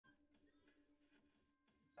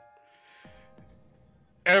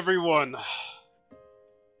Everyone,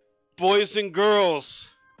 boys and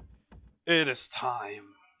girls, it is time.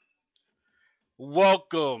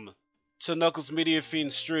 Welcome to Knuckles Media Fiend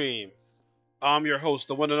Stream. I'm your host,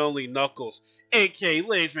 the one and only Knuckles, aka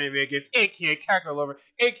Ladies Man Vegas, aka Character Lover,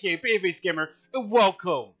 aka Babyface Gamer, and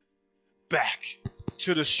welcome back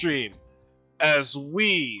to the stream as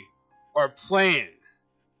we are playing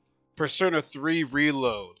Persona 3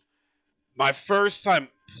 Reload. My first time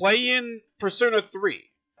playing Persona 3.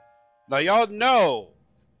 Now, y'all know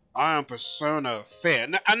I am Persona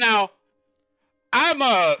fan. Now I'm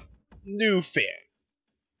a new fan.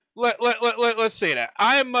 Let's say that.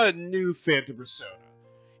 I'm a new fan to Persona.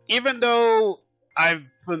 Even though I've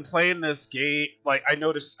been playing this game, like I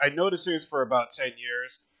know the series for about 10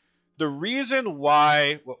 years. The reason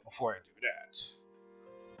why, well, before I do that,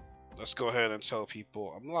 let's go ahead and tell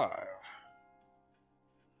people I'm live.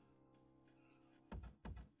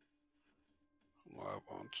 I'm live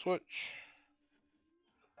on Twitch.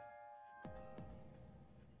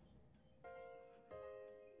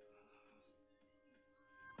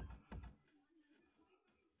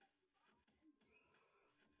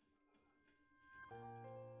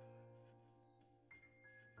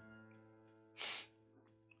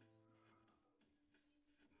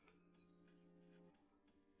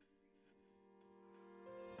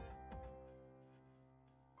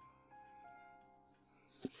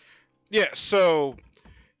 Yeah, so,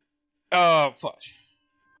 fudge.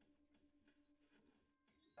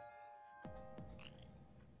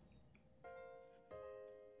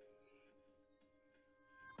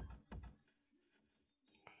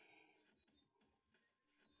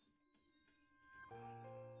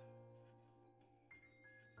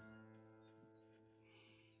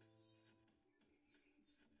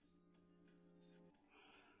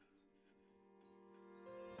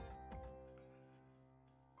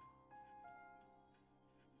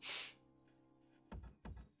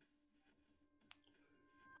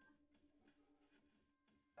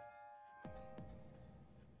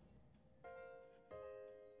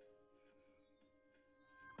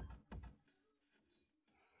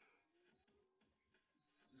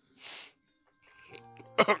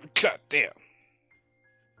 God damn.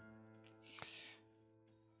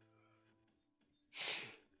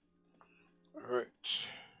 Alright.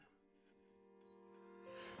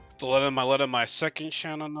 To let my second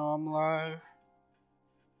channel know I'm live.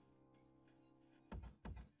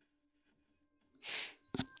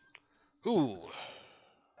 Ooh.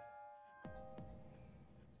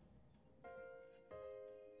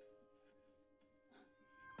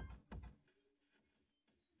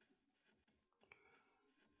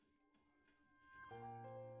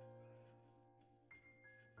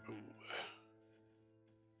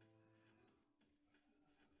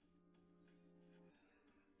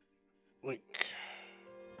 Link.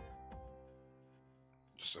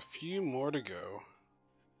 Just a few more to go.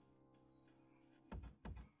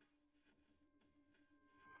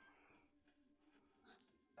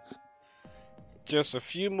 Just a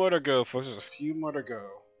few more to go, folks. Just a few more to go.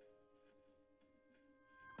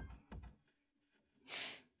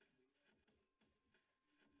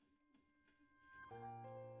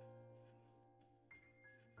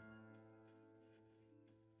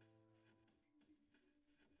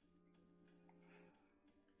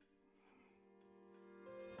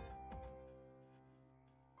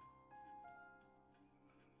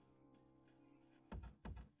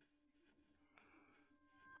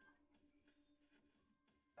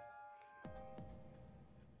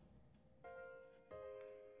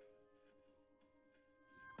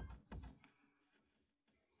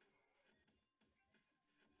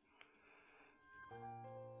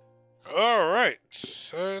 Alright.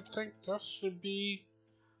 I think that should be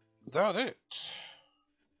about it.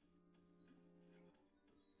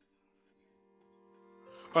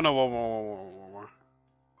 Oh no, one more.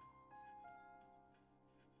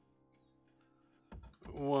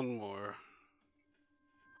 One more.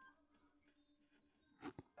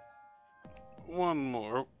 One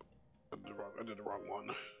more. I did the wrong one.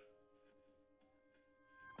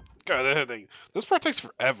 God, that thing. This part takes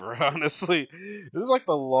forever. Honestly, this is like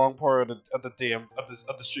the long part of the damn of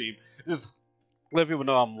the stream. Just let people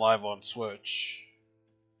know I'm live on Twitch.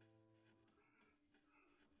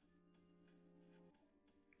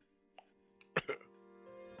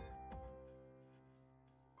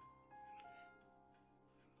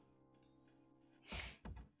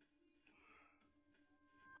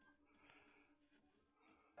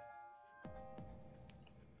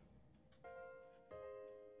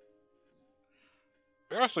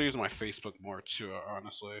 I also use my Facebook more too,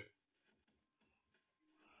 honestly.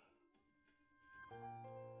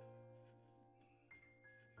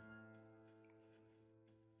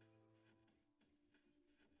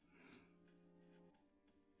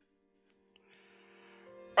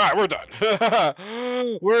 All right, we're done.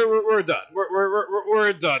 We're done.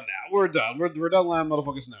 We're done now. We're done. We're done letting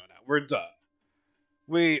motherfuckers know now. We're done.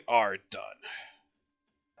 We are done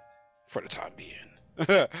for the time being.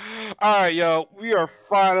 All right, yo, we are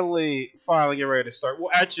finally getting ready to start. Well,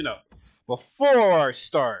 actually, no. Before I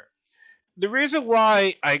start, the reason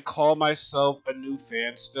why I call myself a new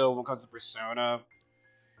fan still when it comes to Persona,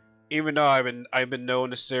 even though I've been knowing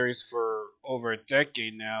the series for over a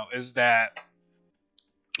decade now, is that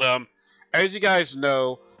um, as you guys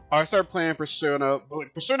know, I started playing Persona.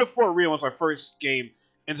 Persona 4 Real was my first game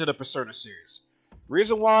into the Persona series.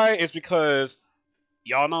 Reason why is because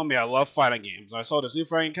y'all know me, I love fighting games. I saw this new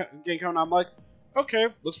fighting game coming out, I'm like, okay,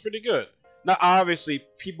 looks pretty good. Now, obviously,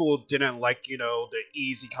 people didn't like, the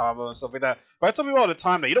easy combo and stuff like that. But I tell people all the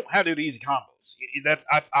time that you don't have to do the easy combos. That's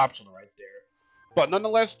optional right there. But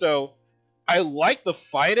nonetheless, though, I like the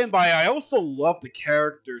fighting, but I also love the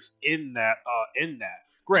characters in that.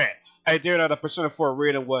 Grant, I dare know the Persona 4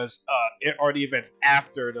 Arena was or the events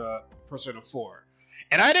after the Persona 4,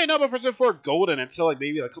 and I didn't know about Persona 4 Golden until like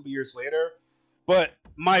maybe like a couple years later. But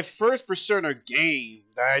my first Persona game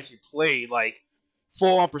that I actually played, like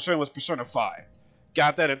full on Persona, was Persona 5.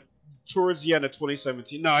 Got that towards the end of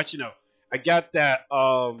 2017. No, actually no, I got that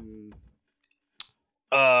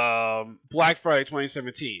Black Friday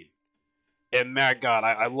 2017. And my God,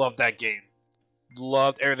 I love that game.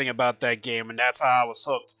 Loved everything about that game, and that's how I was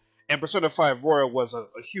hooked. And Persona 5 Royal was a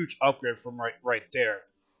huge upgrade from right there.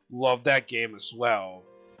 Loved that game as well.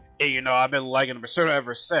 And I've been liking Persona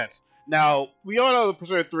ever since. Now, we all know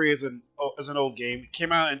Persona 3 is an old game. It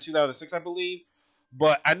came out in 2006, I believe,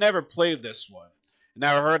 but I never played this one.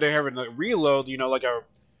 Now I heard they're having a reload, pretty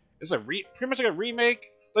much like a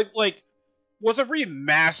remake, like was a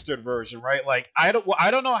remastered version, right? Like I don't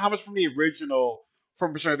know how much from the original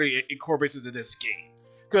from Persona 3 it incorporates into this game,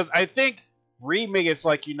 because I think remake is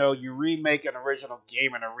like you remake an original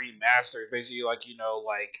game and a remaster is basically like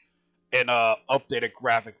like an updated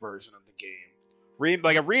graphic version of the game.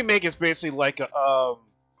 Like a remake is basically like a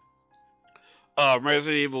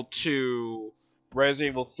Resident Evil 2,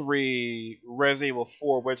 Resident Evil 3, Resident Evil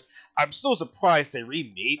 4, which I'm still surprised they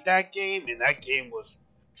remade that game, and that game was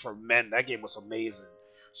tremendous. That game was amazing.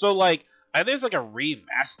 So, like, I think it's like a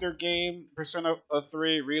remaster game, Persona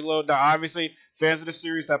 3 Reload. Now, obviously, fans of the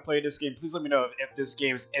series that played this game, please let me know if this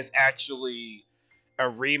game is actually a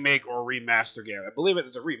remake or a remaster game. I believe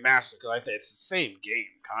it's a remaster because I think it's the same game,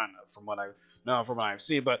 kind of, from what I've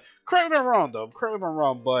seen. But correct me if I'm wrong, though. Correct me if I'm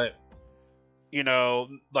wrong, but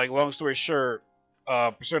like long story short,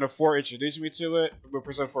 Persona 4 introduced me to it.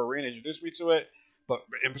 Persona 4 Arena introduced me to it. But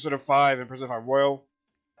in Persona 5 and Persona 5 Royal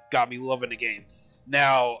got me loving the game.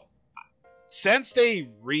 Now, since they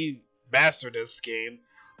remastered this game,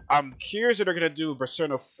 I'm curious if they're gonna do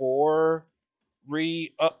Persona 4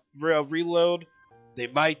 reload. They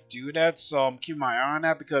might do that, so I'm keeping my eye on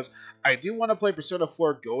that because I do want to play Persona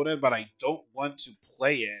 4 Golden, but I don't want to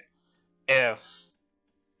play it if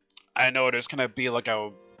I know there's gonna be like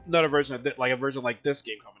another version of like a version like this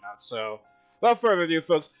game coming out. So, without further ado,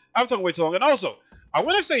 folks, I'm talking way too long. And also, I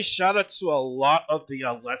want to say shout out to a lot of the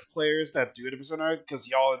Let's Players that do the Persona because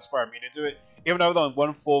y'all inspired me to do it. Even though I've done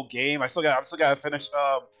one full game, I'm still gotta finish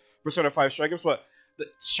Persona 5 Strikers. But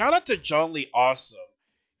shout out to John Lee Awesome.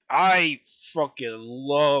 I fucking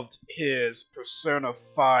loved his Persona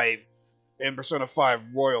 5 and Persona 5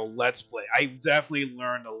 Royal Let's Play. I definitely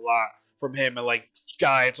learned a lot from him and like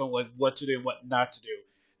guides on like what to do and what not to do.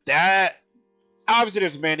 That obviously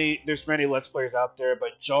there's many Let's Players out there,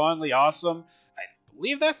 but John Lee Awesome, I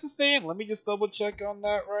believe that's his name. Let me just double check on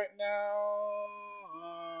that right now.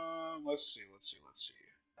 Let's see.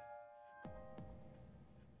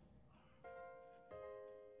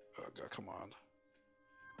 Oh God, come on.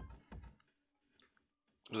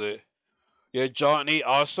 Yeah, John Lee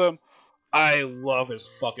Awesome. I love his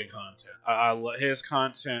fucking content. I love his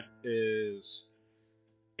content is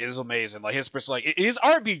amazing. Like his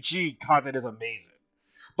RPG content is amazing.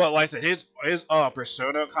 But like I said, his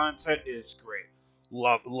Persona content is great.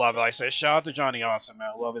 Love it. Like I said, shout out to Johnny Awesome,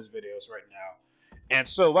 man. I love his videos right now. And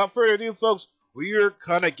so without further ado, folks, we are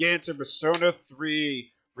gonna get into Persona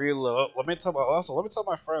 3 Reload. Let me tell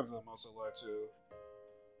my friends I'm also live too.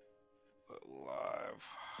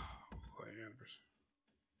 Live playing.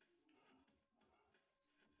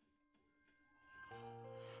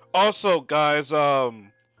 Also, guys,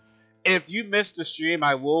 if you missed the stream,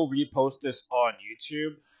 I will repost this on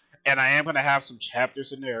YouTube, and I am gonna have some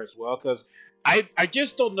chapters in there as well because I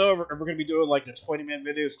just don't know if we're gonna be doing like the 20-minute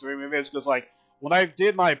videos, 30-minute videos because like when I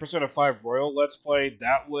did my Persona 5 Royal Let's Play,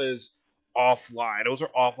 that was offline. Those are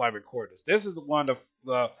offline recordings. This is the one of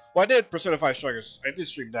the well, I did Persona 5 Strikers. I did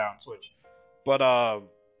stream down Twitch, but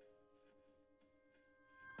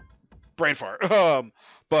brain fart.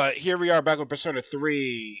 But here we are back with Persona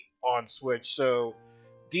 3 on Switch. So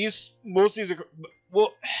these most of these are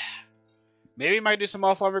well. Maybe might do some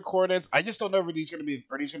offline recordings. I just don't know if these gonna be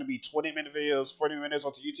 20-minute videos, 40 minutes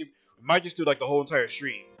onto YouTube. We might just do like the whole entire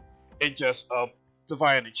stream and just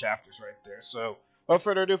divide the chapters right there. So without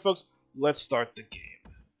further ado, folks, let's start the game.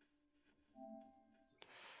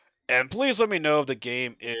 And please let me know if the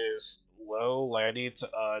game is low. Like I need to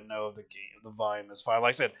know if the volume is fine. Like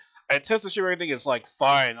I said, I test to sure everything is like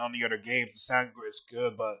fine on the other games. The sound is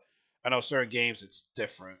good, but I know certain games it's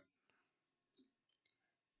different.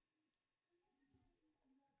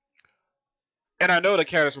 And I know the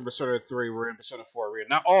characters from Persona 3 were in Persona 4 Arena.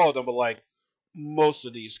 Not all of them, but like most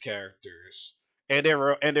of these characters. And they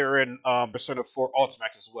were in Persona 4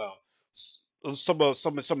 Ultimax as well. Some of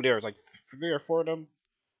the others, like 3 or 4 of them.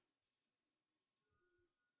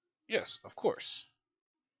 Yes, of course.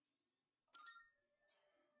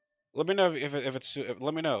 Let me know if it's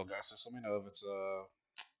let me know, guys. Just let me know if it's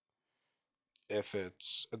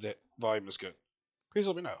the volume is good. Please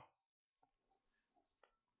let me know.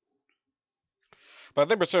 But I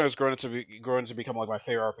think Persona is growing to become like my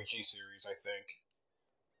favorite RPG series. I think.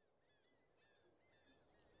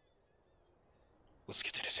 Let's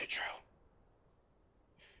get to this intro.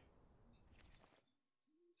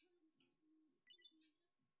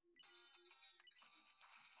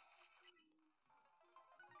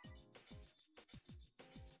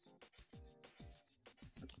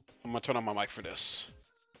 I'm gonna turn on my mic for this.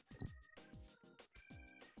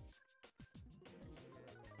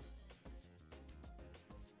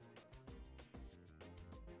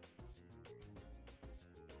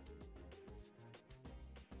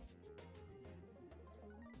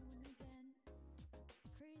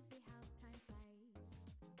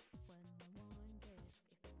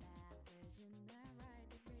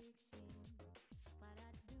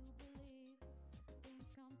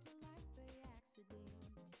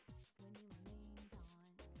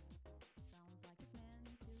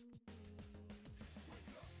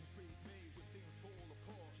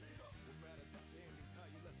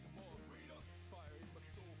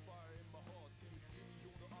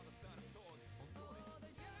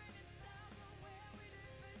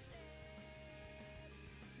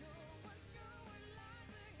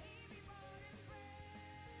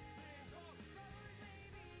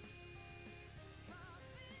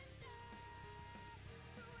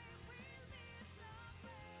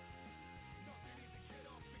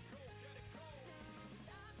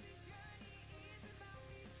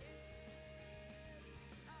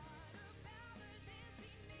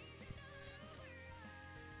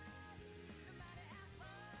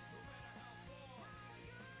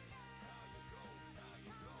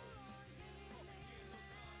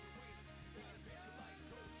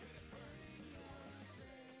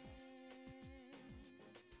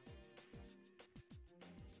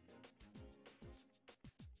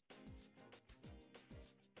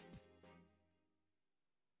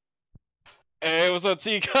 Hey, what's up,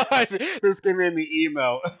 T guys? This came in the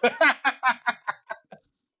email.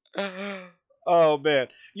 Oh man,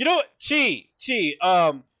 you know what?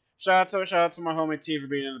 Shout out to my homie T for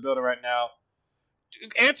being in the building right now.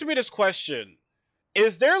 Answer me this question: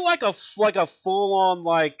 is there like a full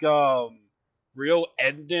on real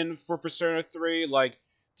ending for Persona 3? Like,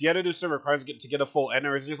 do you have to do some requirements to get a full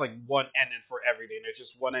ending, or is it just like one ending for everything? There's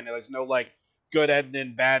just one ending. There's no like good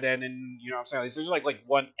ending, bad ending. You know what I'm saying? There's just like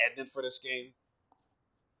one ending for this game.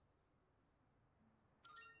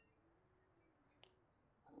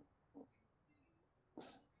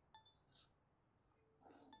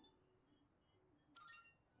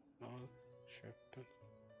 Oh, sure.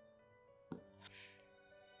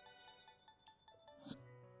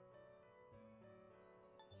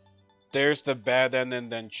 There's the bad ending,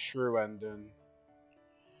 then true ending.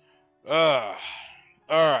 Ugh.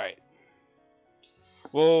 Alright.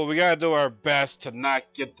 Well, we gotta do our best to not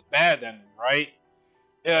get the bad ending, right?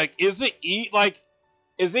 Like, is it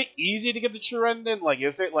easy to get the true ending? Like,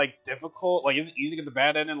 is it like difficult? Like, is it easy to get the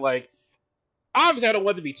bad ending? Like, obviously, I don't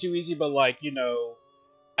want it to be too easy, but like,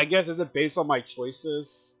 I guess is it based on my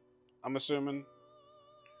choices? I'm assuming.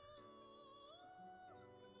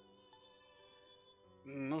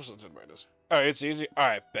 No something about this. All right, it's easy. All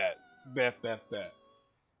right, bet.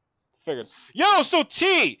 Figured. Yo, so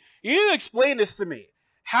T, you need to explain this to me.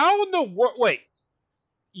 How in the world? Wait,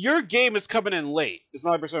 your game is coming in late. It's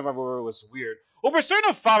not like Persona 5 where it was weird. Well,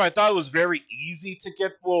 Persona 5, I thought it was very easy to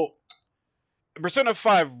get. Well, Persona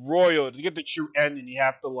 5 Royal, to get the true ending, you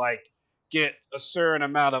have to, like, get a certain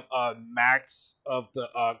amount of max of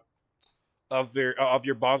your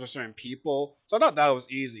bonds with certain people. So I thought that was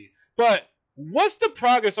easy. But what's the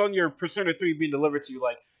progress on your Persona 3 being delivered to you?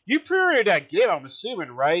 Like, you pre-ordered that game, I'm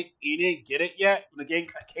assuming, right? You didn't get it yet when the game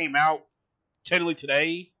came out technically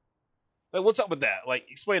today. Like, what's up with that? Like,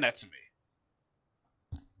 explain that to me.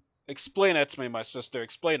 Explain that to me, my sister.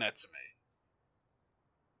 Explain that to me.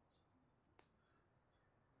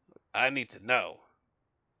 I need to know.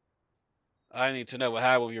 I need to know what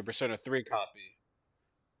happened with your Persona 3 copy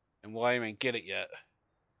and why you didn't get it yet.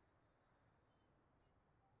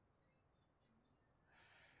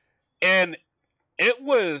 And it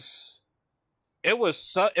was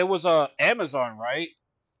Amazon, right?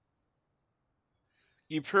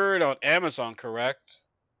 You pre-ordered on Amazon, correct?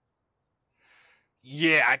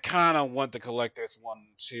 Yeah, I kind of want to collect this one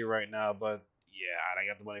too right now, but yeah, I don't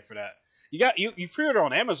got the money for that. You pre-ordered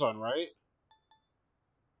on Amazon, right?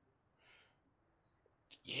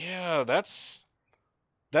 Yeah, that's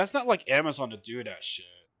not like Amazon to do that shit.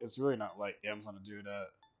 It's really not like Amazon to do that.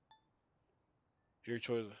 Your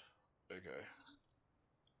choice. Okay.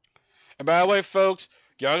 And by the way, folks,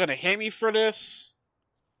 y'all gonna hate me for this.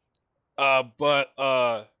 But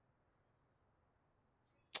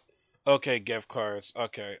okay, gift cards.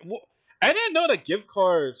 Okay. Well, I didn't know that gift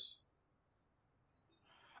cards.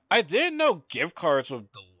 I didn't know gift cards would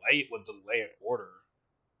delay an order.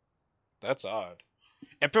 That's odd.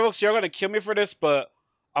 And folks, y'all gonna kill me for this, but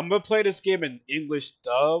I'm gonna play this game in English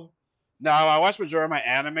dub. Now, I watch majority of my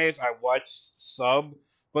animes. I watch sub,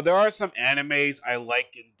 but there are some animes I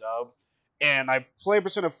like in dub, and I play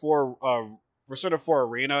Persona 4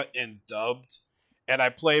 Arena in dubbed, and I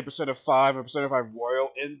play Persona 5 and Persona 5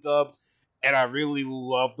 Royal in dubbed, and I really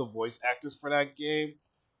love the voice actors for that game.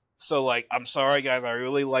 So like, I'm sorry guys, I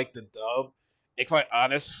really like the dub. And quite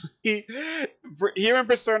honestly, hearing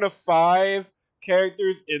Persona 5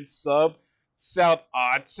 characters in sub sound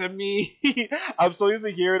odd to me. I'm so used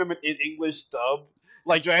to hearing them in English dub.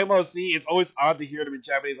 Like Dragon Ball Z, it's always odd to hear them in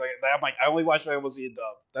Japanese. Like I'm like, I only watch Dragon Ball Z in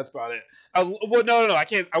dub. That's about it. Well, no, I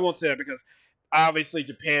can't. I won't say that because obviously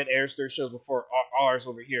Japan airs their shows before ours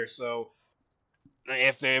over here. So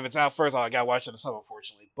if it's out first, I gotta watch it in sub,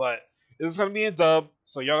 unfortunately. But this is gonna be in dub,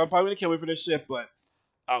 so y'all are probably gonna kill me for this shit. But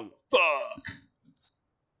fuck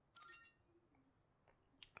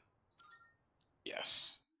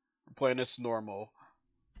yes, we're playing this normal.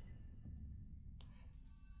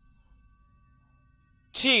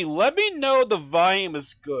 T, let me know the volume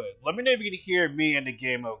is good. Let me know if you can hear me in the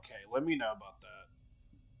game. Okay, let me know about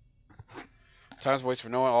that. Times waits for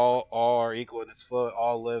no one. All are equal in its foot.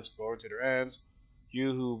 All lives born to their ends.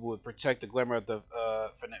 You who would protect the glimmer of the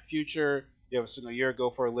finite future. You have a single year. Go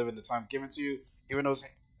for a living the time given to you. Even those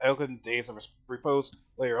eloquent days of repose.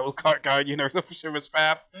 Lay your old card guide. You never know for his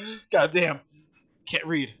path. God damn. Can't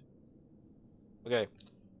read. Okay.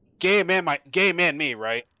 Gay man me,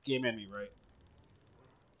 right? Gay man me, right?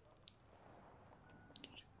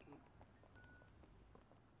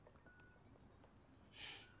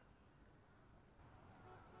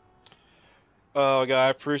 Oh god, I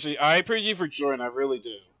appreciate you for joining, I really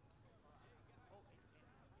do.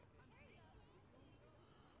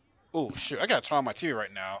 Oh shit, I gotta turn on my TV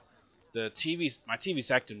right now. My TV's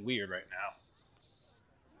acting weird right now.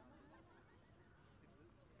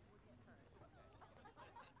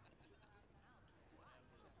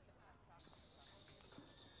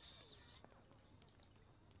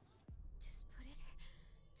 Just put it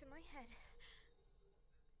to my head.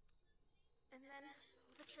 And then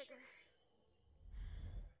the trigger.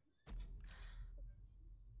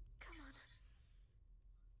 Come on.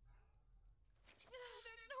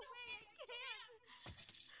 There's no way I can't!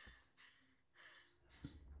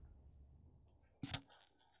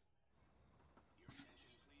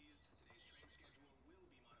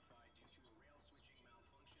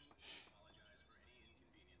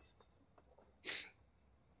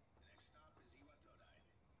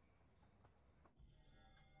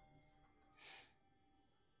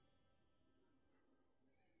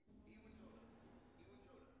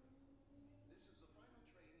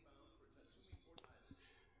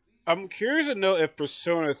 I'm curious to know if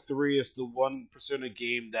Persona 3 is the one Persona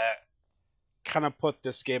game that kind of put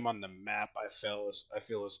this game on the map. I feel as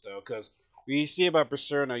though because when you see about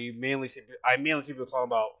Persona, I mainly see people talking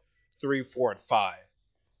about 3, 4, and 5.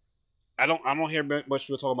 I don't hear much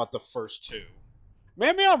people talking about the first two.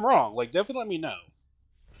 Maybe I'm wrong. Like definitely let me know.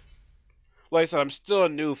 Like I said, I'm still a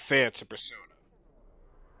new fan to Persona.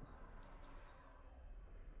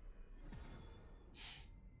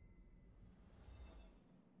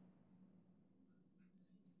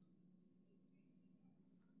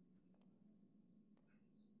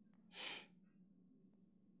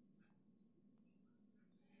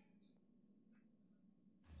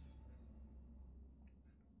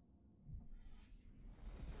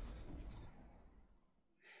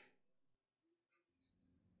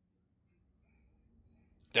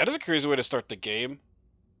 That is a crazy way to start the game.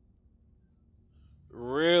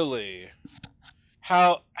 Really?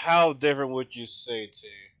 How different would you say, T?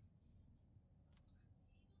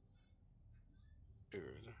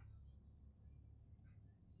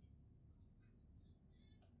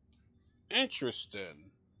 Interesting.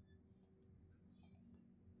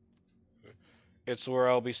 It's where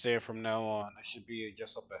I'll be staying from now on. I should be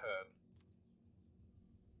just up ahead.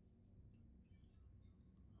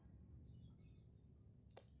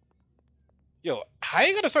 Yo, how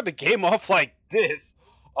you gonna start the game off like this?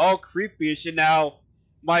 All creepy and shit. Now,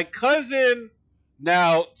 my cousin.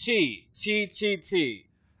 Now, T.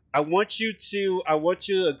 I want you to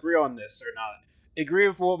agree on this or not. Agree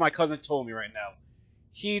with what my cousin told me right now.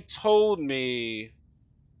 He told me,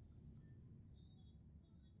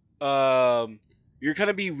 um, you're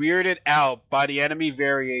gonna be weirded out by the enemy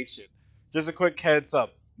variation. Just a quick heads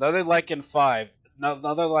up. Another like in five.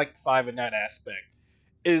 Another like five in that aspect.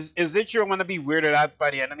 Is it you're gonna be weirded out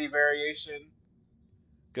by the enemy variation?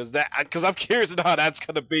 Because I'm curious to know how that's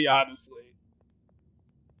gonna be, honestly.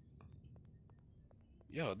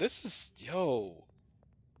 Yo, this is yo.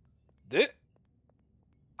 This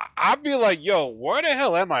I'd be like, yo, where the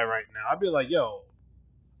hell am I right now? I'd be like, yo,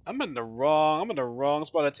 I'm in the wrong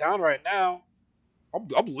spot of town right now.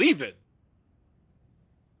 I'm leaving.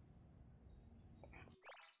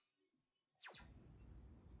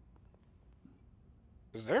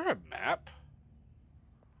 Is there a map?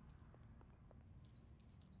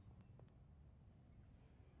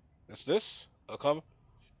 Is this a cover?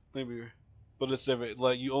 Maybe, but it's different.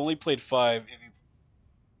 Like you only played five. If you,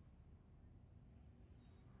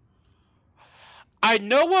 I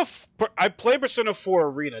know I played Persona 4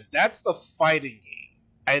 Arena. That's the fighting game.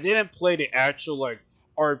 I didn't play the actual like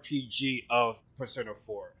RPG of Persona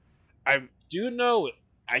 4. I do know it.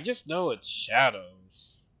 I just know it's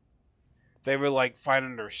shadows. They were like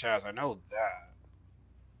fighting their shadows. I know that.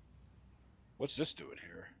 What's this doing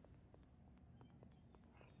here?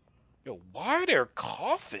 Yo, why are there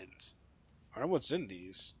coffins? I don't know what's in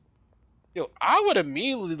these. Yo, I would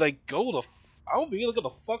immediately like I would be looking the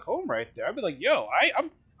fuck home right there. I'd be like, yo,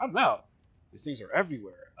 I'm out. These things are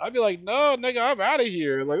everywhere. I'd be like, no, nigga, I'm out of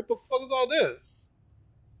here. Like, what the fuck is all this?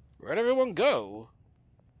 Where'd everyone go?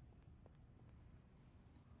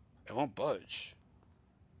 It won't budge.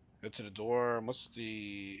 Go to the dorm. What's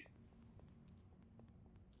the?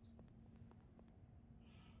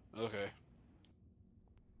 Okay.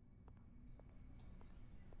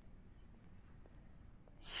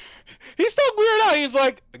 He's still weird out. He's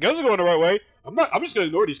like, I guess I'm going the right way. I'm not. I'm just gonna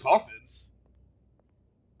ignore these coffins.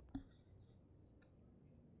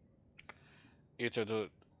 Iwatodai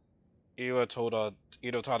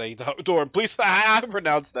Iwatodai Dorm. Please, I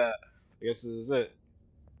pronounce that. I guess this is it.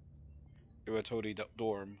 Iwatodai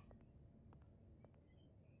Dorm.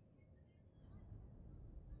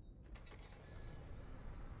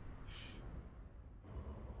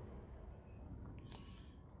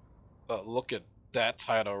 Look at that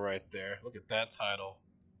title right there. Look at that title.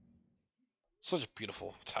 Such a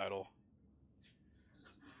beautiful title.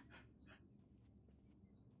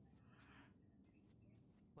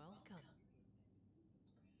 Welcome.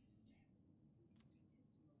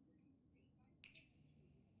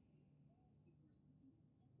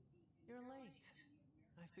 You're late.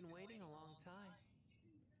 I've been waiting a long time.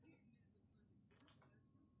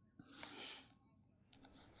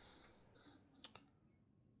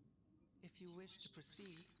 If you wish to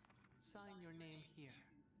proceed, sign your name here.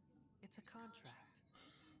 It's a contract.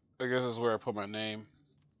 I guess this is where I put my name.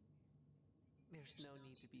 There's no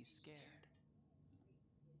need to be scared.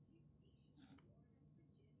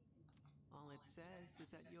 All it says is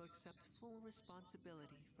that you accept full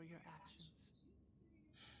responsibility for your actions.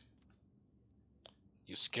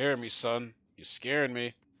 You scare me, son. You scaring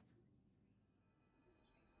me.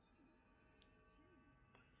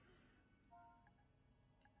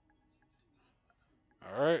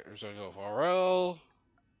 Alright, there's gonna go RL.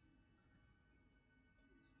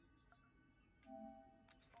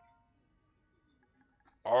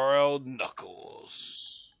 RL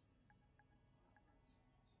Knuckles.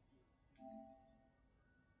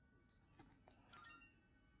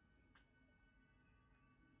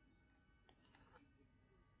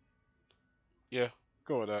 Yeah,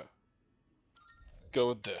 go with that. Go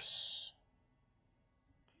with this.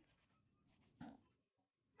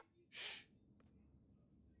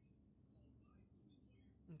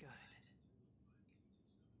 Good.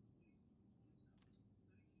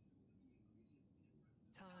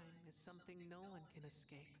 Time is something no one can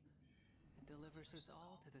escape. It delivers us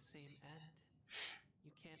all to the same end.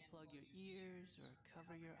 You can't plug your ears or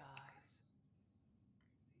cover your eyes.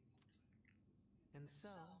 And so,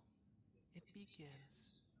 it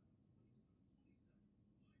begins.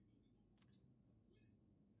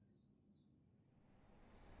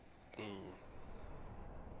 Ooh.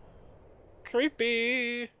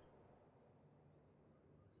 Creepy.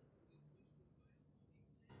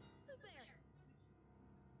 Who's there?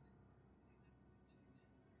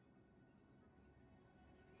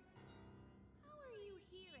 How are you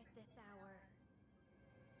here at this hour?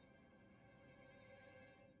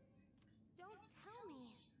 Don't tell me.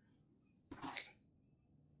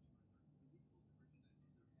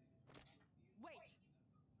 Wait.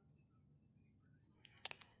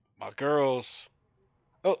 My girls.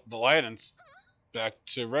 Oh, the lighting's back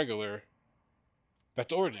to regular. Back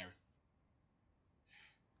to ordinary. Lights.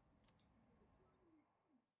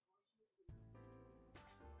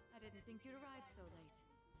 I didn't think you'd arrive so late.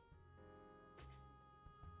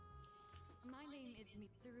 My name is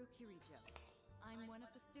Mitsuru Kirijo. I'm one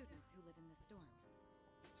of the students who live in this dorm.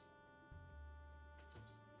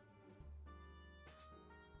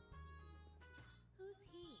 Who's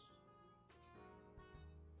he?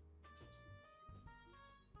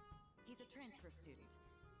 He's a transfer student.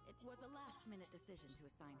 It was a last-minute decision to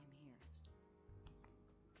assign him here.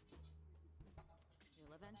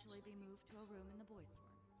 He'll eventually be moved to a room in the boys'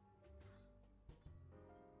 dorm.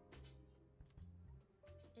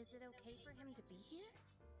 Is it okay for him to be here?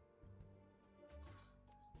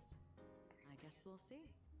 I guess we'll see.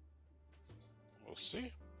 We'll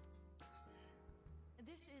see.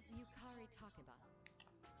 This is Yukari Takeba.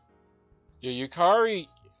 Yeah, Yukari,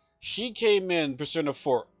 she came in Persona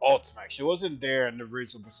 4 Ultimate. She wasn't there in the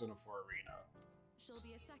original Persona 4 Arena. She'll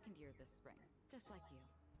be a second year this spring, just like you.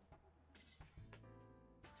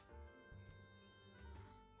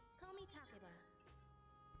 Call me Takeba.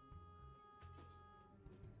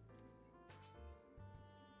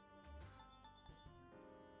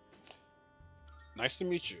 Nice to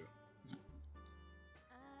meet you.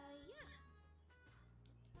 Yeah.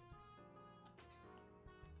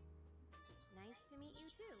 Nice to meet you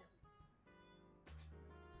too.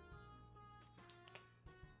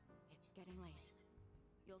 It's getting late.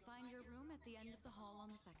 You'll find your room at the end of the hall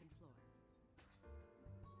on the second floor.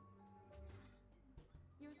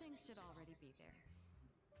 Your things should already be there.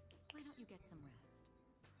 Why don't you get some rest?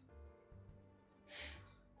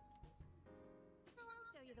 Oh, I'll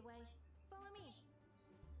show you the way. Follow me.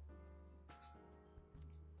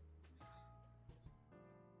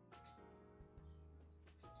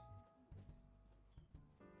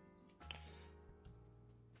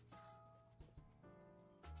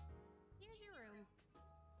 Here's your room.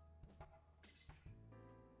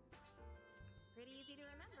 Pretty easy to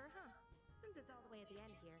remember, huh? Since it's all the way at the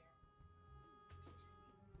end here.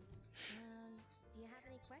 Do you have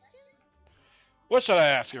any questions? What should I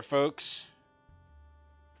ask her, folks?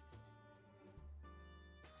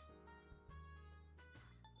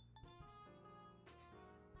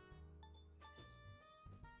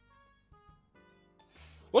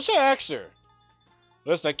 What should I ask her?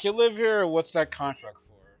 Does that kid live here, or what's that contract for?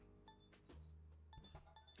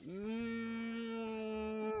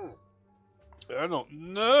 I don't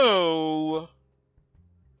know.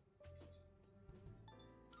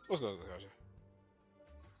 Let's go to the contract.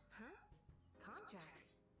 Huh? Contract?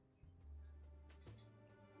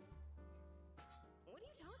 What are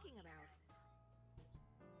you talking about?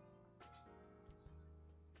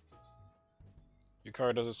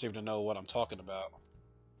 Yukari doesn't seem to know what I'm talking about.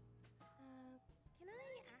 Can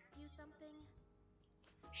I ask you something?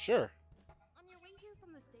 Sure. On your way here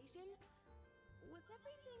from the station, was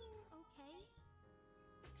everything okay?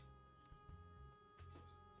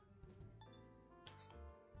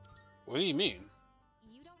 What do you mean?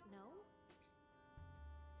 You don't know?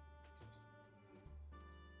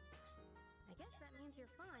 I guess that means you're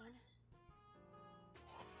fine.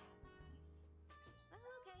 Well,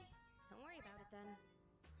 okay. Don't worry about it then.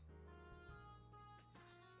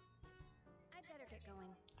 I'd better get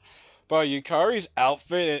going. But Yukari's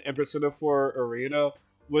outfit in Persona 4 Arena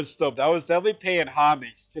was dope. That was definitely paying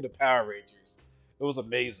homage to the Power Rangers. It was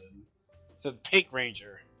amazing. It's a Pink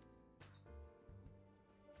Ranger.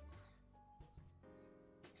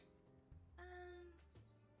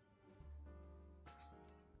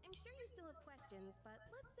 I'm sure you still have questions, but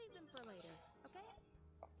let's save them for later, okay?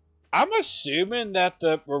 I'm assuming that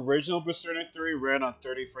the original Persona 3 ran on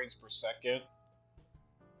 30 frames per second.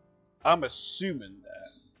 I'm assuming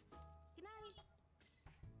that. Good night.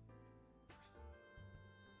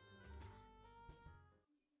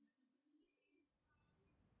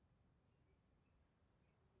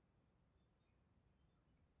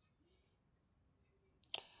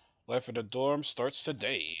 Life in the dorm starts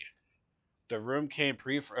today. The room came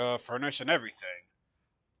furnished and everything.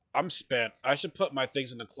 I'm spent. I should put my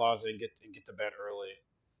things in the closet and get to bed early.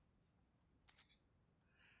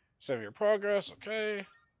 Save your progress, okay.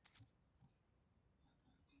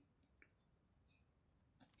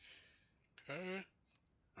 Okay.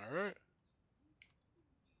 Alright.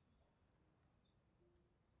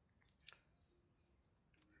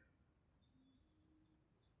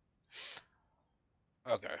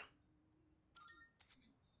 Okay.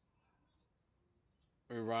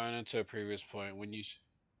 We're running into a previous point.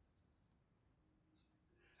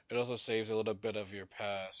 It also saves a little bit of your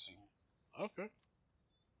past. Okay.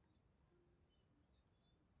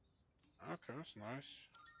 Okay, that's nice.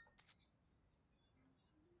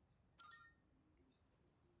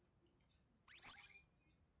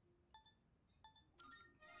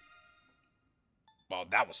 Well,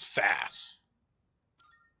 that was fast.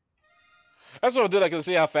 That's what I did. I can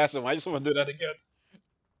see how fast it went. I just want to do that again.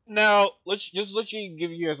 Now, let's let you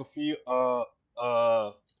give you guys a few uh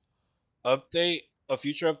a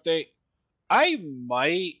future update. I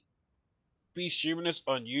might be streaming this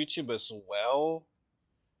on YouTube as well,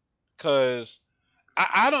 cause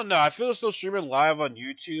I don't know. I feel still streaming live on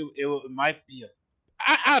YouTube. It might be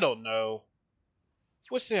I don't know.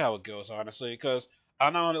 We'll see how it goes, honestly, because I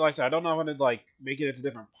don't know. Like I said, I don't know how to like make it into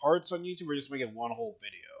different parts on YouTube or just make it one whole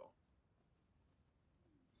video.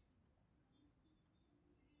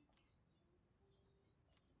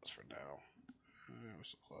 That's for now.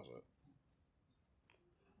 What's the closet?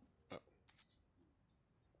 Oh.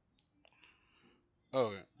 Oh,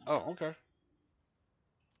 okay. Oh, okay.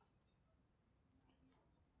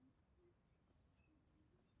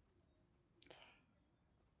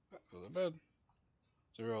 Go to bed.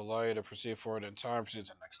 To real light to proceed forward in time. Proceed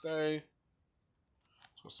to the next day.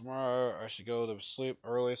 So tomorrow I should go to sleep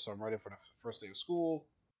early, so I'm ready for the first day of school.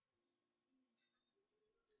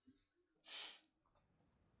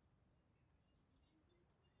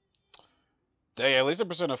 Dang, at least a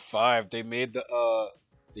percent of 5. They made the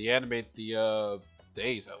animate the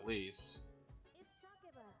days at least. It's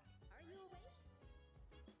Takeba. Are you awake?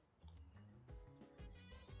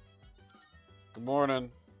 Good morning.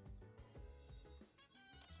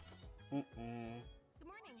 Mm-mm. Good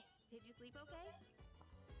morning. Did you sleep okay?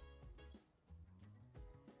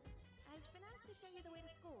 I've been asked to show you the way to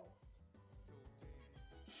school.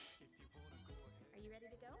 Are you ready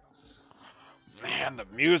to go? Man, the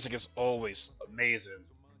music is always amazing.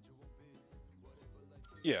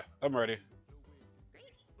 Yeah, I'm ready.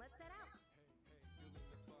 Great. Let's set out.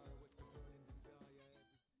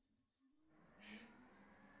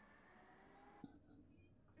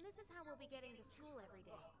 This is how we'll be getting to school every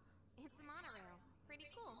day. It's a monorail. Pretty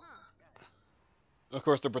cool, huh? Of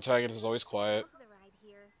course, the protagonist is always I quiet. love the ride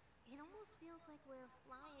here. It almost feels like we're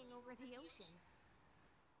flying over the ocean.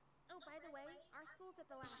 Oh, by the way, our school's at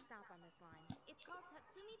the last stop on this line. It's called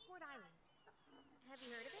Tatsumi Port Island. Have you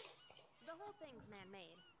heard of it? The whole thing's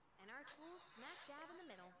man-made, and our school's smack dab in the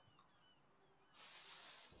middle.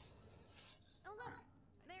 Oh look,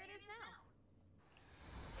 there it is now.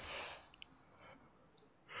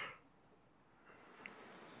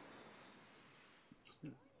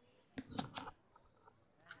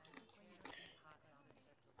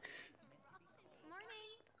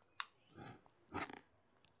 Morning.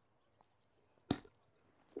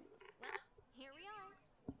 Well, here we are.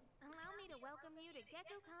 Allow me to welcome you to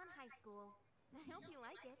Gekkoukan High School. I hope you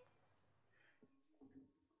like it.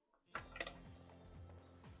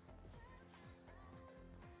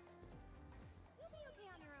 You'll be okay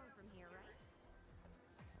on your own from here, right?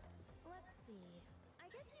 Let's see. I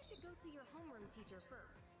guess you should go see your homeroom teacher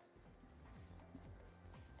first.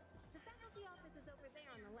 The faculty office is over there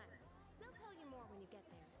on the left. They'll tell you more when you get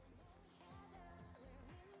there.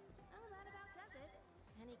 Oh, that about does it.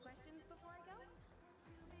 Any questions before I go?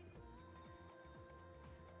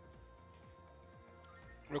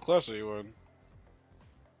 What class are you in?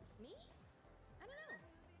 Me? I don't know.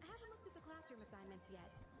 I haven't looked at the classroom assignments yet.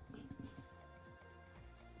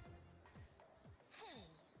 Hey.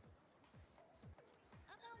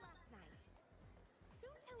 About last night.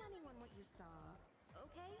 Don't tell anyone what you saw,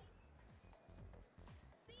 okay?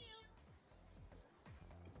 See you.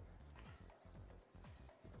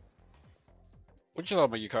 What you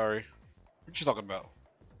talking about, Yukari? What you talking about?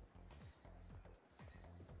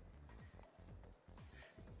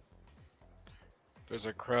 There's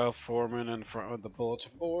a crowd forming in front of the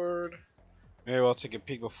bulletin board. Maybe I'll take a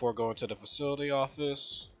peek before going to the facility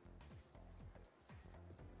office.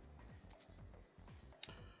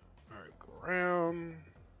 Alright, go around.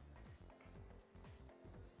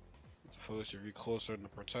 Let's focus your view closer on the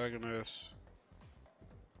protagonist.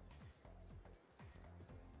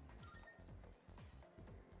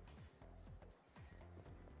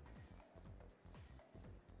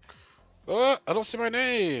 I don't see my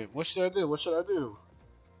name. What should I do? What should I do?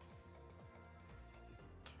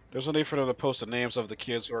 There's no need for them to post the names of the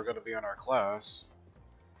kids who are going to be in our class.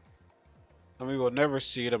 And we will never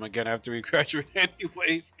see them again after we graduate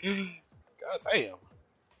anyways. God damn.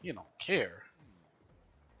 You don't care.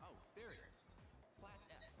 Oh, there it is. Class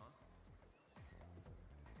F, huh?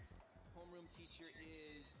 Homeroom teacher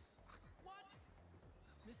is... What?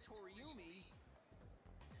 Miss Toriumi?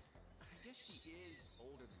 I guess she is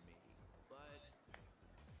older than me, but...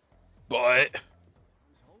 But I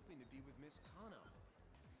was hoping to be with Miss Kano.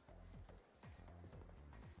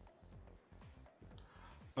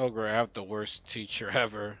 oh great, I have the worst teacher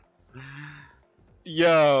ever.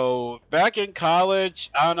 Yo, back in college,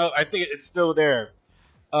 I don't know, I think it's still there.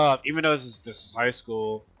 Even though this is high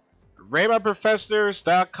school.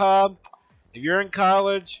 RateMyProfessors.com. If you're in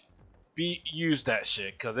college, use that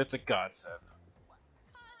shit, cause it's a godsend. What?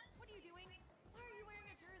 Cuz, what are you doing? Why are you wearing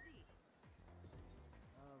a jersey?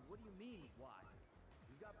 What do you mean, why?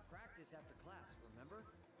 We've got practice after class, remember?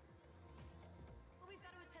 Well, we've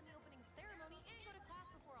got to attend the opening ceremony and go to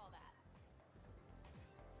class before all that.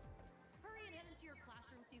 Hurry and head into your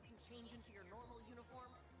classroom so you can change into your normal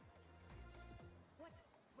uniform. What?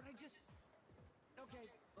 But I just... Okay,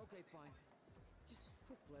 fine. Just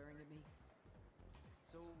quit glaring at me.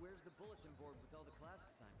 So where's the bulletin board with all the class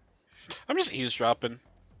assignments? I'm just eavesdropping.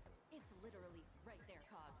 It's literally right there,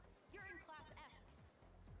 Cuz. You're in class F.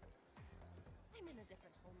 I'm in a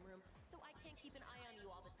different homeroom, so I can't keep an eye on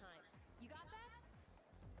you all the time. You got that?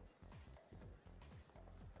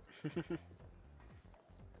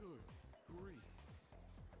 Good grief.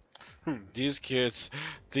 These kids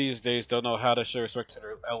these days don't know how to show respect to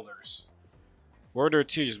their elders. We're their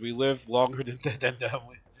teachers. We live longer than them.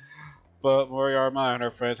 But Moriarty and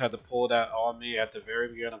her friends had to pull that on me at the very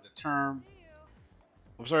beginning of the term. See you.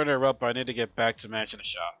 I'm sorry to interrupt, but I need to get back to managing the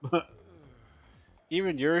shop.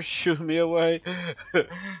 Even yours shooing me away?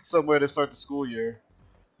 Some way to start the school year.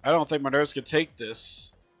 I don't think my nerves can take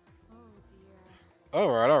this. Oh,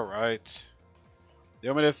 dear. Alright.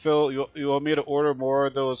 You want me to you want me to order more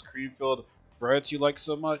of those cream-filled breads you like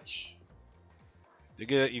so much? You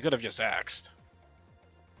could have just asked.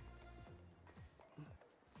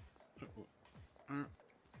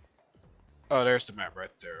 Oh, there's the map right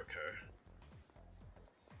there. Okay.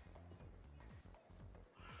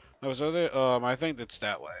 No, so there, I think it's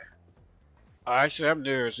that way. Actually, I'm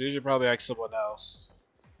new, so you should probably ask someone else.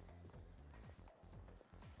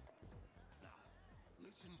 Now,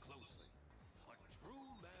 listen closely. A true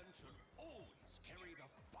man should always carry the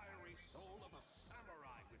fiery soul of a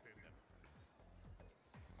samurai within them.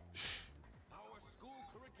 Our school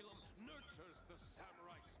curriculum nurtures the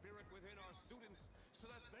samurai spirit within our students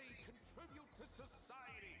so that they contribute to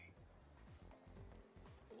society.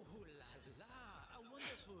 Oh la la, how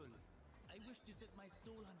wonderful! I wish to set my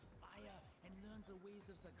soul on fire and learn the ways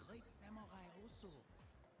of the great samurai also.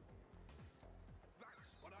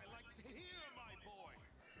 That's what I like to hear, my boy.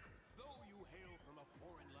 Though you hail from a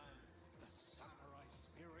foreign land, the samurai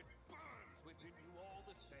spirit burns within you all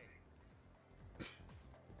the same.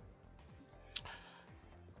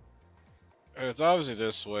 It's obviously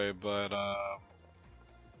this way, but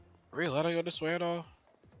really, let I go this way at all?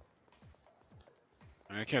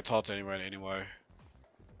 I can't talk to anyone anyway.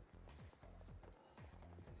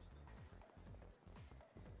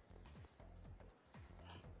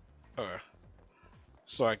 Okay.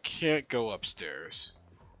 So I can't go upstairs.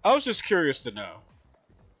 I was just curious to know.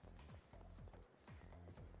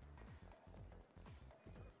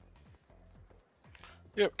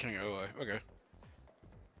 Yep, can't go away. Okay.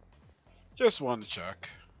 Just wanted to check.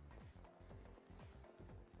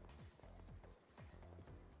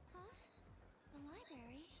 Huh? The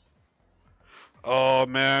library? Oh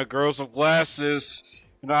man, girls with glasses.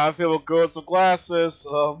 You know how I feel with girls with glasses.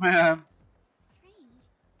 Oh man. Strange.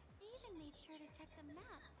 I even made sure to check the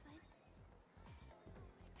map, but...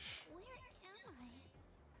 Where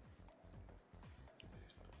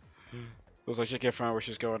am I? Looks like she can't find where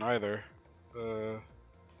she's going either.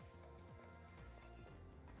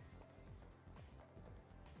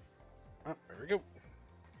 Oh, there we go.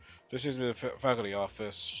 This seems to be the faculty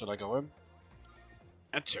office. Should I go in?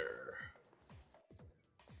 Enter.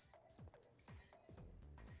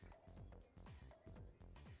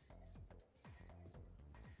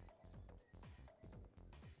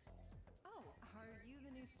 Oh, are you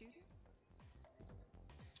the new student?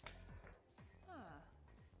 Huh.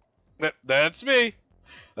 That's me.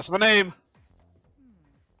 That's my name.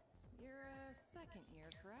 You're a second year,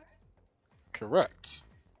 correct? Correct.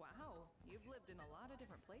 Wow, you've lived in a lot of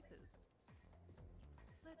different places.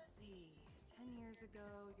 Let's see, 10 years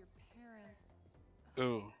ago, your parents...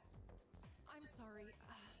 Ooh.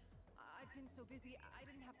 so busy, I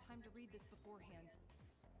didn't have time to read this beforehand.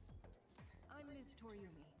 I'm Ms.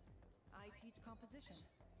 Toriumi. I teach composition.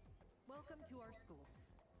 Welcome to our school.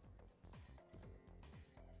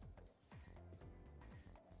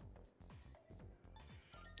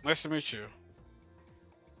 Nice to meet you.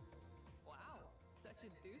 Wow, such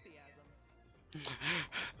enthusiasm.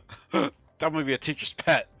 I'm gonna be a teacher's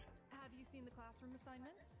pet. Have you seen the classroom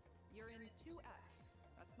assignments? You're in 2F.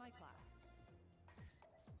 That's my class.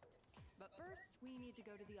 But first, we need to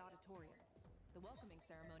go to the auditorium. The welcoming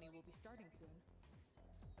ceremony will be starting soon.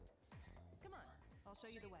 Come on, I'll show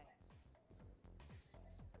you the way.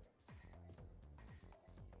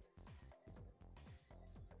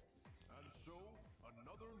 And so,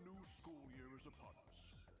 another new school year is upon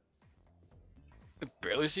us. I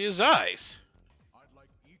barely see his eyes. I'd like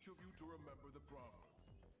each of you to remember the proverb.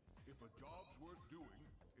 If a job's worth doing,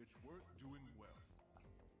 it's worth doing well.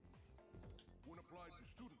 When applied to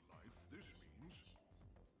student life, this means...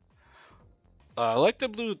 I like the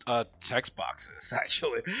blue text boxes,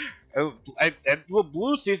 actually. And well,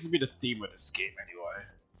 blue seems to be the theme of this game, anyway.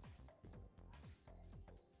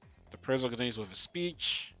 The principal continues with a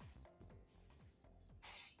speech.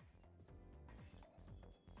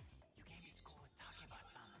 You came to school with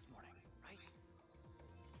Takeba-san this morning, right?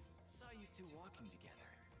 Saw you two walking together.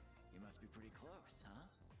 You must be pretty close, huh?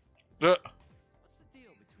 What's the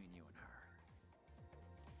deal between you and her?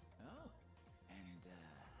 Oh, and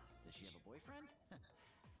does she have a boyfriend?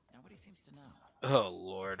 Nobody seems to know. Oh,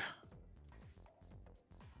 Lord.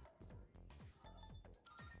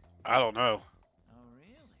 I don't know. Oh,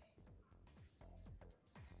 really?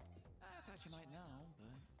 I thought you might know,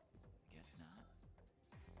 but guess not.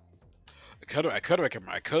 I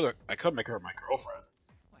could make her my girlfriend.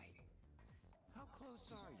 Wait, how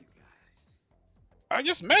close are you guys? I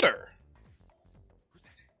just met her. Who's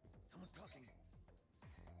that? Someone's talking.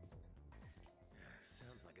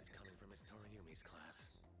 Sounds like it's coming from Miss Toriumi's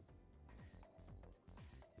class.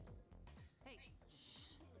 Hey,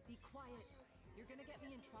 shh, be quiet. You're gonna get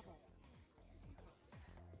me in trouble.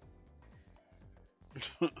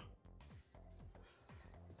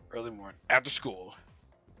 Early morning, after school.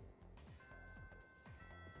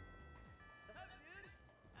 What's up, dude?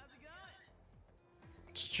 How's it going?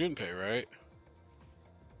 It's Junpei, right?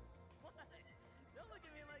 What? Don't look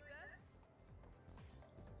at me like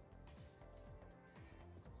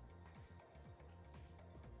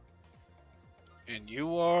that. And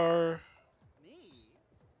you are... Me?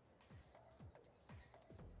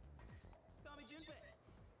 Call me Junpei.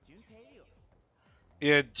 Junpei or...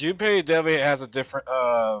 Yeah, Junpei definitely has a different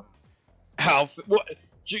outfit. Well,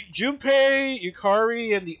 Junpei,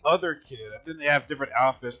 Yukari, and the other kid, I think they have different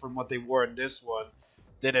outfits from what they wore in this one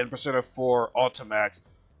than in Persona 4 Ultimax.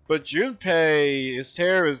 But Junpei, his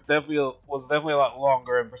hair was definitely a lot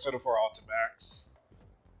longer in Persona 4 Ultimax.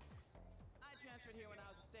 I transferred here when I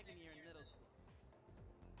was a second year in middle school.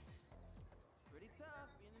 Pretty tough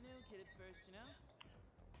being the new kid at first, you know?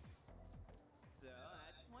 So, I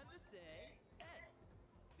just wanted to say, hey,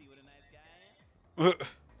 see what a nice guy I am?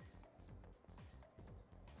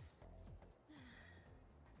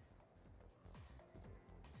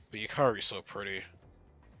 But Yukari's so pretty.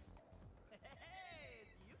 Hey,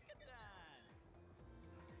 it's Yucatan!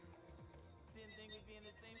 Didn't think we'd be in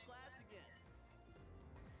the same class again.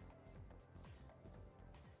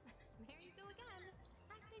 There you go again,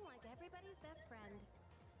 acting like everybody's best friend.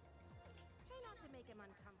 Try not to make him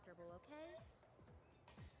uncomfortable, okay?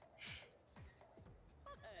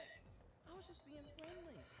 What? I was just being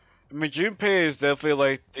friendly. I mean, Junpei is definitely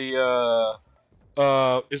like the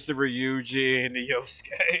it's the Ryuji and the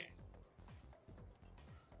Yosuke. If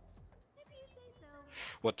you say so.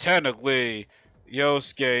 Well, technically,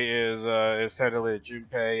 Yosuke is technically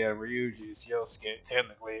Junpei and Ryuji is Yosuke.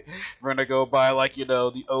 Technically, we're gonna go by like the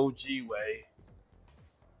OG way.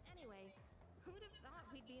 Anyway, who'd have thought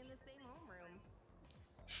we'd be in the same homeroom?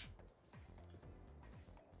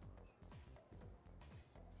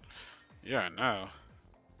 Yeah, I know.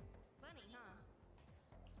 Funny, huh?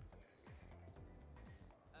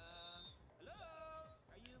 Hello?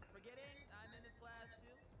 Are you forgetting I'm in this class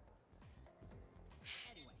too?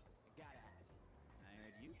 Anyway, I gotta ask. I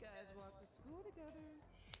heard you guys walk to school together.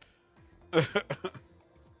 What's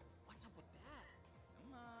up with that?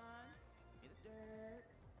 Come on, get the dirt.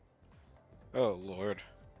 Oh Lord.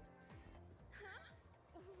 Huh?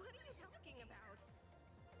 What are you talking about?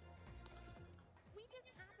 We just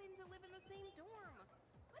happen to live in the same dorm.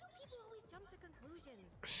 Why do people always jump to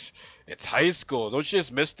conclusions? It's high school. Don't you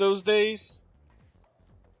just miss those days?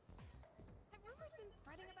 Have rumors been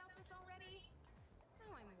spreading about this already?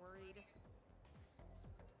 Now I'm worried.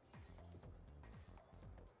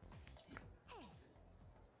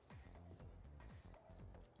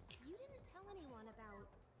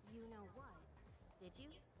 you know what, did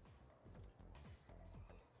you?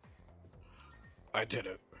 I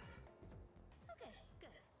didn't. Okay, good.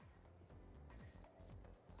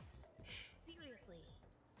 Seriously,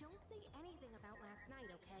 don't say anything about last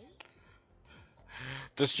night, okay?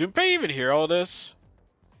 Does Junpei even hear all this?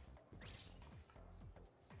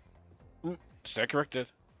 Stand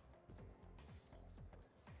corrected.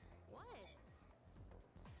 What?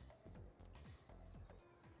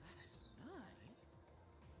 Last night?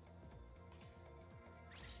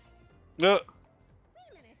 No. Wait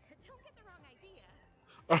a minute, don't get the wrong idea.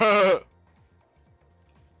 Listen.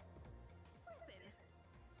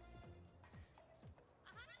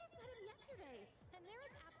 I just met him yesterday, and there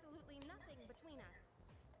is absolutely nothing between us.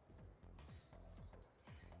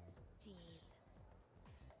 Jeez.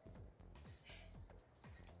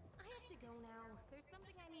 I have to go now. There's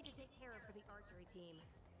something I need to take care of for the archery team.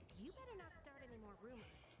 You better not start any more rumors.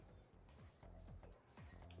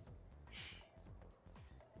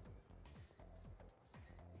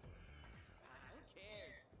 Who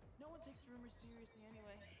cares? No one takes rumors seriously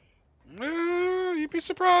anyway. You'd be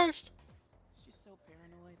surprised. She's so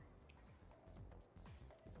paranoid.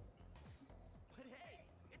 But hey,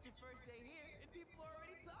 it's your first day here, and people are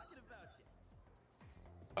already talking about you.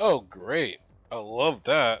 Oh, great. I love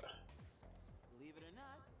that. Believe it or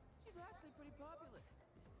not, she's actually pretty popular.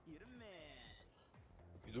 You're the man.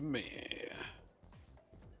 You're the man.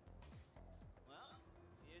 Well,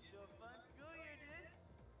 here's to a fun school year, dude.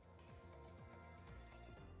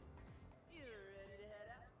 You're ready to head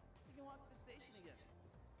out? We can walk to the station again.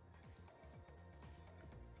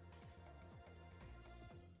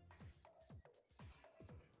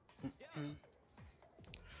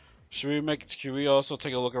 Should we also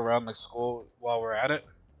take a look around the school while we're at it?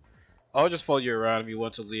 I'll just follow you around if you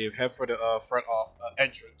want to leave. Head for the front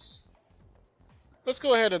entrance. Let's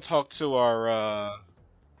go ahead and talk to our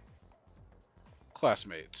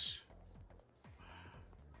classmates.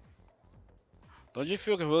 Don't you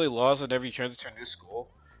feel completely lost whenever you transit to a new school?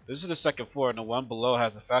 This is the second floor, and the one below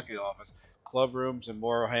has the faculty office, club rooms, and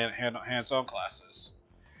more hands-on classes.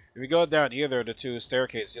 If you go down either of the two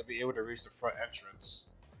staircases, you'll be able to reach the front entrance.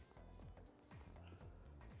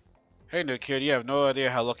 Hey, new kid, you have no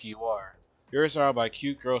idea how lucky you are. You're surrounded by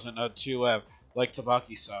cute girls in 2F, like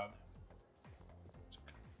Tabaki-san.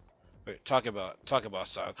 Wait, talk about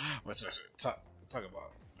son. What's this? Talk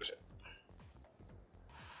about this.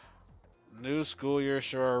 New school year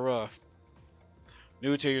sure are rough.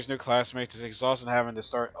 New teachers, new classmates. It's exhausting having to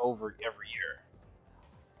start over every year.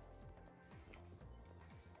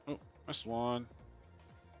 Oh, that's one.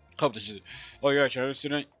 Hope that you. Oh, you're a Chinese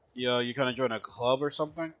student. Yeah, you kind of join a club or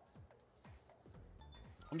something.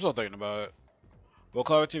 I'm still thinking about it. Well,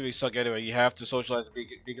 club activities suck anyway. You have to socialize and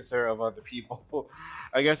be considerate of other people.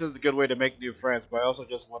 I guess it's a good way to make new friends, but I also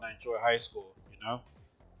just want to enjoy high school, you know?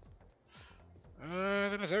 I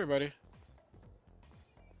think that's everybody.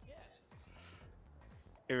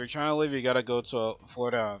 If you're trying to leave, you gotta go to a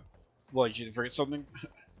floor down. What, did you forget something?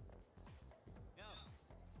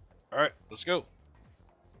 Alright, let's go.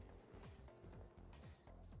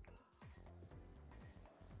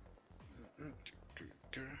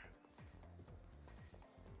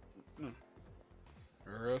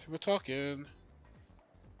 Alright, we're talking.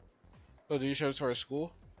 Oh, did you show us to our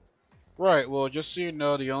school? Right, well, just so you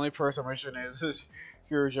know, the only person mentioning is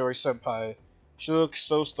Hirojori Senpai. She looks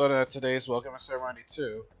so stunning at today's welcome ceremony,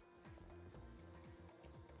 too.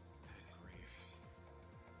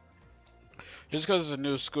 Just because it's a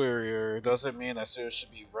new school year doesn't mean that students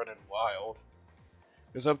should be running wild.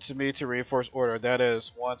 It's up to me to reinforce order. That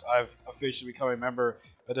is, once I've officially become a member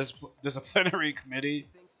of this disciplinary committee.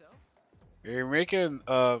 Think so?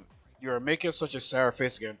 You're making such a sour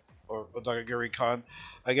face again, or Gekkoukan.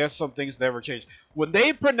 I guess some things never change. When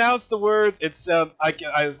they pronounce the words, it sound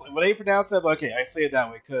when they pronounce it, okay, I say it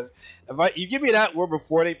that way because if you give me that word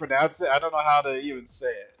before they pronounce it, I don't know how to even say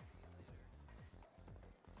it.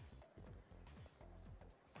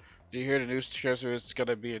 Do you hear the news transfer is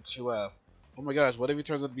gonna be in 2F? Oh my gosh, what if he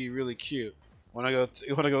turns out to be really cute? Wanna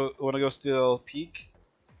go steal Peak?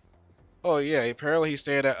 Oh yeah, apparently he's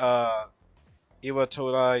staying at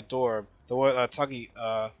Iwatodai Dorm, the one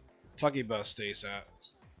Takiba stays at.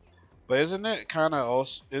 But isn't it kind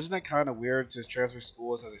of weird to transfer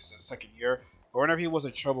schools as a second year? I wonder if he was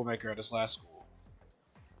a troublemaker at his last school.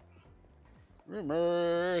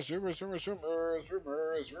 Rumors.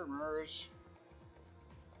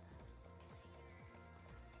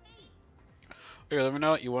 Here, let me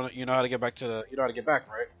know. You know how to get back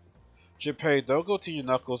right? Junpei, don't go to your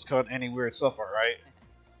knuckles, con any weird stuff, alright?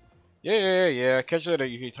 Yeah. Catch you later,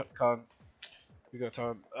 Yuki-con. Oh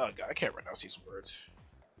god, I can't pronounce these words.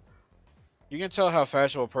 You can tell how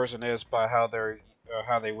fashionable a person is by how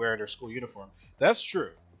they wear their school uniform. That's true.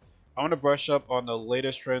 I want to brush up on the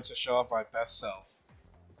latest trends to show off my best self.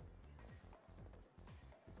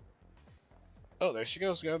 Oh, there she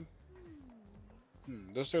goes again.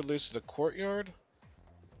 This there leads to the courtyard?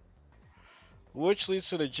 Which leads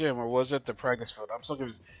to the gym, or was it the practice field? I'm so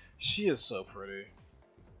confused. She is so pretty.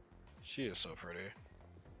 She is so pretty.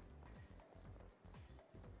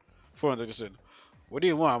 Phone Dickinson. What do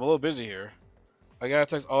you want? I'm a little busy here. I gotta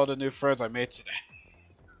text all the new friends I made today.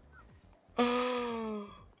 Leave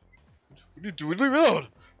me alone!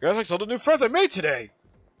 I gotta text all the new friends I made today!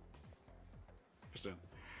 Listen.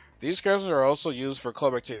 These characters are also used for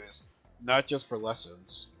club activities, not just for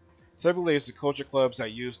lessons. Typically, it's the culture clubs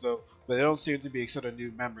that use them, but they don't seem to be accepting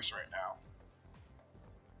new members right now.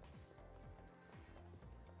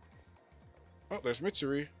 Oh, there's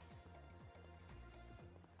Mitsuri.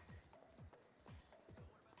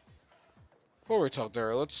 Before we talk to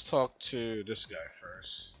her, let's talk to this guy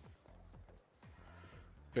first.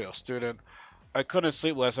 Pale student. I couldn't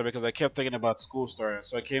sleep last night because I kept thinking about school starting,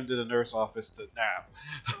 so I came to the nurse office to nap.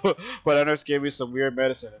 But our nurse gave me some weird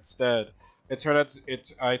medicine instead. I turned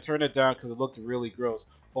it down because it looked really gross.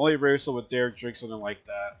 Only Rachel would dare drink something like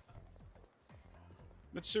that.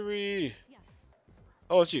 Mitsuri! Yes.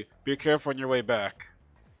 Oh, it's you. Be careful on your way back.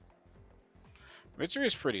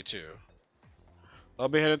 Mitsuri's pretty too. I'll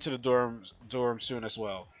be heading to the dorm soon as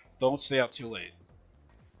well. Don't stay out too late.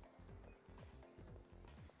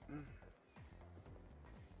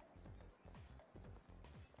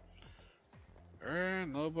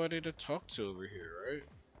 Nobody to talk to over here, right?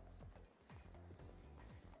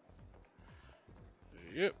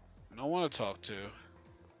 Yep, no one to talk to.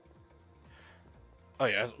 Oh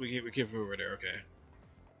yeah, we can move over there. Okay.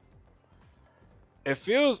 It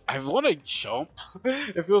feels I want to jump.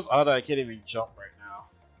 It feels odd that I can't even jump right now.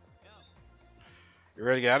 You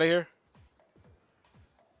ready to get out of here?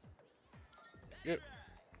 Yep.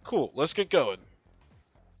 Cool. Let's get going.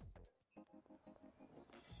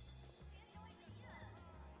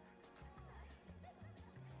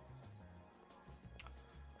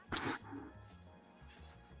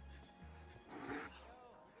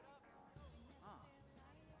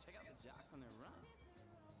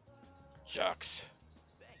 Jocks.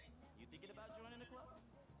 You thinking about joining the club?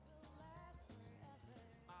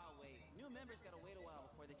 Oh wait, new members gotta wait a while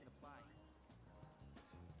before they can apply.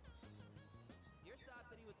 Your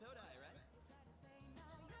stop's at Iwatodai, right?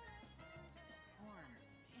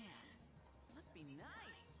 Horns, man, must be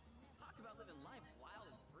nice. Talk about living life wild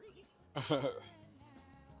and free.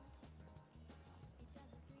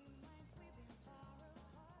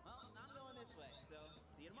 Well, I'm going this way, so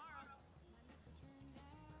see you tomorrow.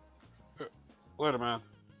 Later, man.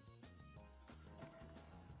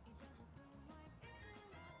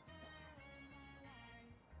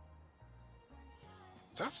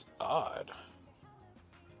 That's odd.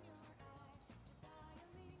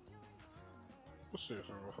 Let's see if it's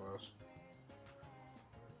real fast.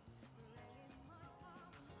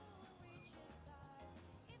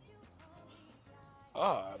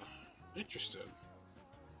 Odd. Interesting.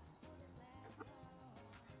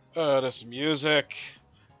 This music.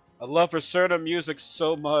 I love Persona music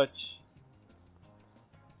so much.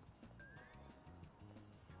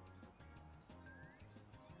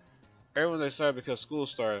 Everyone's excited because school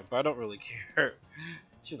started, but I don't really care.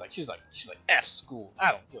 She's like, F school.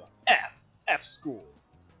 I don't give a F school.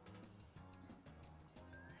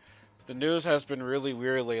 The news has been really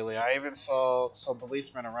weird lately. I even saw some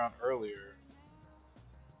policemen around earlier.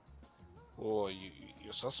 Oh, you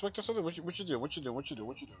a suspect or something? What you doing? What you doing? What you doing?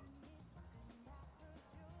 What you doing?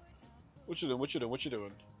 What you doing? What you doing? What you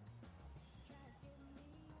doing?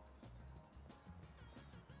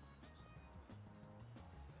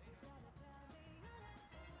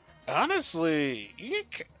 Honestly,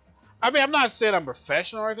 I mean, I'm not saying I'm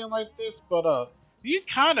professional or anything like this, but you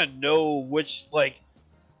kind of know which, like,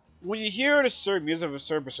 when you hear a certain music of a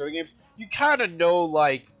certain Persona games, you kind of know,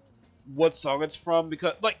 like, what song it's from,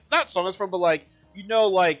 because, like, not song it's from, but, like, you know,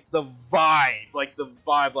 like, the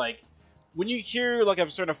vibe, like, when you hear, like, a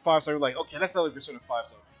Persona 5 song, you're like, okay, that's definitely a Persona 5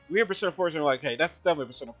 song. We hear Persona 4 song, you're like, hey, that's definitely a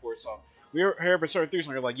Persona 4 song. We hear Persona 3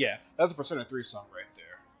 song, you're like, yeah, that's a Persona 3 song right there.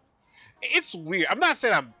 It's weird. I'm not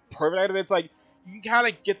saying I'm perfect at it. It's like you kind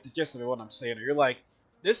of get the gist of it. What I'm saying, or you're like,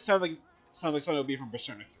 this sounds like something that would be from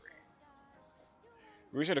Persona 3.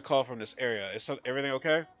 We received a call from this area. Is everything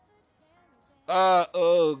okay?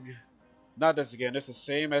 Ugh. Not this again. It's the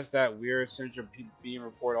same as that weird syndrome being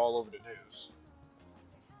reported all over the news.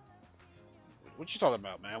 What you talking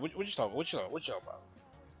about, man? What you talking? What you talking about?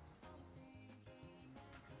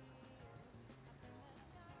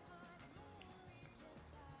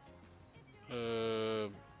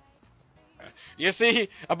 You see,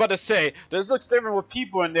 I'm about to say, this looks different with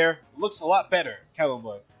people in there. It looks a lot better. Calvin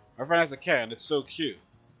Boy. My friend has a cat and it's so cute.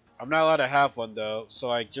 I'm not allowed to have one though, so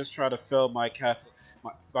I just try to fill my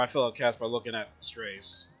fellow cats by looking at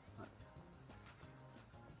strays.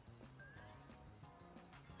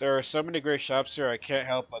 There are so many great shops here I can't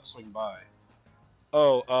help but swing by.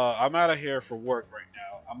 Oh, I'm out of here for work right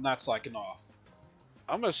now. I'm not slacking off.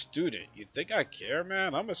 I'm a student. You think I care,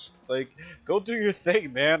 man? Go do your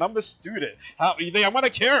thing, man. I'm a student. How you think I'm gonna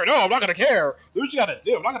care? No, I'm not gonna care. Do what you gotta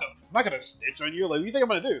do. I'm not gonna snitch on you. Like, what do you think I'm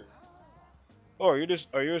gonna do? Oh, are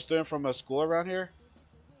you a student from a school around here?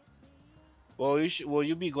 Well,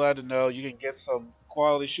 you'll be glad to know you can get some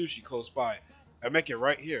quality sushi close by. I make it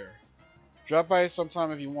right here. Drop by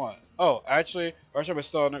sometime if you want. Oh, actually, our shop is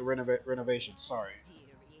still in renovation. Sorry.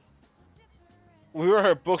 We were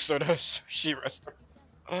at a bookstore, not a sushi restaurant.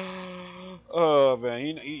 Oh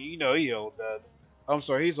man, you know he owned that. I'm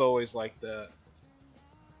sorry, he's always like that.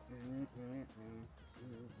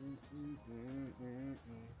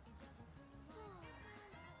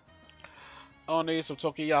 I'll need some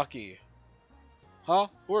tokiyaki. Huh?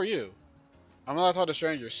 Who are you? I'm not talking to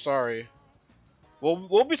strangers. Sorry.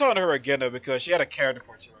 We'll be talking to her again though because she had a character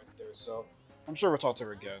portrait right there, so I'm sure we'll talk to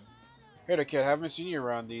her again. Hey there, kid. Haven't seen you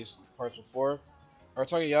around these parts before. Our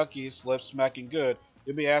takoyaki's lip smacking good.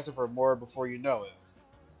 You'll be asking for more before you know it.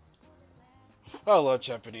 I love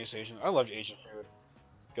Japanese Asian. I love Asian food.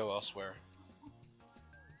 Go elsewhere.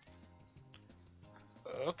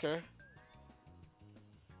 Okay.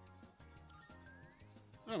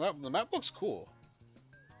 Oh, the map looks cool.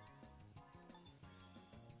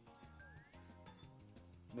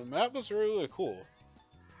 The map looks really, really cool.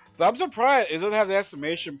 But I'm surprised it doesn't have the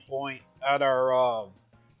exclamation point at our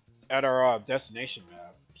destination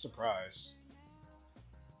map. I'm surprised.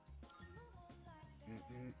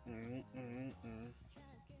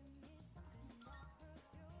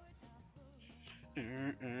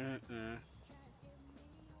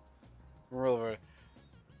 Really,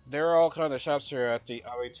 there are all kinds of shops here at the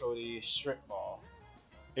Iwatodai Strip Mall.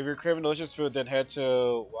 If you're craving delicious food, then head to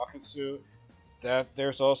Wakatsu.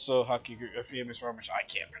 There's also a famous ramen shop. I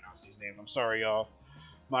can't pronounce these names. I'm sorry, y'all.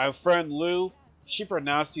 My friend Lou, she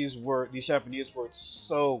pronounced these Japanese words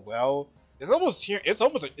so well. It's almost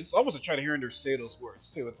like trying to hear her say those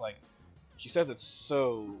words too. It's like she says it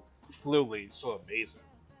so fluently, so amazing.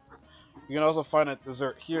 You can also find a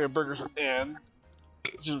dessert here in Burgers and.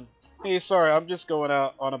 Hey, sorry, I'm just going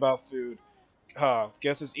out on about food.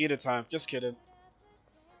 Guess it's eating time. Just kidding.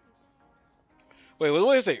 Wait,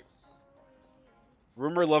 what is it?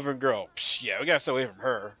 Rumor loving girl. Psh, yeah, we gotta stay away from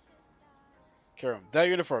her. Karen, that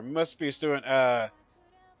uniform must be a student. I'm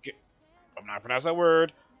not pronouncing that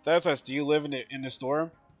word. That says, do you live in this dorm?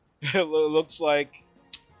 It looks like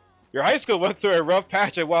your high school went through a rough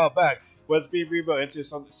patch a while back, but it's being rebuilt into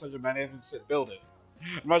such a magnificent building.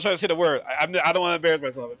 I'm not trying to say the word. I don't want to embarrass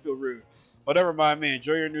myself. I feel rude. But never mind me.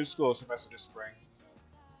 Enjoy your new school semester this spring.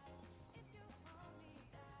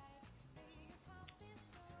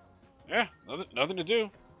 Yeah, nothing to do.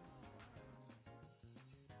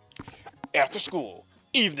 After school,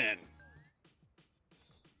 evening.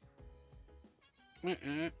 Welcome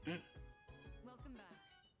back.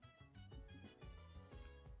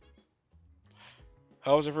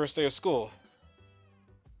 How was your first day of school?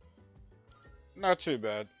 Not too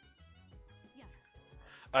bad. Yes.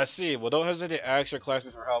 I see. Well, don't hesitate to ask your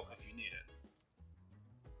classmates for help if you need it.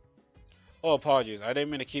 Oh, apologies. I didn't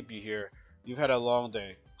mean to keep you here. You've had a long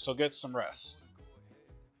day, so get some rest.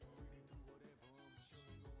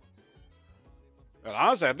 And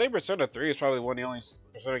honestly, I think Persona 3 is probably one of the only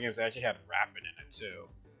Persona games that actually had rapping in it, too.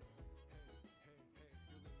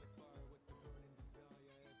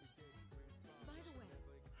 By the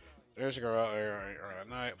way, There's a girl out there at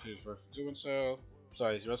night. Please for doing so.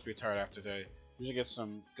 Besides, you must be tired after today. You should get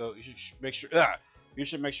some go. You should make sure. You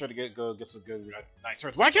should make sure to get some good nice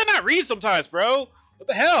rest. Why can't I read sometimes, bro? What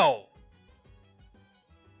the hell?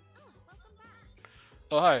 Oh, welcome back.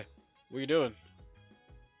 Oh hi. What are you doing?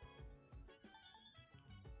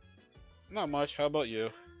 Not much. How about you?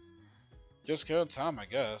 Just killing time, I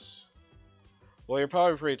guess. Well, you're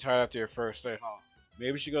probably pretty tired after your first day, huh?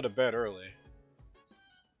 Maybe you should go to bed early.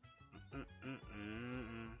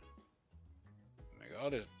 Like, I'll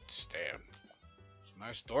just stand. It's a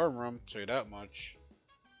nice dorm room, tell you that much.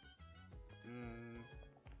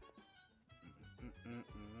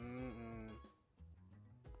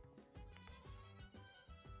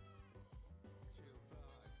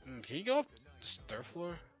 Can you go up the third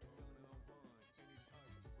floor?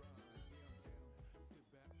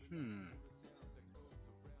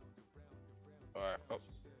 Alright, oh,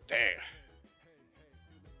 dang.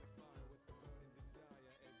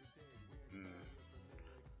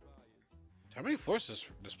 How many floors does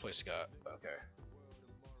this place got? Okay.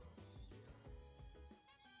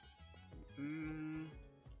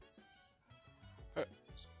 Alright,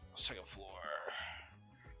 second floor.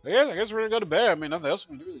 Yeah, I guess we're gonna go to bed. I mean, nothing else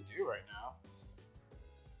we can really do right now.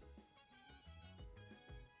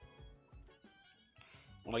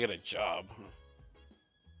 When I get a job.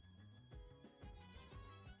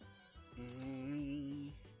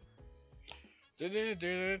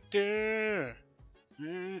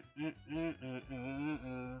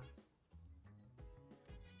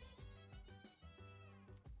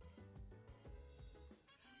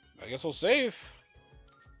 I guess we'll save.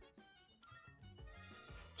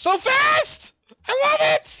 So fast! I love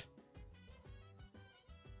it!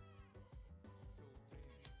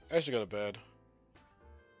 I should go to bed.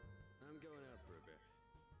 I'm going out for a bit.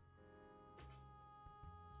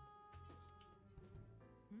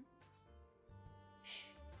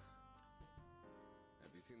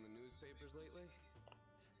 Have you seen the newspapers lately?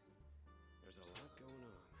 There's a lot going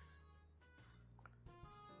on.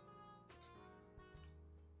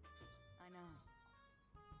 I know.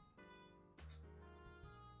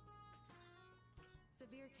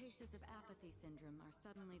 Severe cases of apathy syndrome are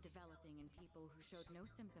suddenly developing in people who showed no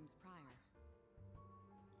symptoms prior.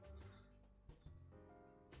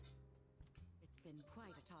 It's been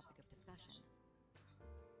quite a topic of discussion.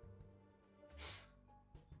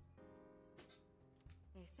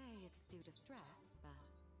 They say it's due to stress, but...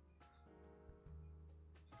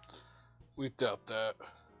 We doubt that.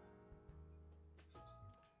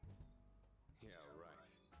 Yeah,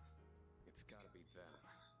 right. It's gotta be them.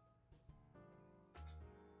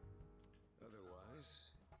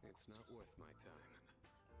 Otherwise, it's not worth my time.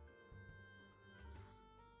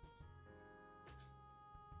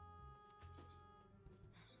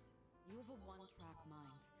 You have a one-track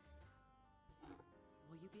mind.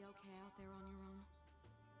 Will you be okay out there on your own?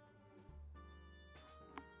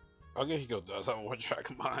 Akihiko does have a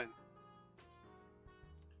one-track mind.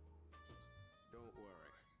 Don't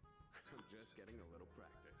worry. I'm just getting a little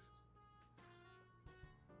practice.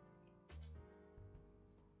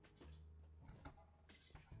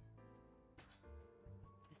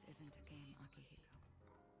 This isn't a game, Akihiko.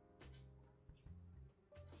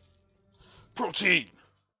 Protein!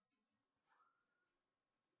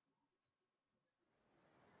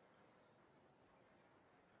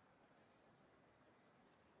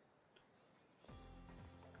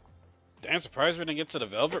 Damn, surprised we didn't get to the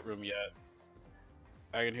Velvet Room yet.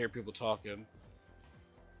 I can hear people talking.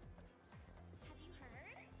 Have you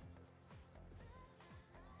heard?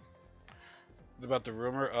 About the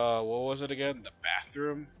rumor, what was it again? The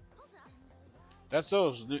bathroom? Hold up. That's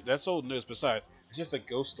old news. Besides, it's just a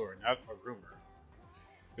ghost story, not a rumor.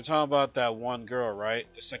 You're talking about that one girl, right?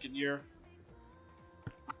 The second year?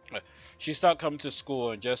 She stopped coming to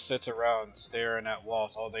school and just sits around staring at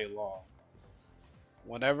walls all day long.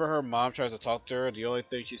 Whenever her mom tries to talk to her, the only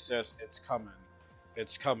thing she says, "It's coming.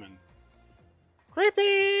 It's coming."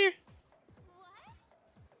 Creepy! What?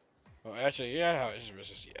 Oh, actually, yeah, it's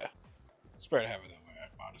just, yeah. It's better to have it that way,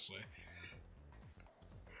 honestly.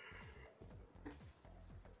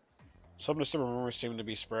 Some of the similar rumors seem to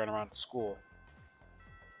be spreading around the school.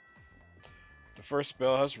 The first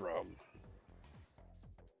bell has rung.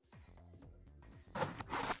 Oh,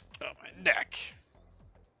 my neck!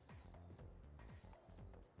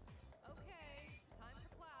 Okay, time for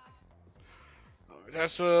class. Oh,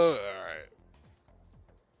 that's alright.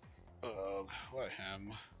 What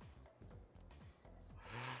him?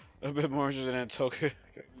 A bit more interested in Tokyo.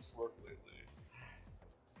 This work lately.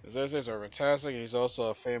 His essays are fantastic, and he's also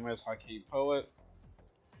a famous haiku poet.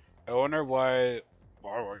 I wonder why am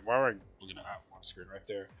I looking at that one screen right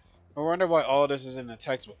there? I wonder why all this is in the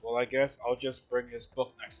textbook. Well, I guess I'll just bring his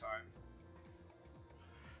book next time.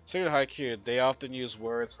 Speaking of haiku, they often use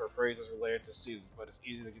words for phrases related to seasons, but it's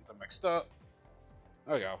easy to get them mixed up.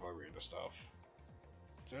 Okay, I'll read the stuff.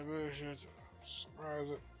 Summarize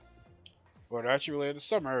it. What actually related to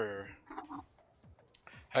summer?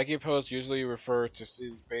 Haiku poets usually refer to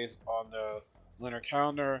seasons based on the lunar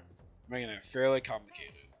calendar, making it fairly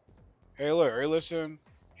complicated. Hey, look, are you listening?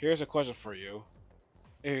 Here's a question for you.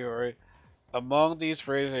 Anyway, among these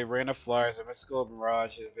phrases, a rain of flies, a mystical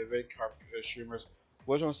mirage, and vivid streamers,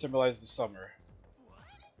 which one symbolizes the summer?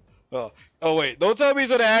 Well, oh wait, don't tell me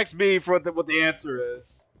he's gonna ask me for what the answer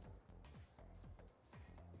is.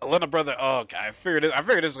 Elena brother, oh, okay, I figured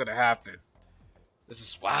this was gonna happen. This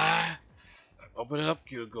is why I'm opening up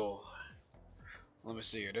Google. Let me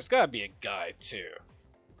see here. There's gotta be a guide too.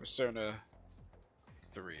 Persona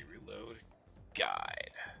 3 Reload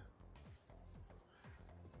Guide.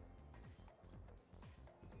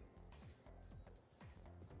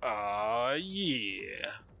 Aw,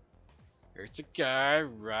 yeah. There's a guy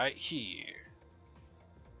right here.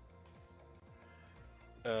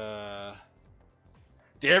 There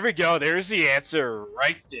we go. There's the answer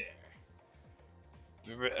right there.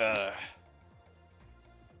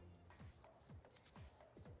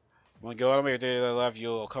 When going on your daily life,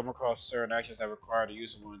 you'll come across certain actions that require the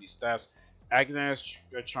use of one of these stats. Accidents,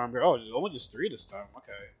 charm. Oh, there's only just 3 this time.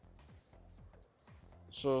 Okay.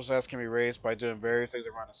 Social stats can be raised by doing various things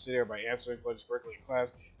around the city or by answering questions correctly in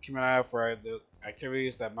class. Keep an eye out for the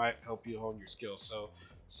activities that might help you hone your skills. So,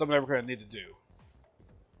 something that we're going to need to do.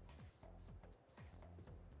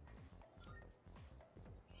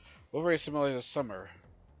 What very similar to summer?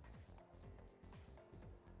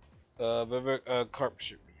 Vivid, carp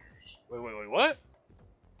streamers. Wait, what?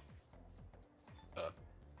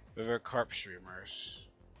 Vivid carp streamers.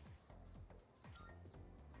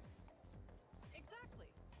 Exactly.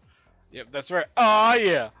 Yep, that's right. Oh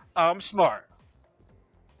yeah, I'm smart.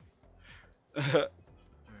 Let's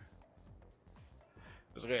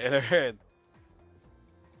go in.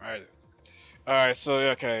 Alright, so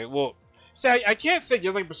okay, well, see, I can't say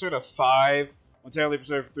just like Persona 5 when technically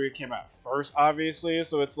Persona 3 came out first, obviously,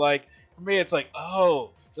 so it's like, for me, it's like,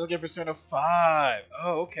 oh, just like Persona 5,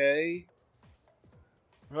 oh, okay.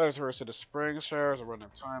 Relative to rest of the spring showers, a run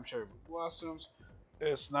of time, cherry blossoms,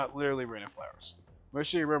 it's not literally raining flowers. Make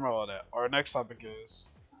sure you remember all that. Our next topic is,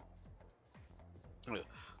 well,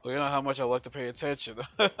 you know how much I like to pay attention.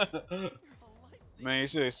 Man, you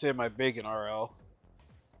should have said my bacon, RL.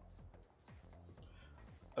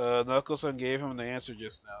 Knuckleson gave him the answer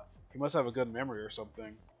just now. He must have a good memory or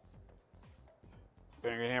something. I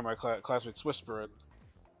can hear my classmates whispering.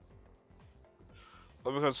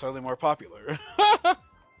 I'll become slightly more popular.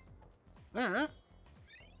 Alright.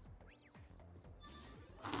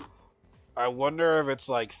 I wonder if it's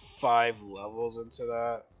like 5 levels into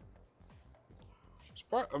that.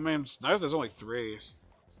 I mean, it's nice there's only 3. It's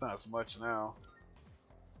not as much now.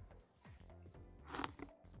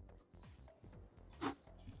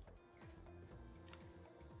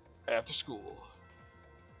 After school.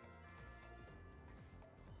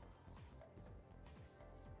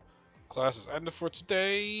 Class is ended for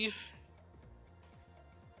today.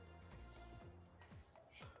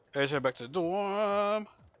 Let's head back to the dorm.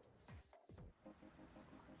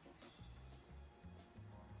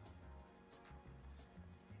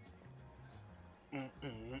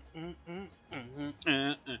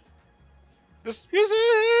 This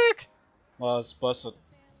music was busted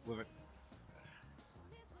with it.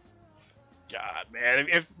 God, man,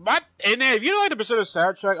 if you don't like the Persona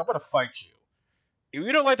soundtrack, I'm gonna fight you. If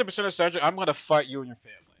you don't like the Persona soundtrack, I'm gonna fight you and your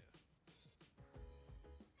family.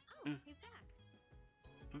 Oh, he's back.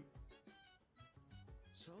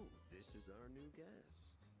 So, this is our new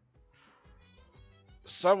guest.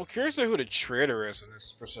 So I'm curious to who the traitor is in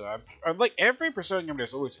this Persona. I'm like every Persona game,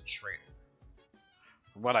 there's always a traitor.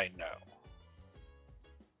 From what I know.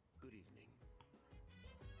 Good evening.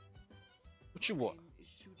 What you want? My name is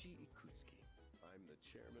Shuji Ikutsuki. I'm the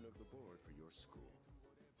chairman of the board for your school.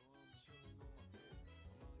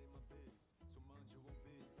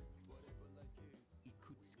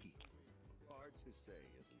 Ikutsuki. Hard to say,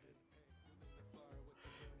 isn't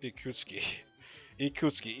it? Ikutsuki.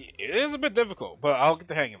 Ikutsuki. It is a bit difficult, but I'll get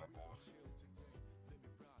the hang of it now.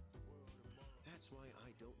 That's why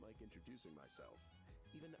I don't like introducing myself.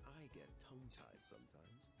 Even I get tongue-tied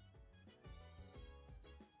sometimes.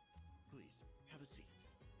 Please, have a seat.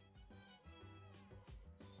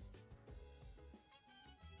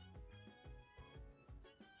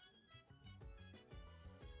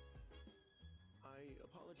 I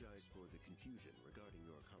apologize for the confusion regarding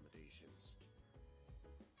your accommodations.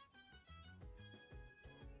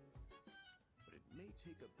 But it may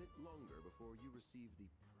take a bit longer before you receive the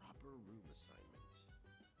proper room assignment.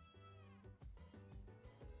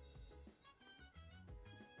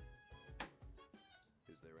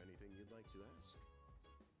 Is there anything you'd like to ask?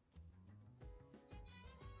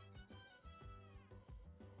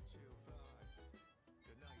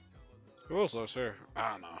 Who else looks here?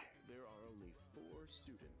 I don't know. There are only 4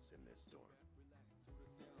 students in this dorm.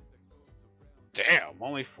 Damn,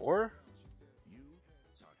 only 4? You,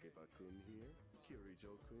 Takeba-kun here,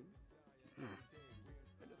 Kirijo-kun,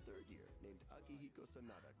 and a 3rd year named Akihiko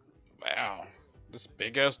Sanada-kun. Wow. This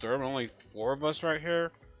big ass dorm, only 4 of us right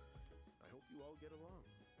here? I hope you all get along.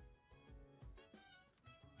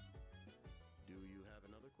 Do you have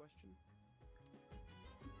another question?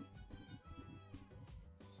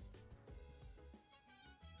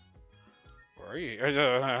 Where are you? To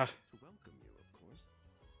welcome you, of course.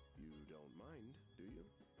 You don't mind, do you?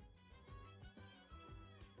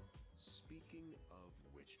 Speaking of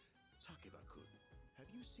which,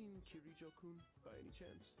 you seen Kirijo-kun by any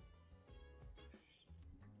chance?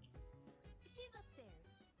 She's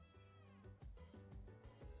upstairs.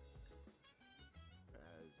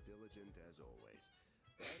 As diligent as always.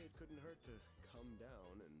 But it couldn't hurt to come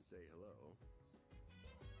down and say hello.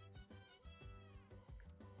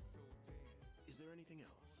 Is there anything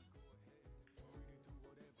else?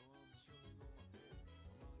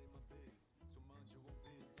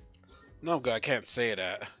 No, God, I can't say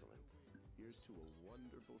that. Excellent. Here's to a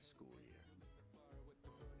wonderful school year.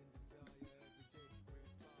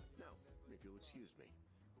 Now, if you'll excuse me.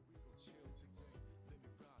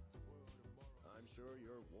 I'm sure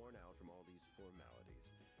you're worn out from all these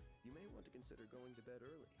formalities. You may want to consider going to bed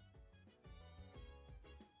early.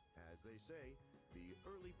 As they say, the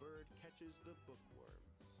early bird catches the bookworm.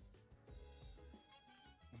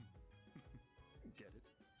 Get it?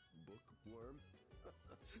 Bookworm?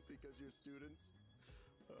 Because you're students?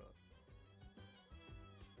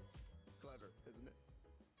 Clever, isn't it?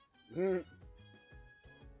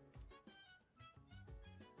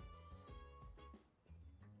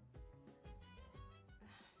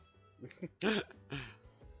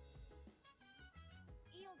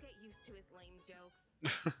 You'll get used to his lame jokes.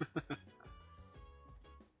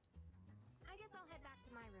 I guess I'll head back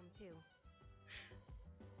to my room too.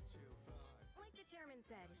 Like the chairman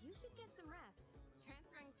said, you should get some rest.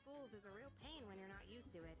 Transferring schools is a real pain when you're not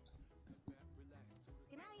used to it.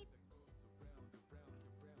 Good night.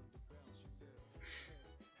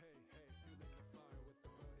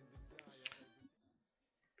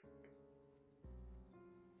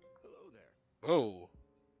 Hello there. Oh.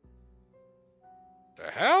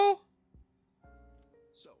 The hell?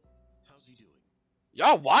 So, how's he doing?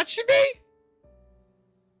 Y'all watching me?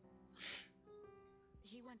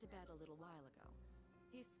 He went to bed a little while ago.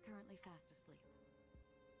 He's currently fast asleep.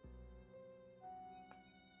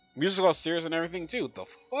 Music all serious and everything too. What the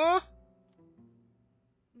fuck?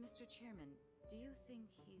 Mr. Chairman, do you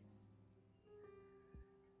think he's...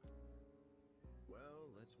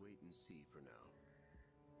 Well, let's wait and see for now.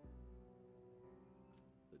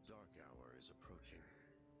 The dark hour is approaching.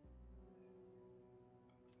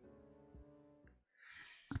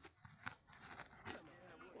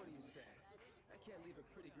 What do you say? I can't leave a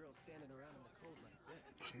pretty girl standing around in the cold like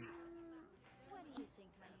this. What do you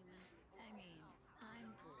think, Mayumi? I mean,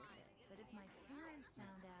 I'm cool with it, but if my parents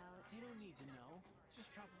found out... They don't need to know.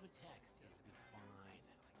 Just drop him a text. He'll be fine.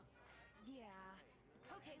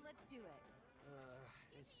 Yeah. Okay, let's do it.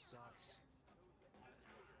 This sucks.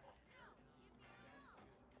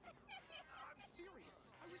 I'm serious.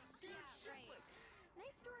 I was scared shitless.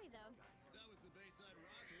 Nice story, though.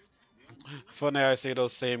 Funny I say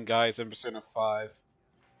those same guys in Persona 5.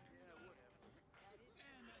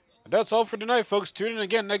 And that's all for tonight, folks. Tune in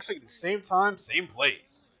again next week, same time, same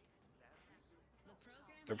place.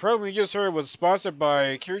 The program you just heard was sponsored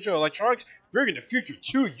by Kirijo Electronics, bringing the future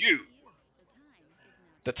to you.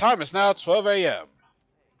 The time is now 12 a.m.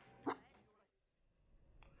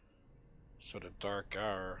 So the dark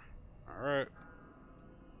hour. Alright.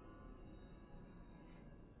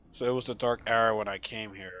 So it was the dark hour when I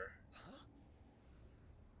came here.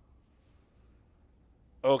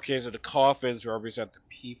 Okay, so the coffins represent the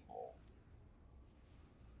people.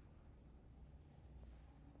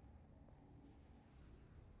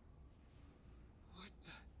 What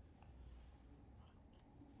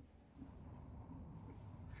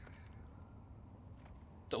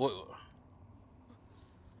the?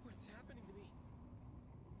 What's happening to me?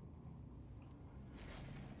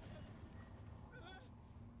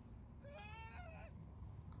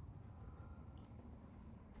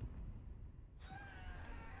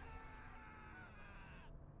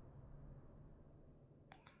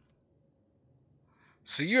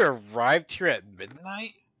 So you arrived here at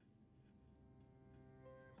midnight?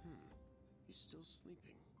 He's still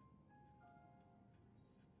sleeping.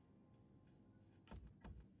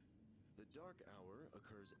 The dark hour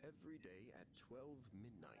occurs every day at 12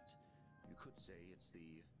 midnight. You could say it's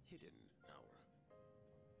the hidden hour.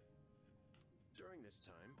 During this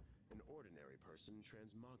time, an ordinary person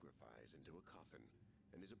transmogrifies into a coffin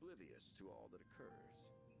and is oblivious to all that occurs.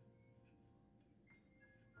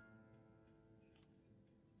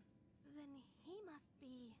 Then he must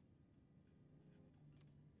be...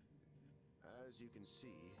 As you can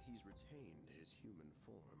see, he's retained his human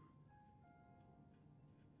form.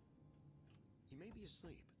 He may be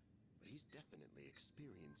asleep, but he's definitely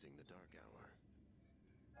experiencing the dark hour.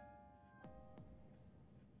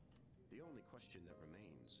 The only question that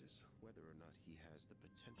remains is whether or not he has the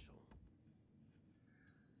potential.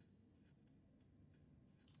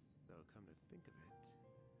 Though, come to think of it,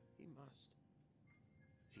 he must.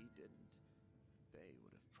 If he didn't, They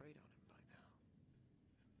would have preyed on him by now.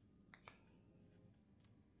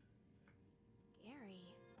 Scary.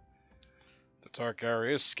 The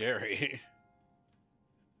Targaryen is scary.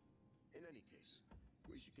 In any case,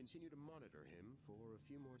 we should continue to monitor him for a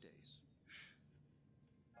few more days.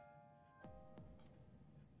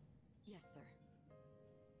 Yes, sir.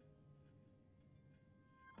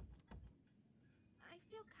 I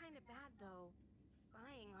feel kind of bad, though,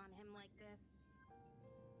 spying on him like this.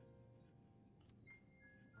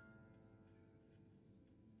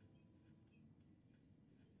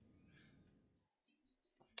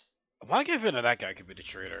 If I give in to that guy, could be the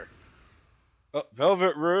traitor. Oh,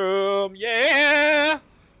 Velvet Room, yeah!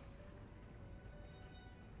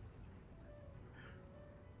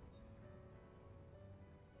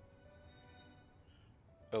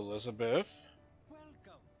 Elizabeth.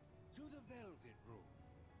 Welcome to the Velvet Room.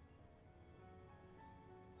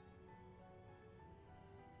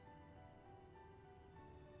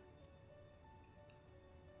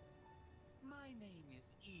 My name is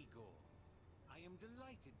Igor. I am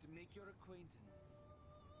delighted to make your acquaintance.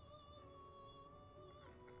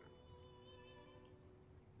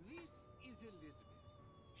 This is Elizabeth.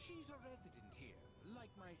 She's a resident here, like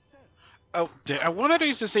myself. Oh, I wanted to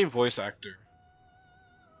use the same voice actor.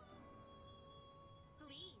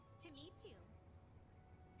 Pleased to meet you.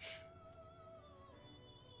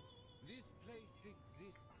 This place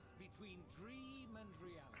exists between dream and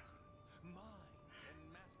reality, mind and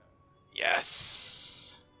matter.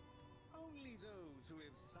 Yes. Only those who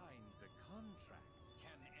have signed the contract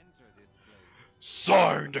can enter this place.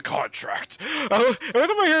 Signed a contract. Every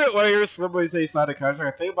time when I hear somebody say sign a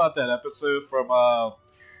contract, I think about that episode from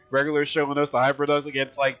regular show when those hybrid does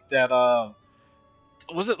against like that.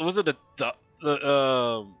 Was it what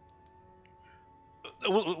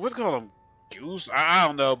call them goose? I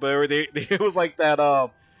don't know, but it was like that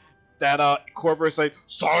corporate like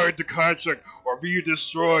signed the contract or be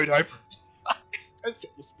destroyed. Hybrid. That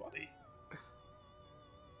shit was funny.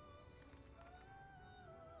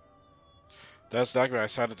 That's exactly when I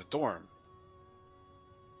signed at the dorm.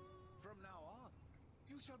 From now on,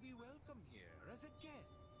 you shall be welcome here as a guest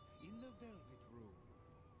in the Velvet Room.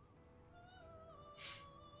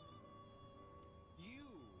 You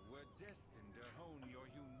were destined to hone your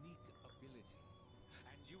unique ability,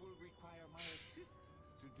 and you will require my assistance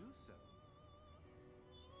to do so.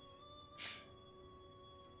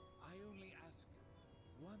 I only ask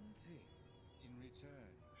one thing in return.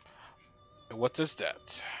 And what is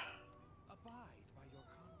that? Abide by your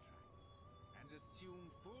contract and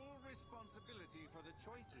assume full responsibility for the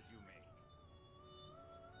choices you make.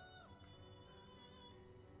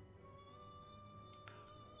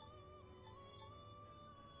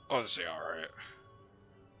 I'll just say alright.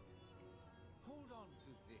 Hold on to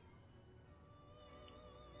this.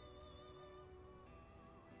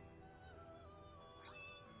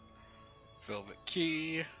 Velvet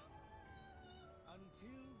key. Until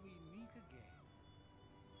we meet again.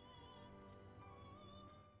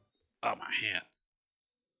 Oh, my hand.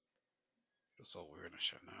 Feels so weird and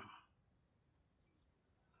shit now.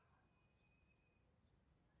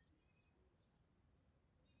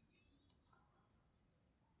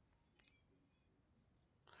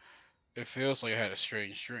 It feels like I had a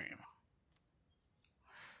strange dream.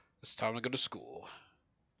 It's time to go to school.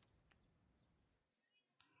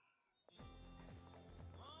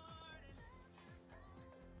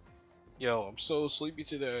 Yo, I'm so sleepy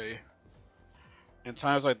today. In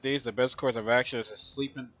times like these, the best course of action is to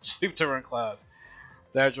sleep during class.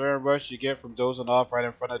 That adrenaline rush you get from dozing off right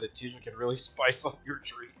in front of the teacher can really spice up your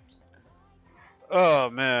dreams.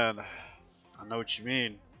 Oh man, I know what you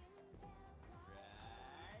mean.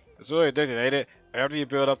 It's really addicting, ain't it? After you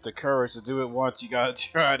build up the courage to do it once, you gotta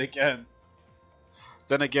try it again.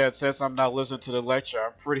 Then again, since I'm not listening to the lecture,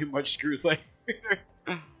 I'm pretty much screwed later.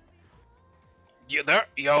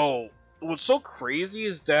 Yo, what's so crazy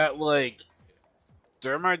is that, like,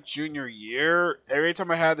 during my junior year, every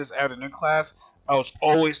time I had this afternoon class, I was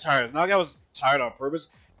always tired. It's not like I was tired on purpose.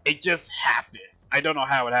 It just happened. I don't know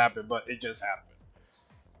how it happened, but it just happened.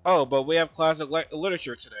 Oh, but we have classic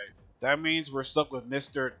literature today. That means we're stuck with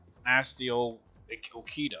Mr. Nasty Old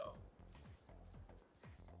Okido.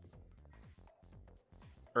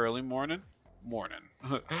 Early morning? Morning.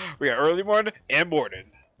 We got early morning and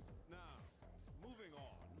morning. Now, moving on.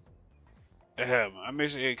 I'm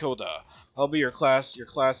Mr. Koda. I'll be your classic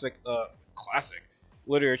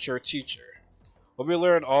literature teacher. We'll be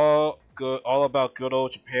learning all about good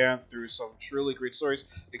old Japan through some truly great stories.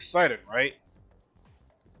 Exciting, right?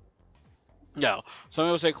 No, some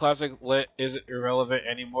people say classic lit isn't irrelevant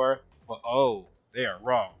anymore, but oh, they are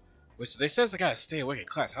wrong. Which they says I gotta stay awake in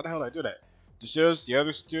class. How the hell do I do that? The students, the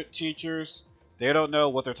other teachers, they don't know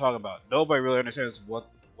what they're talking about. Nobody really understands what.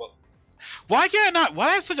 Why can I not? Why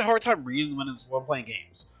do I have such a hard time reading when I'm playing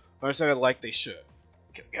games? I understand it like they should.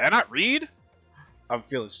 Can I not read? I'm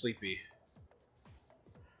feeling sleepy.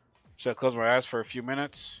 Should I close my eyes for a few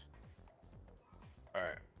minutes?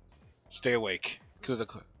 Alright. Stay awake.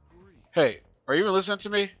 Hey, are you even listening to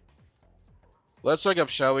me? Let's wake up,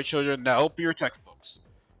 shall we, children? Now open your textbooks.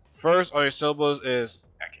 First on your syllables is,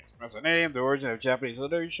 I can't pronounce the name, the origin of Japanese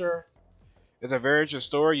literature. It's a very interesting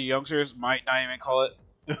story. You youngsters might not even call it,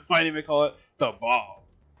 the bomb.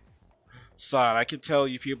 Son, I can tell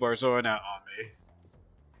you people are zoning out on me.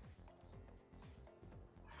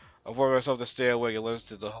 I forced myself to stay awake and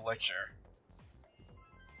listen to the lecture.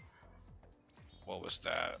 What was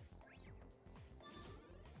that?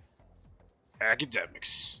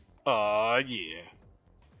 Academics. Aw, yeah.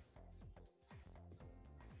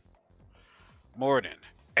 Morning.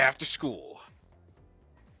 After school.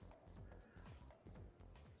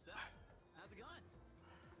 So, how's it going?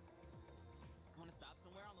 Want to stop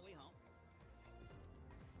somewhere on the way home?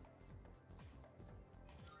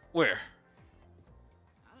 Where?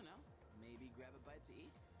 I don't know. Maybe grab a bite to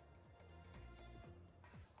eat?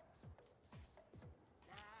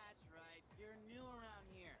 That's right. You're new around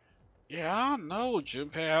here. Yeah, I don't know,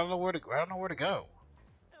 Junpei. I don't know where to go.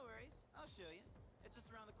 No worries. I'll show you. It's just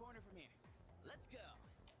around the corner from here. Let's go.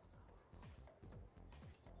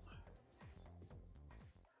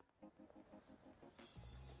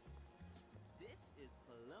 This is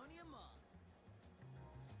Polonia Mall.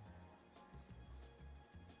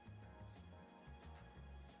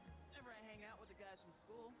 Whenever I hang out with the guys from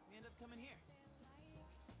school, we end up coming here.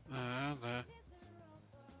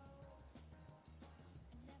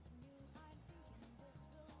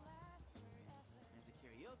 There's a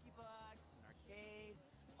karaoke box, an arcade.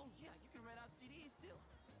 Oh yeah, you can rent out CDs too.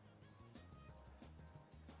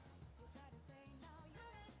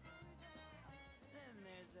 Then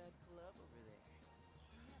there's that club over there.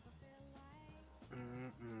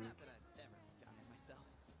 Not that I've ever gone it myself.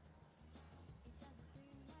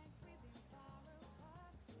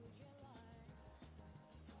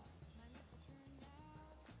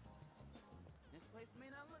 This place may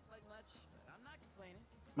not look like much, but I'm not complaining.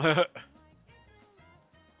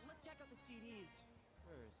 Let's check out the CDs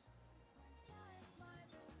first.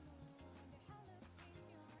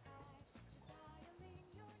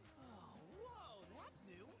 Oh, whoa, that's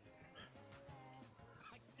new.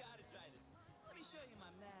 I gotta try this. Let me show you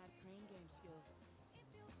my mad crane game skills.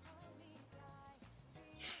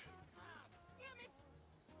 Ah, damn it!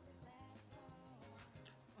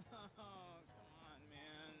 Oh, come on,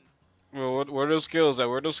 man. Well, where are those skills at?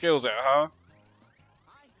 Huh? I'm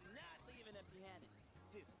not leaving empty-handed.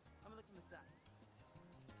 Dude, I'm looking the side.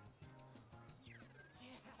 Yeah,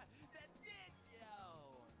 that's it,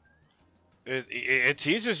 yo. It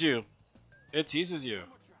teases you. It teases you. One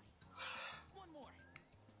more try. One more.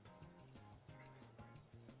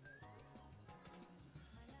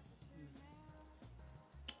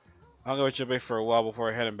 I'll go with Junpei for a while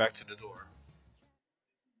before heading back to the door.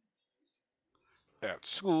 At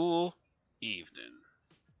school, evening.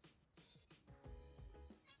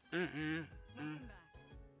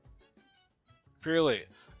 Pretty late.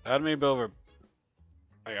 I don't mean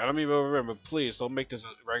to overrun, but please don't make this a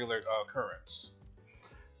regular occurrence.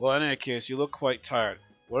 Well, in any case, you look quite tired.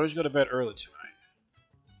 Why don't you go to bed early tonight?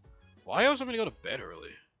 Why else am I going to go to bed early?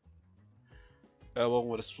 L1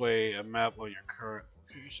 will display a map on your current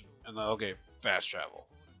location. And okay, fast travel.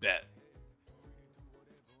 Bet.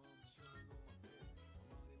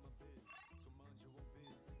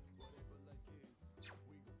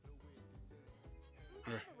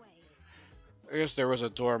 I guess there was a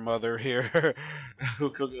dorm mother here who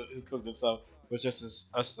cooked this up, but it's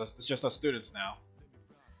just us students now.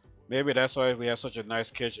 Maybe that's why we have such a nice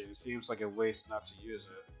kitchen. It seems like a waste not to use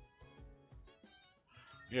it.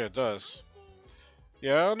 Yeah, it does.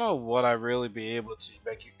 Yeah, I don't know what I really be able to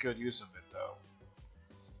make good use of it though.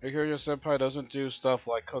 I hear your senpai doesn't do stuff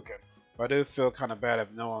like cooking, but I do feel kind of bad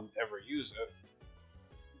if no one ever used it.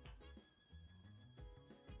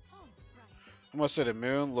 I must say the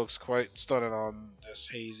moon looks quite stunning on this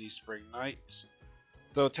hazy spring night.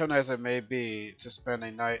 Though tempting as it may be to spend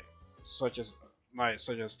a night such as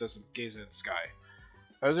this gazing at the sky.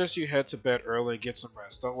 I suggest you head to bed early and get some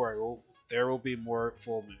rest. Don't worry, there will be more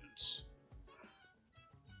full moons.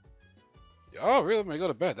 Oh, really? I'm gonna go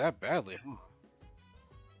to bed that badly, huh?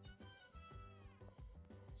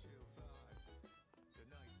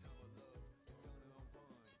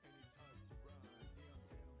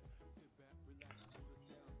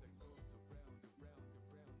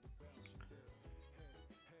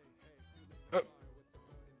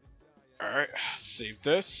 Save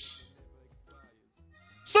this.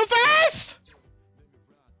 So fast!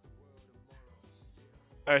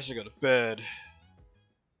 I should go to bed.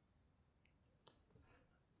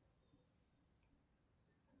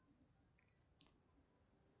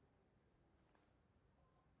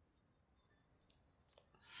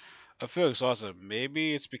 I feel exhausted.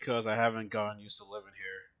 Maybe it's because I haven't gotten used to living here.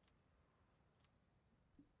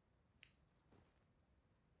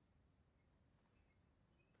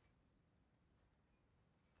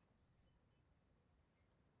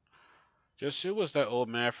 Just who was that old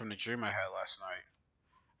man from the dream I had last night?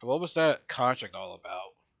 And what was that contract all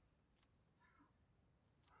about?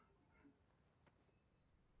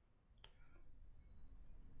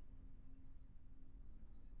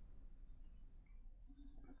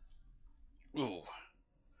 Ooh.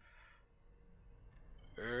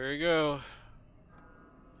 There we go.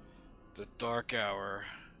 The dark hour.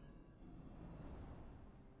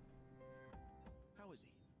 How is he?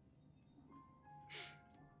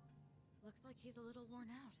 Looks like he's a little worn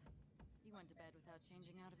out. He went to bed without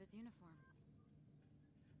changing out of his uniform.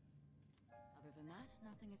 Other than that,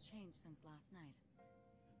 nothing has changed since last night.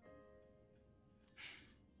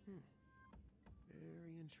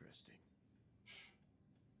 Very interesting.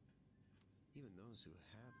 Even those who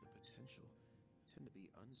have the potential tend to be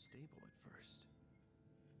unstable at first.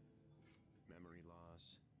 Memory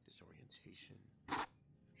loss, disorientation.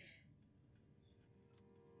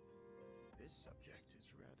 This subject is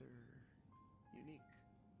rather unique.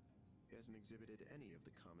 He hasn't exhibited any of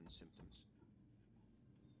the common symptoms.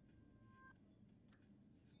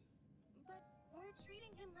 But we're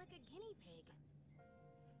treating him like a guinea pig.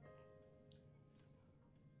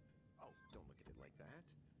 Oh, don't look at it like that.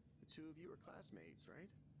 The two of you are classmates,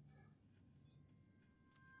 right?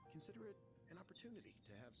 Consider it an opportunity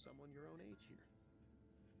to have someone your own age here.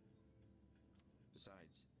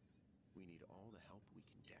 Besides, we need all the help we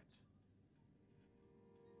can get.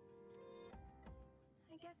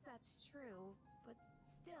 I guess that's true, but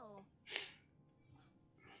still.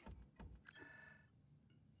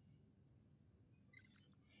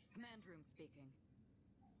 Command room speaking.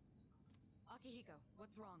 Akihiko,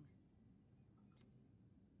 what's wrong?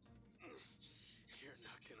 You're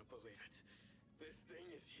not gonna believe it. This thing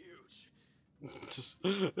is huge.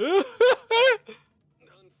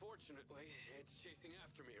 Unfortunately, it's chasing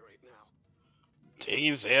after me right now. Did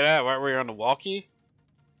you say that while we were on the walkie?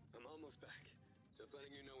 I'm almost back. Just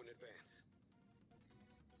letting you know in advance.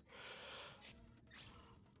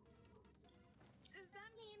 Does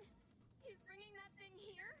that mean he's bringing that thing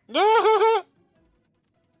here?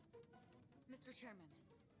 Mr. Chairman.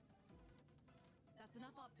 That's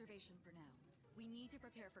enough observation for now. We need to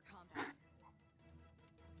prepare for combat.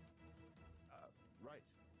 Right.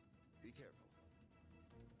 Be careful.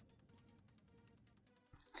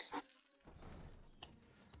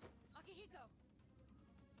 Akihiko!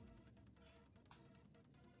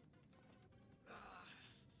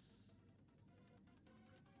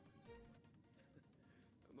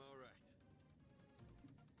 I'm alright.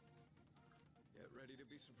 Get ready to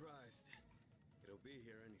be surprised. It'll be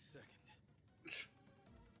here any second.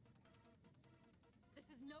 This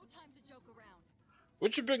is no time to joke around.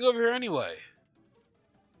 What'd you bring over here anyway?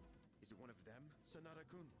 Is it one of them,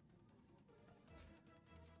 Sanada-kun?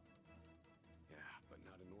 Yeah, but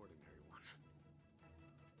not an ordinary one.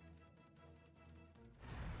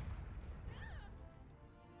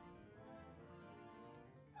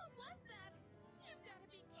 What was that? You've got to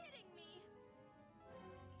be kidding me!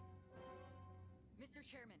 Mr.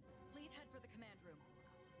 Chairman, please head for the command room.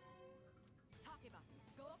 Takeba,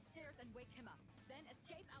 go upstairs and wake him up. Then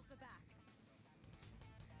escape out the back.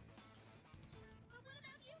 But what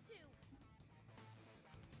about you two?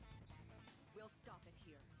 We'll stop it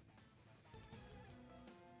here.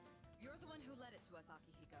 You're the one who led it to us,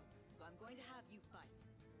 Akihiko, so I'm going to have you fight.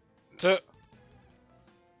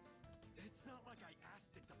 It's not like I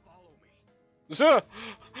asked it to follow me.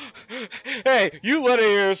 Hey, you let it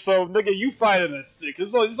here, so nigga, you fighting us sick.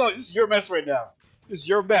 This is your mess right now. This is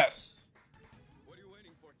your mess. What are you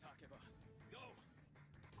waiting for, Takeba? Go!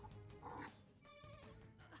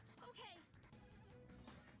 Okay.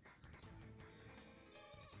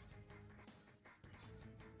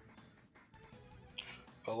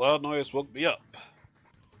 A loud noise woke me up.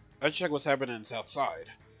 I checked what's happening outside.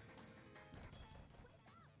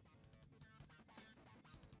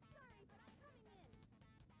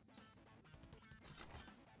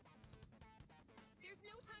 There's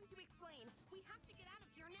no time to explain. We have to get out of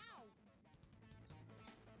here now.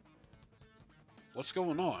 What's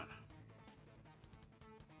going on?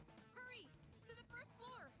 Hurry! To the first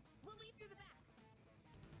floor! We'll leave through the back.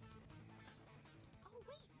 Oh,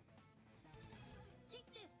 wait!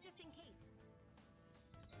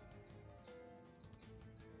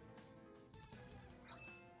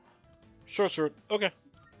 Short sword. Okay. Okay,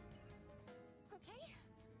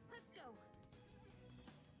 let's go.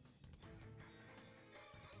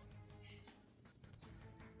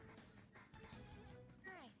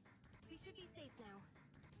 Alright, we should be safe now.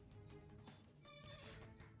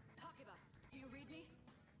 Takeba, do you read me?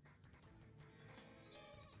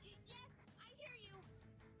 Yes, I hear you.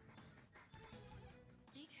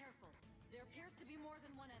 Be careful. There appears to be more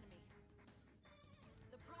than one enemy.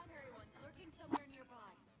 The primary one's lurking somewhere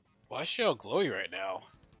nearby. Why is she all glowy right now?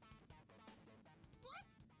 What?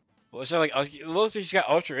 Well, it's like it looks like she's got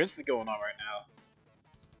Ultra Instinct going on right now.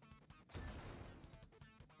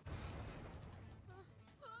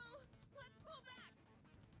 Let's pull back.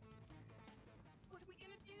 What are we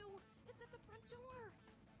gonna do? It's at the front door.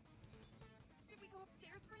 Should we go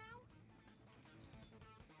upstairs for now?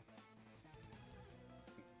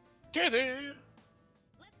 Get it.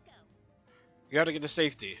 Let's go. You gotta get to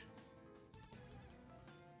safety.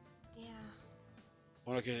 Yeah.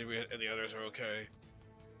 One occasion and the others are okay.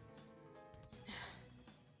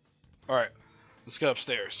 Alright, let's get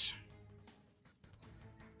upstairs.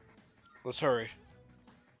 Let's hurry.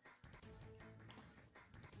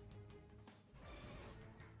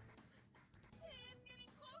 It's getting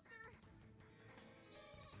closer.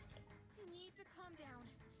 You need to calm down.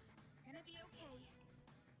 It's gonna be okay.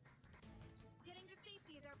 Getting to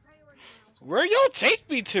safety is our priority now. Where y'all take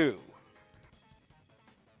me to?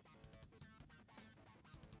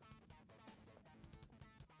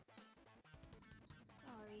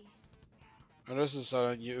 Sorry. And this is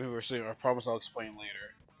you who were saying. I promise I'll explain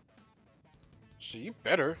later. So you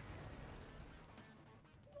better.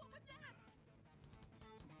 What was that?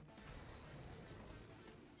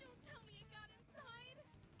 Don't tell me it got inside.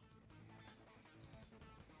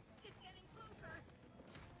 It's getting closer.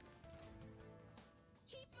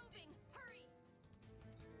 Keep moving. Hurry.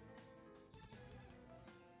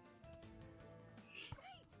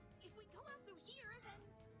 Wait. If we go out through here, then...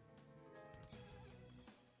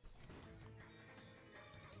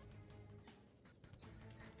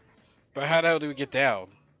 But how the hell do we get down?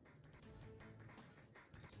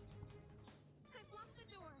 I've locked the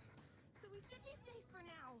door, so we should be safe for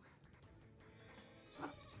now.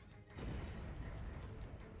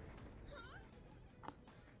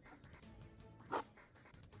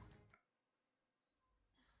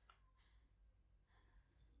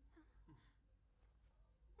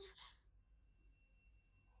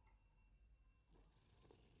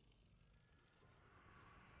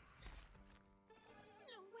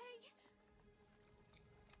 No way!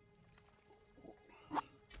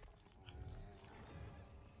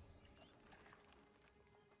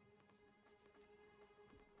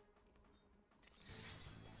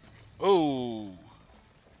 Oh.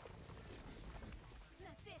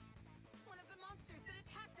 That's it! One of the monsters that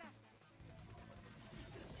attacked us!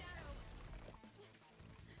 The shadow!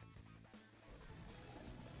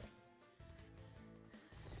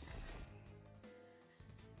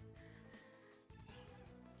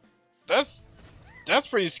 That's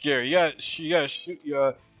pretty scary. You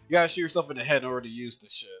gotta shoot yourself in the head in order to use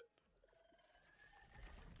this shit.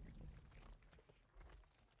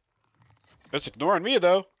 It's ignoring me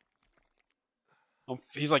though.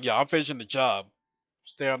 He's like, yeah, I'm finishing the job.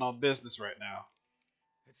 Staying on business right now.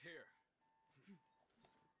 It's here.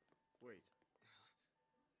 Wait.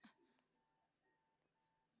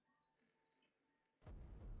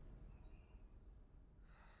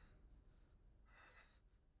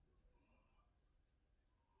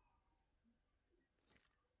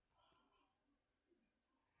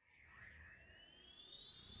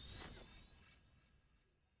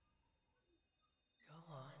 Go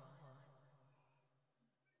on.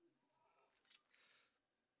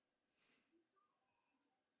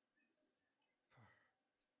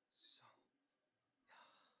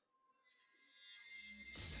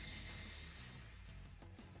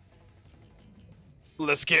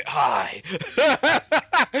 Let's get high.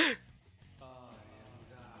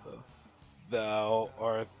 Thou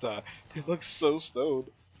art thou. He looks so stoned.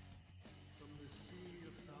 From the sea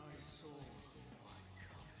of thy soul I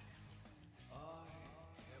come. I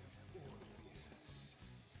am Orpheus,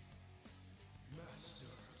 master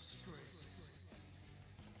of strings.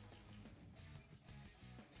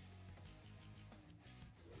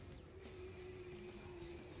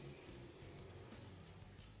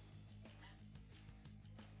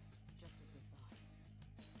 Just as we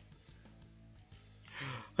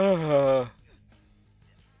thought.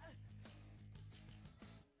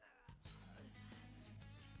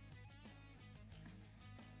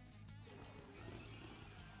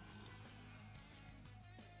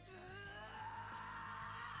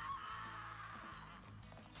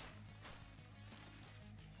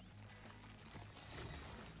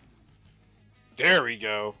 There we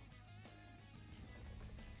go.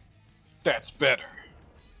 That's better.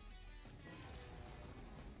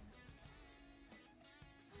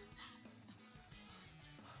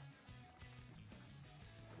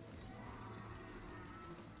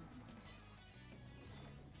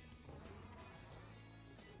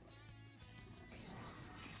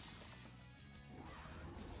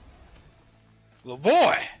 Little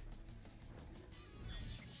boy!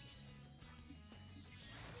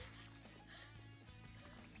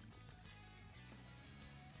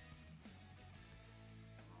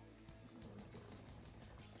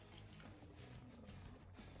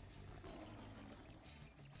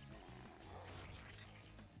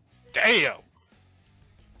 Damn!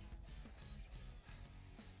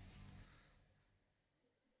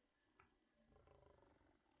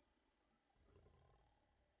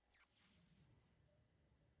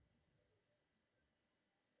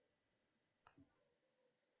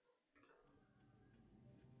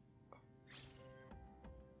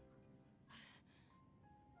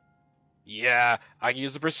 Yeah, I can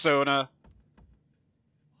use a persona.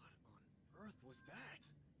 What on earth was that?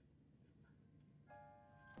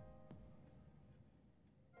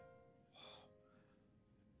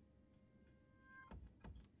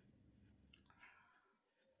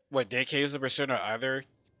 What, they can't use a persona either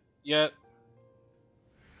yet?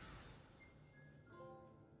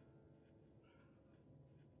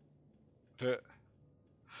 Is it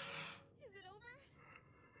over?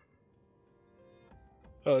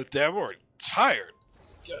 Oh, damn, we're tired.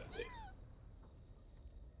 God damn.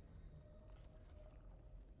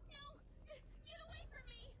 No! Get away from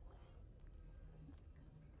me!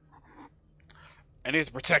 I need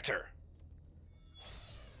to protect her.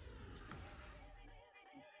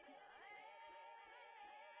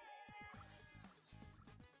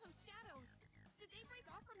 Those shadows! Did they break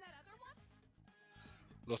off from that other one?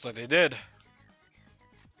 Looks like they did.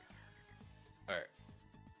 Alright.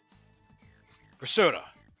 Persona.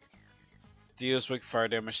 Deals weak fire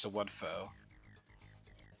damage to one foe.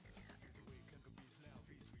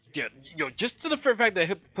 Yeah, just to the fact that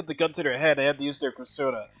they put the gun to their head and had to use their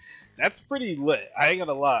persona. That's pretty lit. I ain't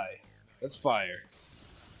gonna lie. That's fire.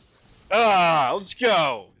 Ah, let's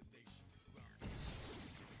go.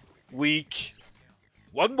 Weak.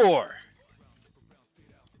 One more.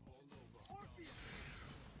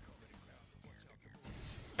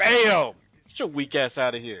 Bam! Get your weak ass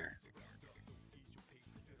out of here.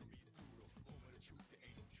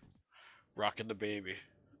 Rocking the baby.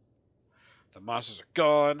 The monsters are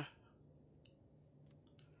gone. Are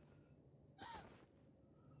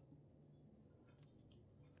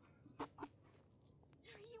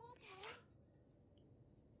you okay?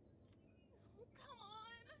 Oh, come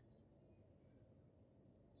on!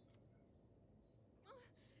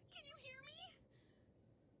 Can you hear me?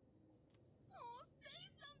 Oh, say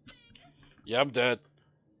something! Yeah, I'm dead.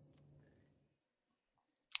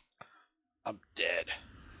 I'm dead.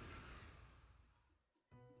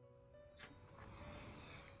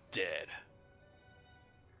 Dead.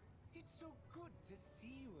 It's so good to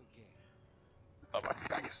see you again. Oh, my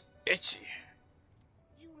back is itchy.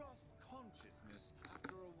 You lost consciousness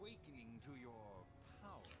after awakening to your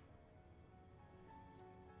power.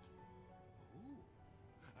 Ooh,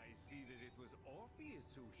 I see that it was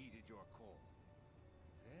Orpheus who heeded your call.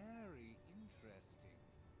 Very interesting.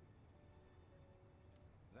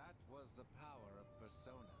 That was the power of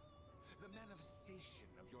persona, the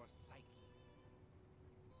manifestation of your psyche.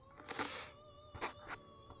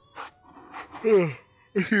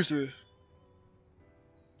 Excuse me.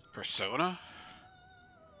 Persona?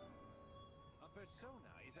 A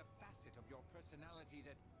persona is a facet of your personality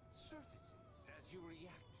that surfaces as you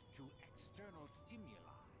react to external stimuli.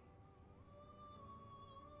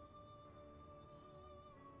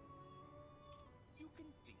 You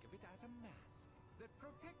can think of it as a mask that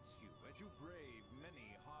protects you as you brave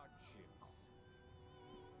many hardships.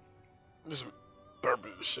 This is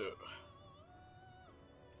bourbon shit.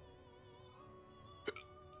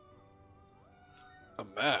 A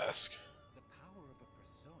mask? The power of a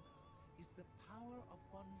persona is the power of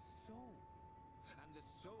one's soul. And the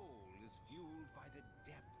soul is fueled by the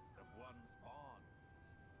depth of one's bonds.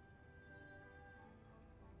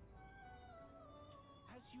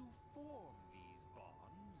 As you form these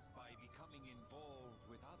bonds by becoming involved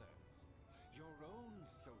with others, your own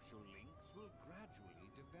social links will gradually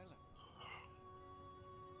develop.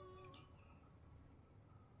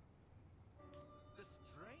 The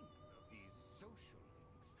strength of these social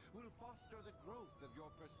links will foster the growth of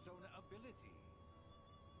your persona abilities.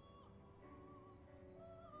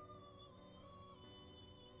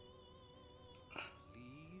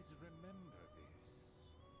 Please remember this.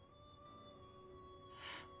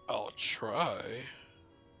 Try.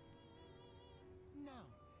 Now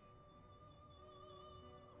then.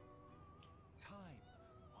 Time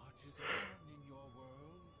marches on in your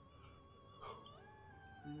world.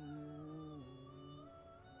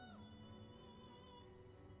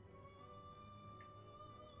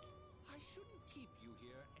 I shouldn't keep you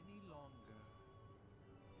here any longer.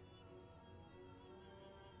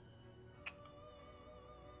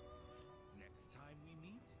 Next time we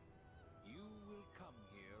meet, you will come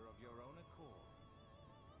here of your own accord.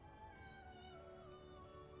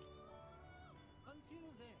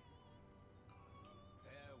 Until then,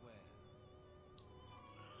 farewell.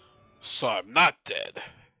 So I'm not dead.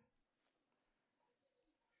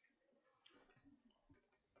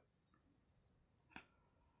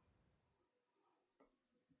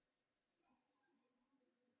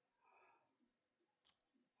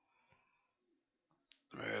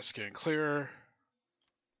 It's getting clearer.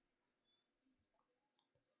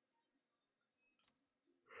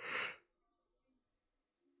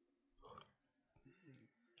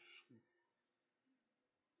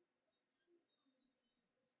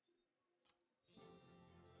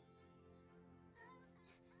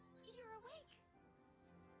 You're awake.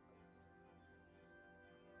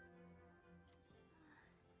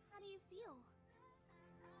 How do you feel?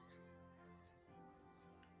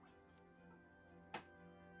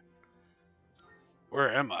 Where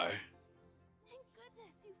am I? Thank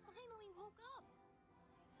goodness you finally woke up.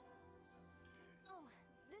 Oh,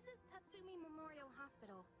 this is Tatsumi Memorial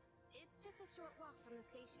Hospital. It's just a short walk from the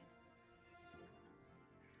station.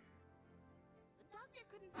 The doctor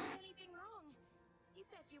couldn't find anything wrong. He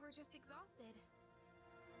said you were just exhausted.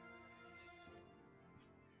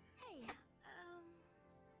 Hey,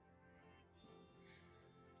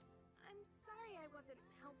 I'm sorry I wasn't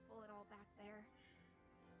helpful at all back there.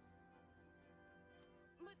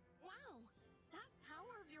 But wow, that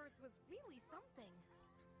power of yours was really something.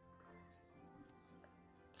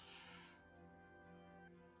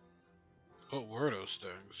 What were those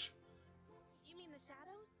things? You mean the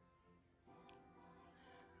shadows?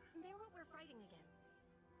 They're what we're fighting against.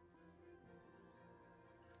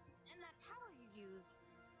 And that power you used,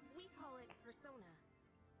 we call it persona.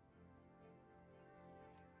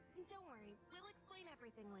 Don't worry, we'll explain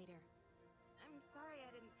everything later. I'm sorry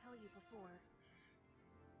I didn't tell you before.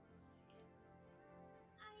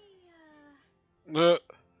 Uh,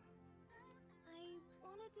 I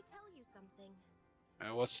wanted to tell you something.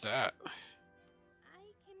 and what's that? I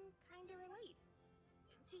can kinda relate.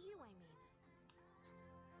 To you, I mean.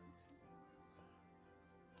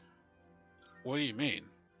 What do you mean?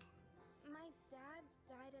 My dad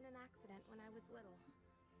died in an accident when I was little.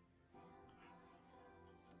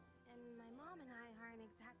 And my mom and I aren't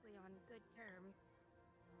exactly on good terms.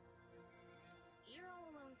 You're all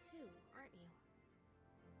alone too, aren't you?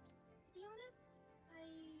 To be honest, I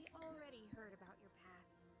already heard about your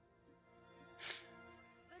past.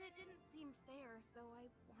 But it didn't seem fair, so I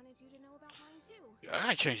wanted you to know about mine too.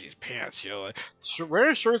 I gotta change these pants, yo. Like,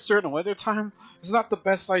 wearing shorts during the winter time is not the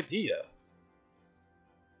best idea.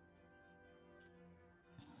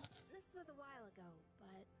 This was a while ago,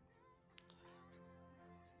 but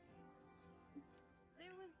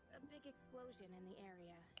there was a big explosion in the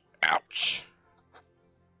area. Ouch.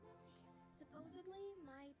 Supposedly,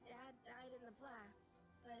 my dad died in the blast,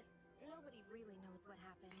 but nobody really knows what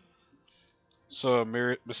happened. So, a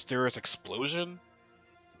mysterious explosion?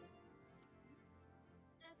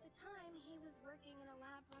 At the time, he was working in a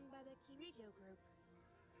lab run by the Kirijo group.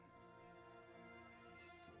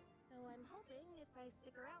 So I'm hoping if I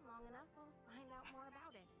stick around long enough, I'll find out more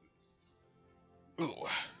about it. Ooh.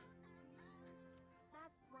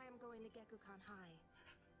 That's why I'm going to Gekkoukan High.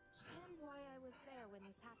 And why I was there when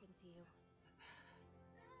this happened to you.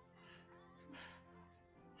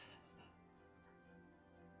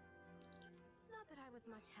 Not that I was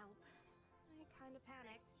much help. I kinda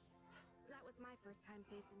panicked. That was my first time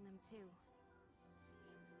facing them too.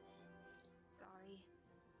 Sorry.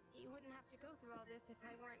 You wouldn't have to go through all this if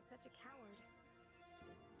I weren't such a coward.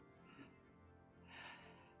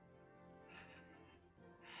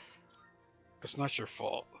 It's not your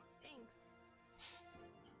fault. Thanks.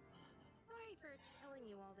 Sorry for telling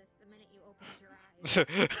you all this the minute you opened your eyes.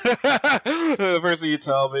 The first thing you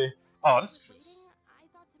tell me. Oh, this Waiting, feels. I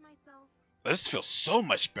thought to myself, This feels so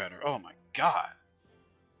much better. Oh my god.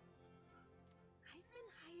 I've been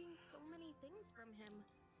hiding so many things from him.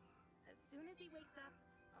 As soon as he wakes up,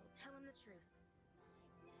 I'll tell him the truth.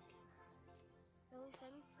 So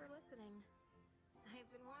thanks for listening. I've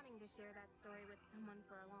been wanting to share that story with someone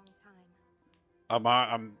for a long time.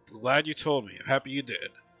 I'm glad you told me. I'm happy you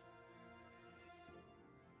did.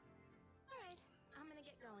 Alright, I'm gonna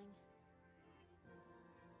get going.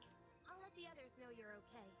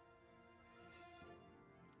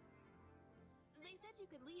 they said you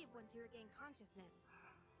could leave once you regain consciousness.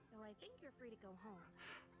 So I think you're free to go home.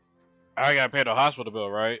 I gotta pay the hospital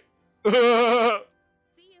bill, right? See you.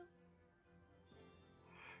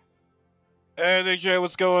 Hey, Nick J,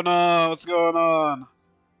 what's going on? What's going on?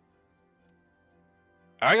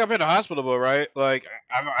 I gotta pay the hospital bill, right? Like,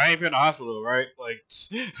 I ain't paying the hospital bill, right? Like,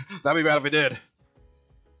 that'd be bad if I did.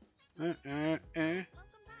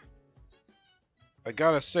 I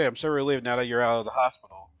gotta say, I'm so relieved now that you're out of the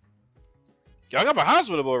hospital. Y'all got my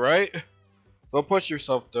hospital bill, right? Don't push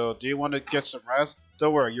yourself, though. Do you want to get some rest?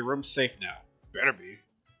 Don't worry, your room's safe now. Better be.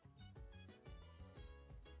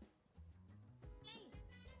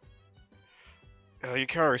 Oh, your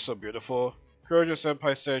car is so beautiful. Kurojo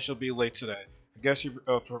Senpai said she'll be late today. I guess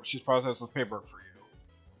she's processing some paperwork for you.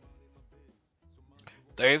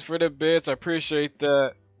 Thanks for the bits, I appreciate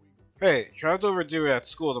that. Hey, try not to overdo it at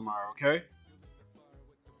school tomorrow, okay?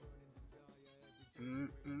 And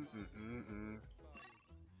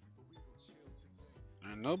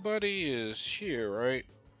nobody is here, right?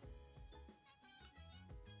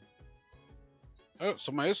 Oh,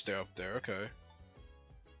 somebody is there up there, okay.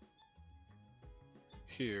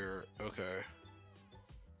 Here, okay.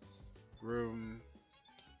 Room.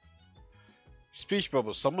 Speech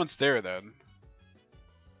bubble, someone's there then.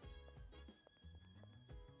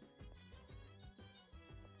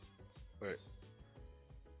 Wait.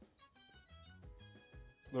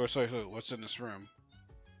 Lord, sorry, what's in this room?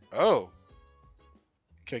 Oh!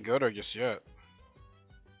 Can't go there just yet.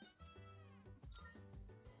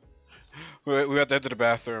 We have to enter the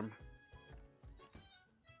bathroom.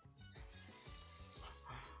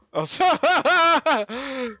 Oh, so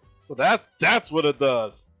that's what it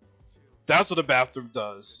does. That's what the bathroom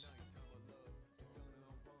does.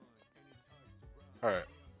 Alright.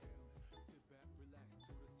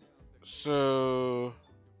 So...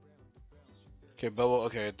 Okay, Bubble,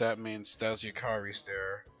 okay, that means that's Yukari's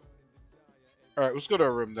there. Alright, let's go to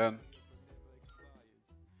our room then.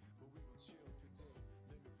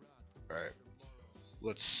 Alright.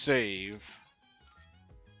 Let's save.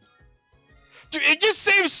 Dude, it just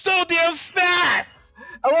saves so damn fast!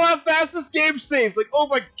 I love how fast this game saves. Like, oh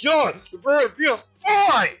my god, it's the version of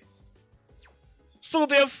PS5! So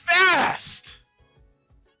damn fast!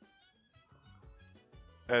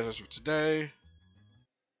 As is for today.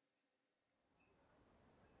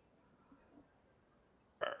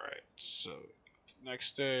 Alright, so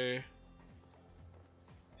next day.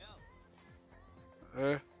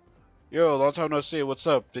 Yo, long time no see. What's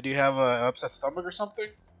up? Did you have an upset stomach or something?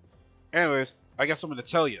 Anyways, I got something to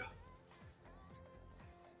tell you.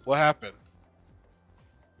 What happened?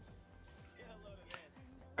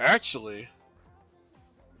 Actually...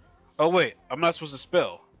 Oh wait, I'm not supposed to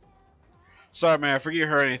spill. Sorry man, I forget you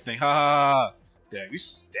heard anything. Ha ha ha. Damn,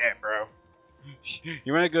 damn bro.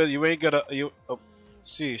 You ain't good,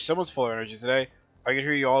 see, someone's full of energy today. I can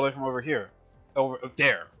hear you all the way from over here. Over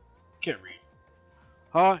there. Can't read.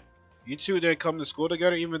 Huh? You two didn't come to school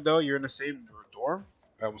together even though you're in the same dorm?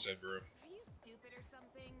 I almost said room. Are you stupid or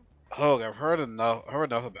something? Oh, I've heard enough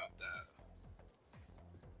about that.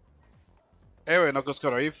 Anyway, Knuckles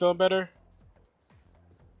Code, are you feeling better?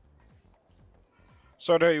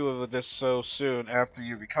 Sorry to hurt you with this so soon after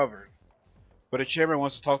you recovered. But the chairman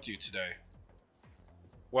wants to talk to you today.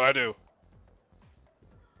 What I do?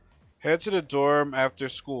 Head to the dorm after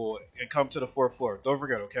school and come to the 4th floor. Don't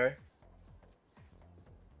forget, okay?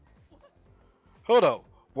 Hold up.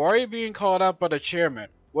 Why are you being called out by the chairman?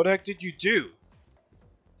 What the heck did you do?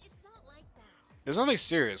 It's not like that. It's nothing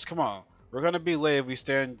serious. Come on. We're gonna be late if we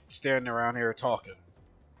stand around here talking.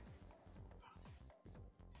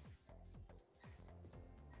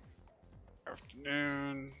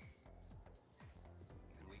 Afternoon.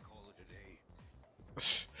 Can we call it a day?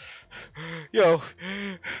 Yo,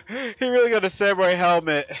 he really got a samurai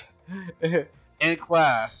helmet in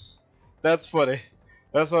class. That's funny.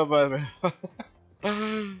 That's what my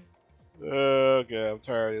okay, I'm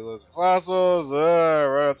tired of losing classes.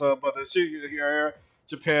 Right on top about the secret here.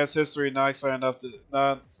 Japan's history not exciting enough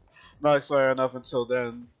until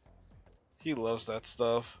then. He loves that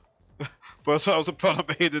stuff. But that's what I was about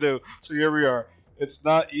to pay to do. So here we are. It's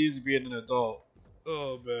not easy being an adult.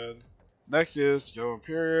 Oh man. Next is German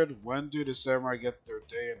period. When do the samurai get their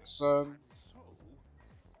day in the sun?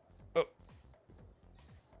 Oh.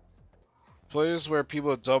 Places where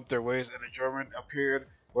people dump their waste in the German period.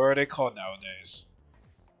 What are they called nowadays?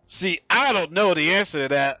 See, I don't know the answer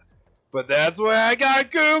to that. But that's why I got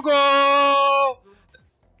Google!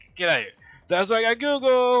 Get out of here. That's why I got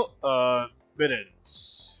Google.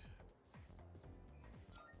 Minutes.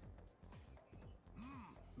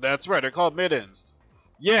 That's right, they're called mittens.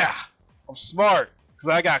 Yeah, I'm smart, because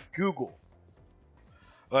I got Google.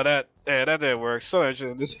 Well, that didn't work. So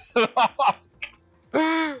interesting. This.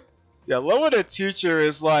 Yeah, love when the teacher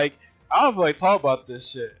is like, I don't feel like talk about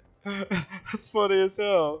this shit. That's funny as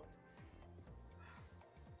hell.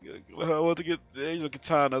 I want to get the angel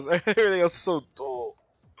katanas. Everything else is so dull.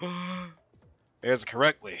 Answer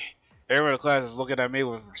correctly. Everyone in the class is looking at me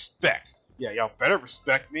with respect. Yeah, y'all better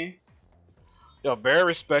respect me. Y'all better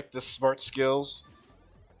respect the smart skills.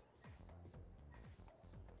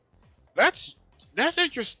 That's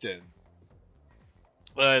interesting.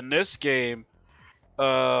 In this game,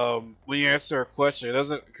 when you answer a question, it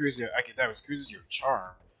doesn't increase your academics, it increases your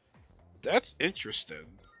charm. That's interesting.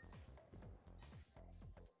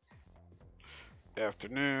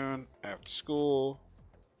 Afternoon, after school.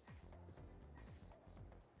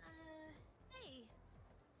 Hey.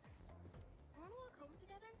 Wanna walk home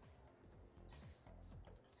together?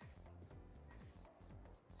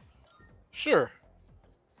 Sure.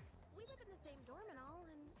 We live in the same dorm and all,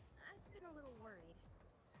 and I've been a little worried.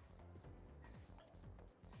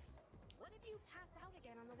 What if you pass out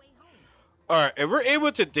again on the way home? Alright, if we're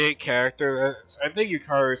able to date characters, I think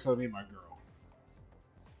Yukari is gonna be my girl.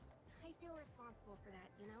 I feel responsible for that,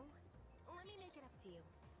 you know? Let me make it up to you.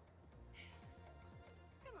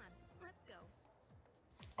 Come on, let's go.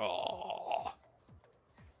 Aww.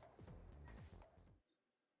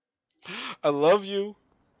 I love you.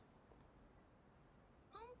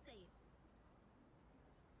 Home safe.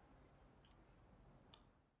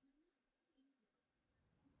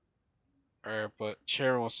 Alright, but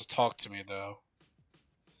Sharon wants to talk to me though.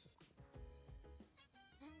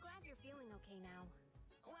 I'm glad you're feeling okay now.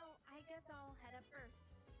 Well, I guess I'll head up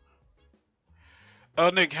first. Oh,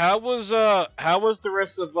 Nick, how was the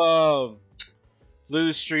rest of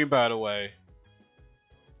Lou's stream, by the way?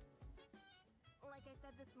 Like I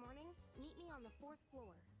said this morning, meet me on the 4th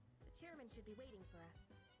floor. The chairman should be waiting for us.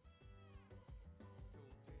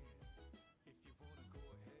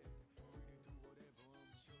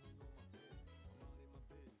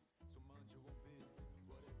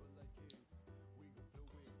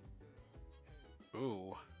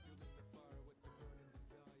 Ooh.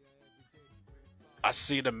 I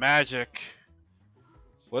see the magic.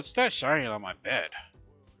 What's that shining on my bed?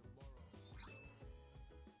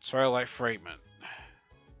 Twilight fragment.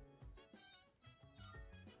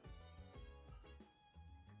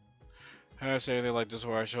 I don't say anything like this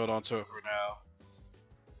where I showed onto it for now.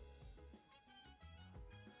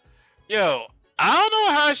 Yo, I don't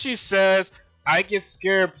know how she says I get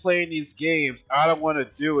scared playing these games. I don't want to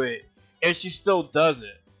do it, and she still does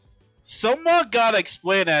it. Someone gotta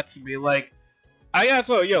explain that to me. Like, I gotta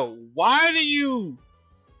tell you, yo, why do you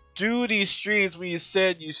do these streams when you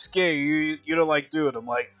said you scared? You don't like doing them.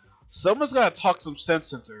 Like, someone's gotta talk some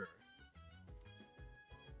sense into her.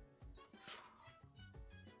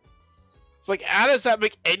 It's like, how does that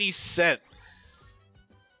make any sense?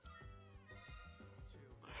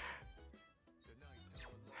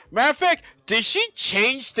 Matter of fact, did she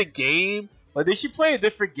change the game? Like, did she play a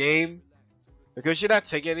different game? Because she's not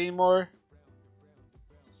taking it anymore?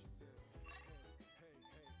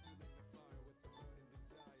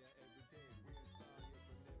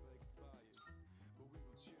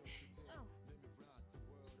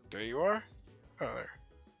 There you are? Oh, there.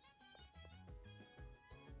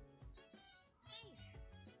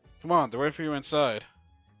 Come on, they're waiting for you inside.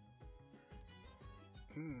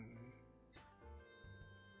 There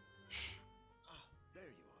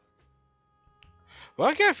you are. Well,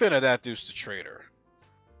 I can't fit that dude's the traitor.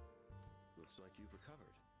 Looks like you've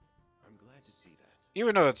recovered. I'm glad to see that.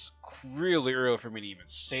 Even though it's really early for me to even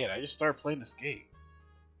say it, I just started playing this game.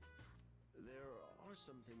 There are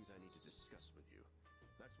some things I need to discuss with you.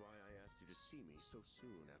 That's why I asked you to see me so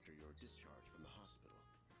soon after your discharge from the hospital.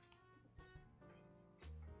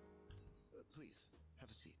 Please, have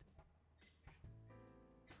a seat.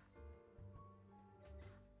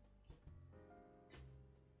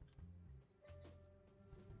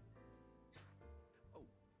 Oh,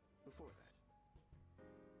 before that.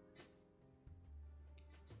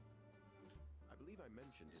 I believe I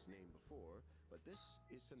mentioned his name before, but this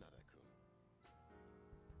is Sanada-kun.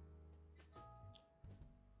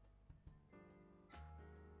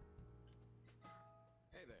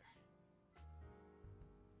 Hey there.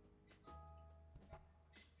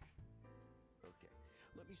 Okay,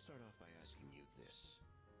 let me start off by asking you this.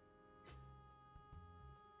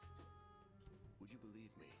 Would you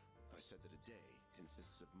believe me if I said that a day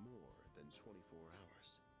consists of more than 24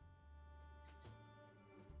 hours?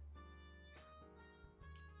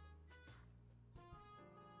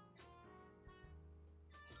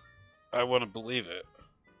 I wouldn't believe it.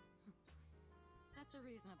 That's a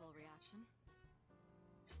reasonable reaction.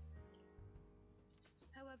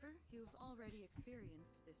 However, However, you've already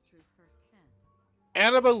experienced this truth firsthand.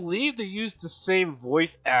 And I believe they used the same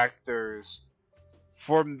voice actors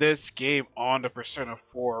from this game on the Persona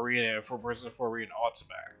 4 Arena and for Persona 4 Arena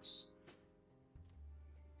Ultimax.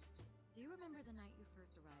 Do you remember the night you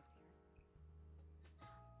first arrived here?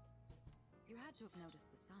 You had to have noticed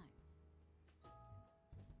the signs.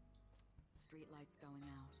 Streetlights going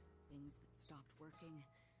out, things that stopped working,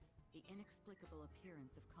 the inexplicable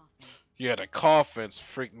appearance of coffins. Yeah, the coffins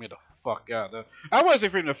freaked me the fuck out. I wasn't say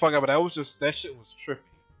freaked me the fuck out, but that shit was trippy.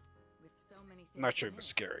 With so many things Not trippy, but amiss,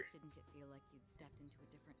 scary. Didn't it feel like you'd stepped into a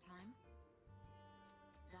different time?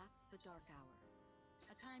 That's the Dark Hour.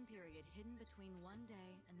 A time period hidden between one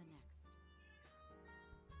day and the next.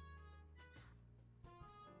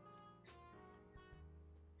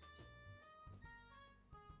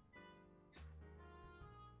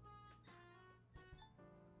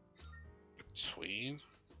 Between?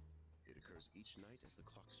 It occurs each night as the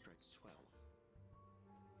clock strikes 12.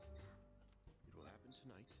 It will happen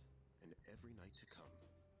tonight and every night to come.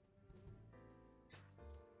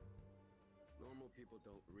 Normal people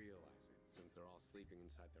don't realize it, since they're all sleeping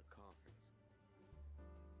inside their coffins.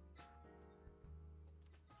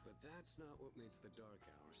 But that's not what makes the Dark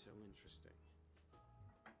Hour so interesting.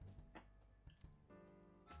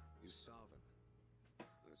 You saw them.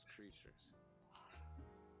 Those creatures.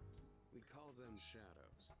 We call them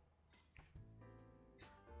shadows.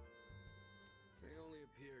 They only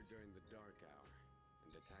appear during the Dark Hour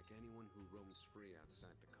and attack anyone who roams free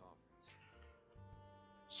outside the coffins.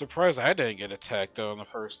 Surprised I didn't get attacked though on the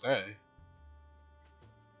first day.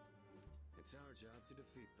 It's our job to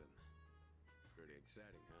defeat them. Pretty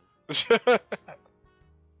exciting, huh?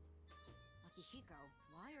 Akihiko,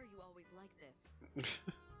 why are you always like this?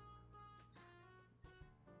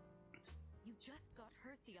 You just got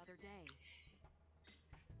hurt the other day.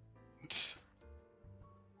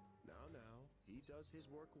 Now, he does his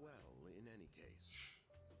work well in any case.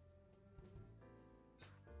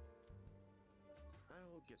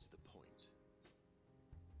 I'll get to the point.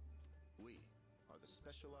 We are the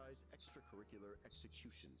Specialized Extracurricular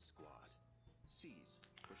Execution Squad. SEES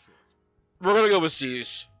for short. We're gonna go with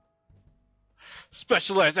Siege.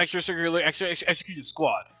 Specialized Extracurricular Execution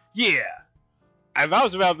Squad. Yeah! If I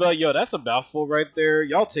was about to be like, yo, that's a mouthful right there.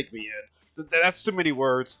 Y'all take me in. That's too many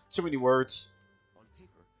words. Too many words. On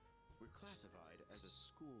paper, we're classified as a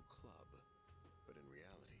school club. But in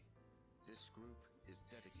reality, this group is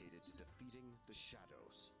dedicated to defeating the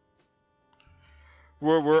shadows.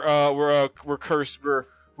 We're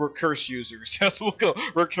curse users. That's what we'll go.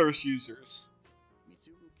 We're curse users.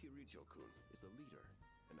 Mitsuru Kirijo-kun is the leader,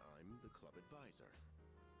 and I'm the club advisor.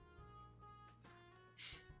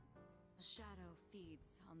 A shadow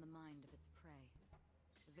feeds on the mind of its prey.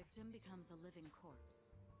 The victim becomes a living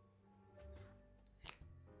corpse.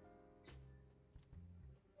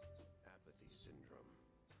 Apathy syndrome.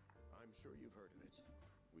 I'm sure you've heard of it.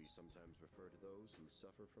 We sometimes refer to those who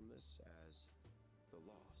suffer from this as the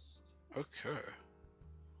lost. Okay.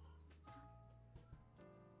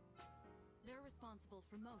 They're responsible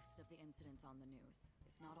for most of the incidents on the news,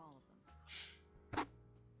 if not all of them.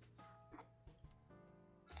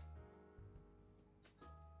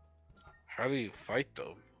 How do you fight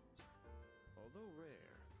them? Although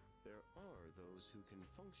rare, there are those who can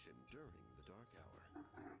function during the dark hour.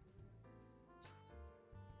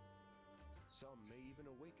 Some may even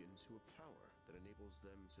awaken to a power that enables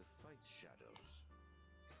them to fight shadows.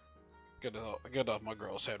 Get off my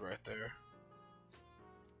girl's head right there.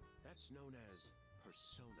 That's known as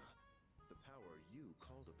persona, the power you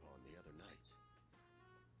called upon the other night.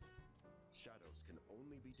 Shadows can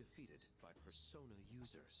only be defeated by persona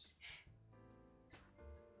users.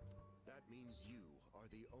 That means you are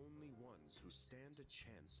the only ones who stand a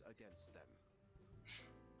chance against them.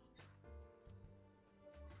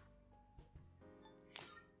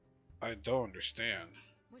 I don't understand.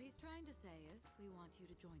 What he's trying to say is, we want you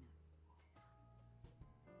to join us.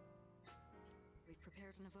 We've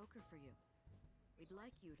prepared an evoker for you. We'd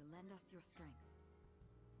like you to lend us your strength.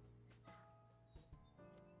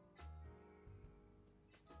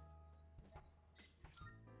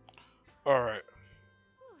 Alright.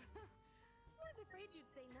 I was afraid you'd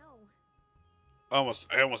say no. I almost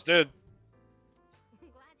did. I'm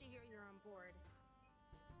glad to hear you're on board.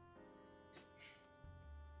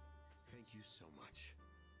 Thank you so much.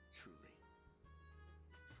 Truly.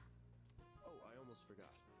 Oh, I almost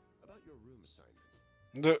forgot. About your room assignment.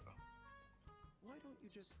 Why don't you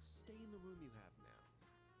just stay in the room you have now?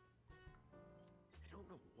 I don't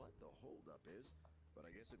know what the holdup is, but I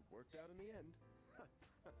guess it worked out in the end.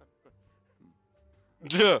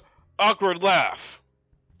 Awkward laugh.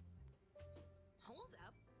 Hold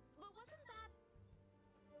up.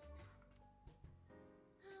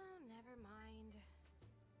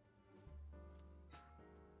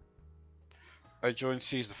 I joined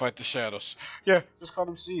C's to fight the shadows. Yeah, just call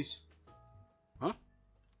them C's. Huh?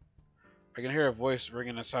 I can hear a voice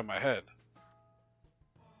ringing inside my head.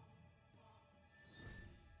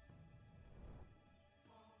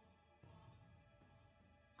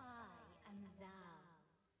 I am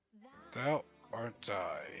thou. Thou art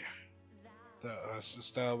I. Thou hast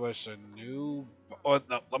established a new. Oh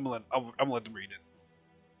no, I'm gonna let them read it.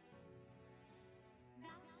 Thou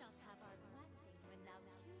shalt have our blessing when thou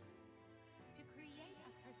choosest to create a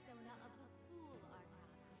persona of the fool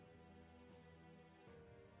arcana.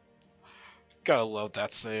 Gotta love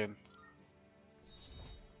that saying.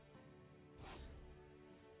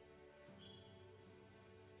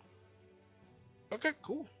 Okay,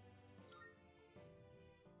 cool.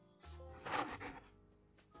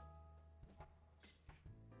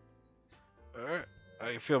 Alright.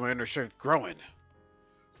 I feel my inner strength growing.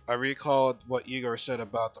 I recalled what Igor said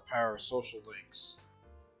about the power of social links.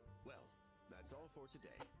 Well, that's all for today.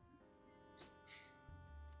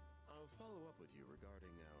 I'll follow up with you regarding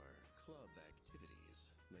our club activities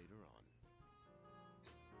later on.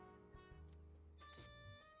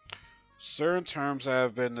 Certain terms that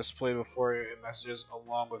have been displayed before you in messages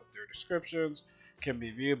along with their descriptions can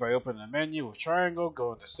be viewed by opening the menu with triangle,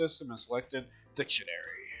 going to system, and selecting dictionary.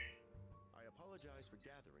 I apologize for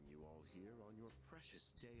gathering you all here on your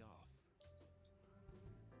precious day off.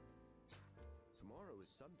 Tomorrow is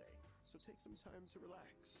Sunday, so take some time to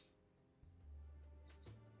relax.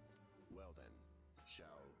 Well then, shall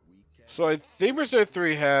we? So I think Persona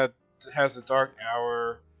 3 has the Dark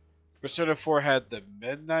Hour. Persona 4 had the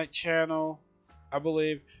Midnight Channel, I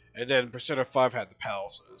believe, and then Persona 5 had the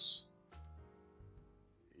Palaces.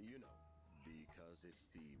 You know, because it's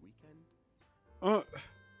the weekend.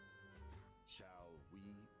 Shall we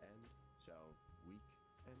end? Shall week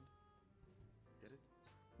end? Get it?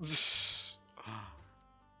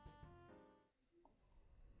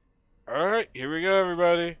 Alright, here we go,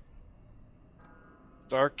 everybody.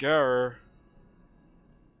 Dark Hour.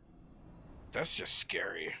 That's just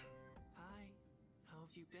scary. Hi, how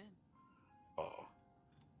have you been? Oh.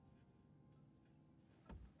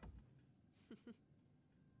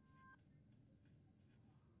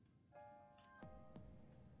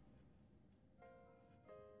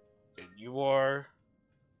 And you are?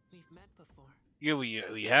 We've met before. Yeah,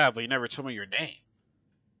 we have, but you never told me your name.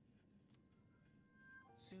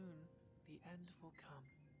 Soon, the end will come.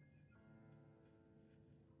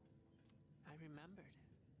 I remembered,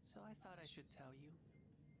 so I thought I should tell you.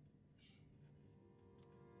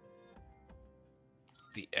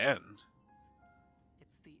 The end?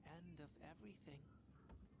 It's the end of everything.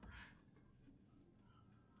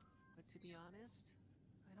 But to be honest,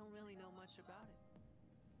 I don't really know much about it.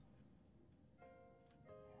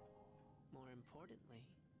 More importantly,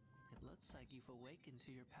 it looks like you've awakened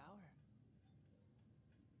to your power.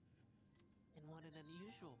 And what an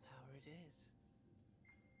unusual power it is.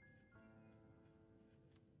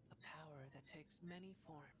 A power that takes many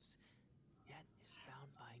forms, yet is bound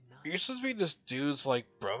by none. You're supposed to be this dude's, like,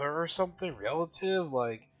 brother or something? Relative?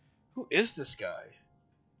 Like, who is this guy?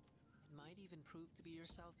 It might even prove to be your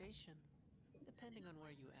salvation, depending on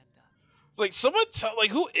where you end up. Like, someone tell,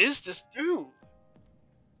 like, who is this dude?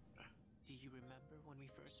 Do you remember when we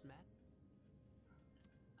first met?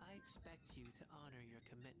 I expect you to honor your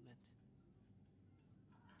commitment.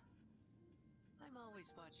 I'm always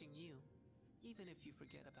watching you, even if you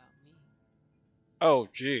forget about me. Oh,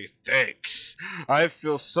 gee, thanks. I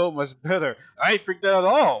feel so much better. I ain't freaked out at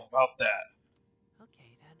all about that.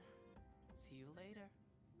 Okay then. See you later.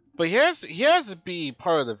 But he has to be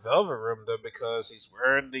part of the Velvet Room though, because he's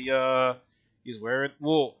wearing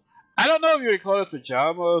well, I don't know if you would call this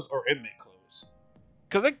pajamas or inmate clothes.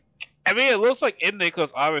 Cause it looks like inmate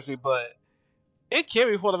clothes obviously, but it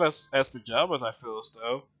can't be put up as pajamas. I feel as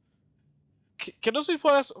though. Can those be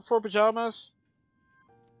put as for pajamas?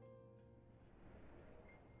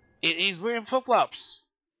 He's wearing flip flops.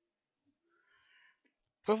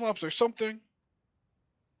 Flip flops or something.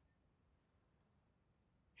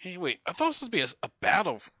 Hey, wait! I thought it was supposed to be a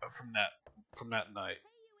battle from that night.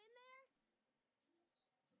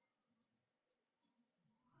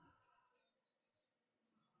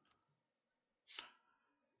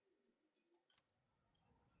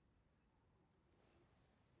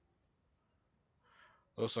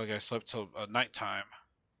 Looks like I slept till nighttime.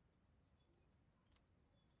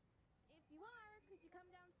 If you are, could you come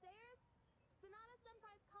downstairs? Sonata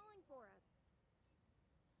Senpai's calling for us.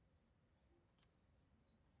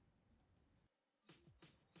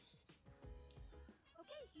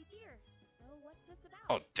 Okay, he's here. So what's this about?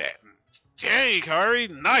 Oh dang, Kari,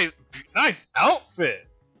 nice outfit.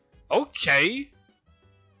 Okay.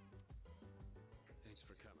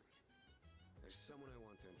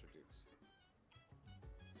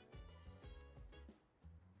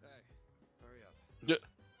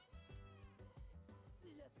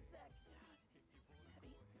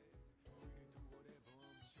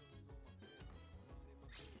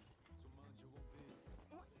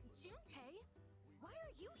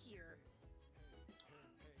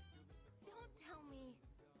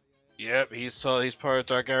 Yep, he's part of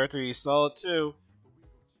Dark Hour 3. He saw it too.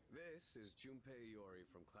 This is Junpei Iori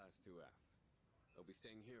from Class 2F. I'll be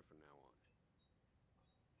staying here from now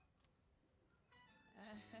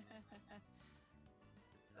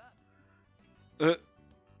on.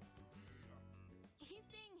 He's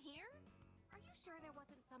staying here? Are you sure there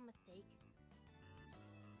wasn't some mistake?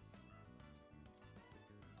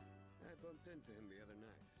 I bumped into him the other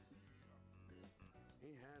night.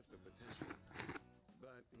 He has the potential,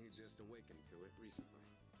 but he just awakened to it recently.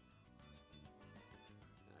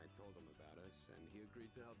 I told him about us, and he agreed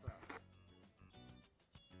to help out.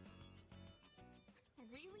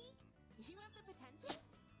 Really? You have the potential?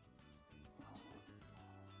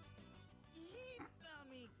 He found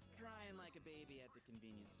me crying like a baby at the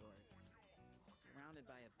convenience store, surrounded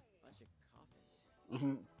by a bunch of coffins.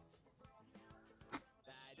 I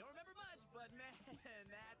don't remember much, but man,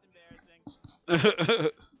 that's embarrassing.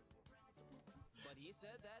 But he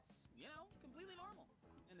said that's, completely normal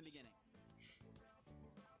in the beginning.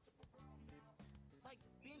 Like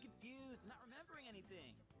being confused, not remembering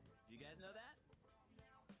anything. Do you guys know that?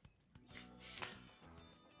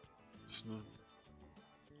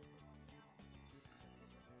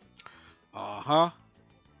 Uh-huh. Oh,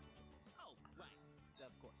 right.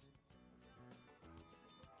 Of course.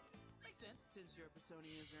 Makes sense, since you're a Persona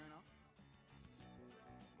user and all.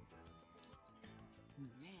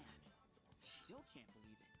 Man, still can't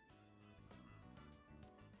believe it.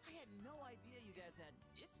 I had no idea you guys had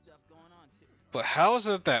this stuff going on, too. But how is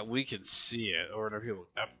it that we can see it, or are people?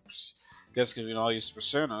 I guess because we can all use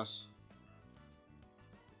personas.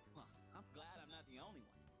 Well, I'm glad I'm not the only one.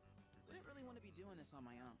 Wouldn't really want to be doing this on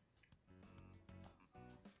my own.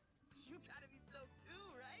 You gotta be stoked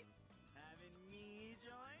too, right? Having me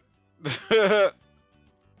join?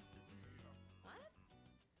 What?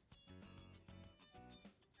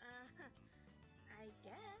 I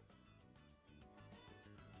guess.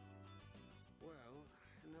 Well,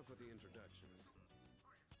 enough with the introductions.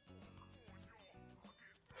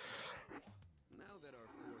 Now that our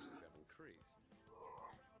forces have increased,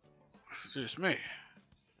 Excuse me. I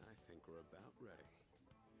think we're about ready.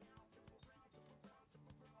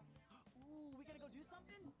 Ooh, we gotta go do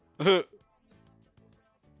something?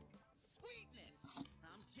 Sweetness!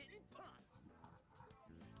 I'm getting pumped.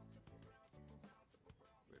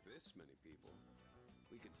 With this many people,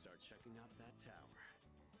 we could start checking out that tower.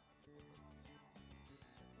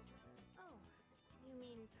 Oh, you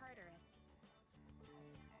mean Tartarus.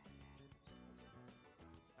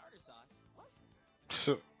 Tartar sauce? What?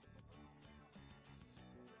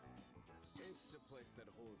 It's a place that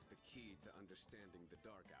holds the key to understanding the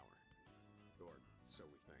Dark Hour. Or so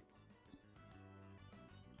we think.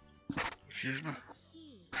 Excuse me.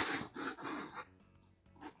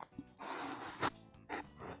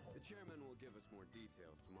 The chairman will give us more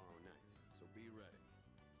details tomorrow night, so be ready.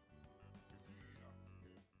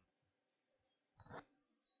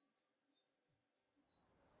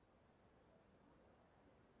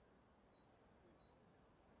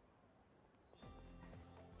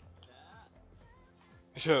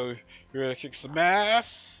 Yo, you ready to kick some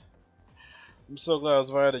ass? I'm so glad I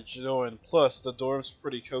was invited to join. Plus, the dorm's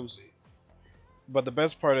pretty cozy. But the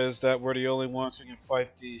best part is that we're the only ones who can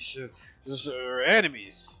fight these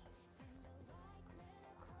enemies.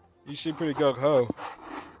 You seem pretty gung-ho.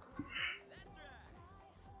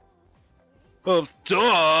 Well,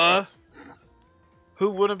 duh!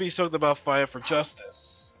 Who wouldn't be stoked about fighting for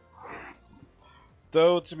justice?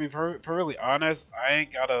 Though, to be perfectly honest, I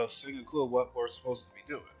ain't got a single clue what we're supposed to be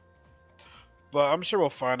doing. But I'm sure we'll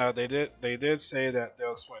find out. They did say that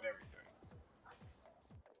they'll explain everything.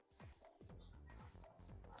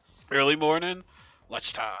 Early morning,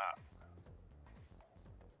 lunchtime.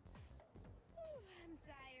 I'm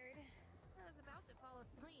tired. I was about to fall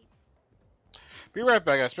asleep. Be right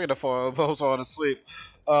back, guys. Speaking of falling asleep,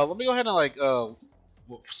 let me go ahead and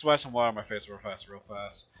splash some water on my face real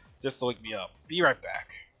fast, just to wake me up. Be right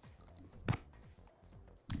back.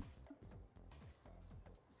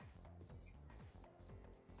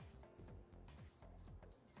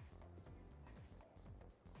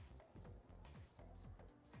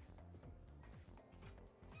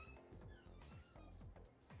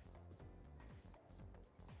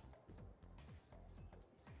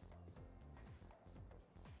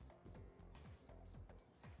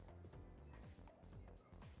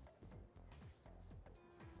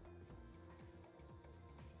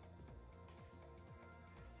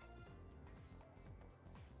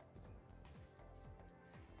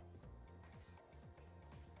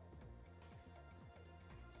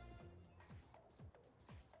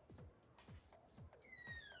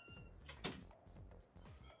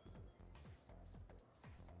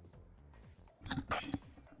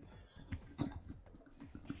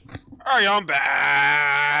 Alright, I'm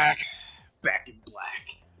back. Back in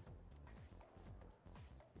black.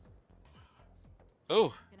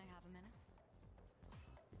 Oh. Can I have a minute?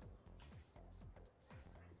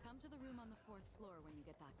 Come to the room on the 4th floor when you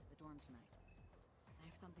get back to the dorm tonight. I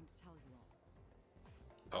have something to tell you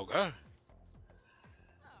all. Okay.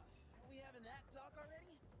 Oh, are we having that talk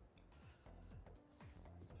already?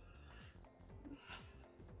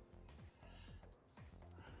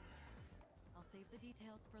 I'll save the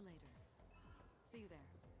details for later. See you there.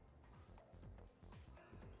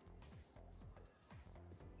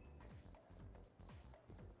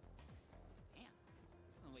 Damn,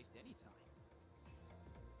 doesn't waste any time.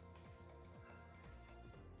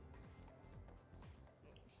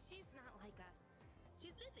 She's not like us.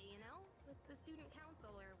 She's busy, you know, with the student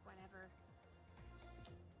council or whatever.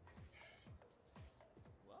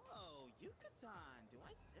 Whoa, Yuka-san, do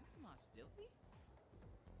I sense some hostility?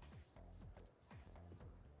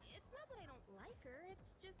 It's not that I don't like her,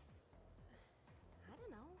 it's just... I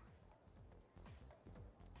don't know.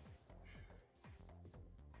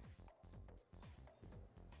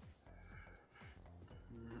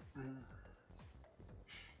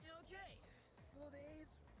 Okay, school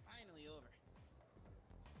days finally over.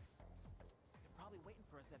 They're probably waiting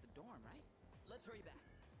for us at the dorm, right? Let's hurry back.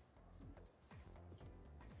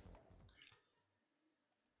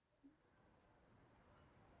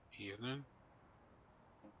 Evening.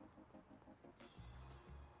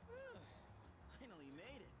 Finally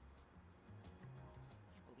made it.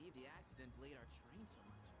 Can't believe the accident delayed our train so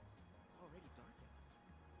much. It's already dark out.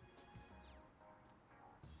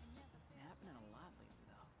 Happening a lot lately,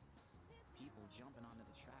 though. People jumping onto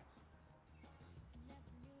the tracks.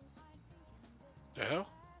 The hell?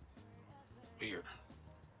 Weird.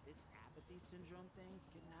 This apathy syndrome thing's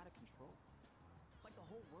getting out of control. It's like the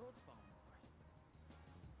whole world's falling apart.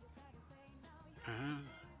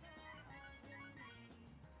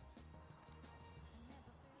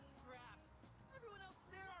 Crap! Everyone else is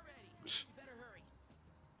there already. You better hurry.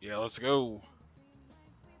 Yeah, let's go.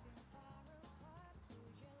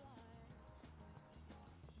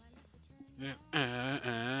 Oh man,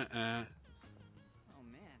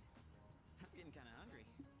 I'm getting kind of hungry.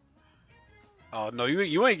 Oh no,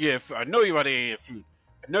 you ain't getting food. I know you about to eat food.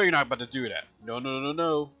 I know you're not about to do that. No, no, no,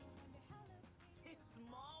 no. It's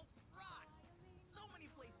small rocks. So many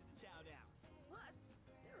places to chow down. Plus,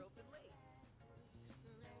 they're open late.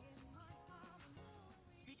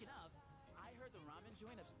 Speaking of, I heard the ramen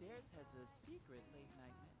joint upstairs has a secret late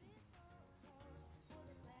night menu.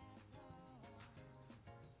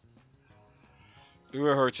 We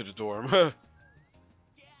were hurt to the dorm. All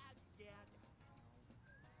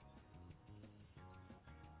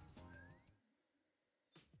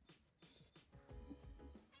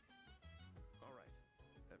right,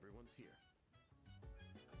 everyone's here.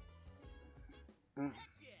 Heck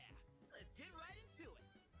yeah! Let's get right into it.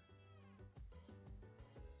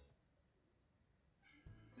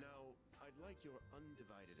 Now, I'd like your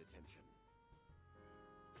undivided attention.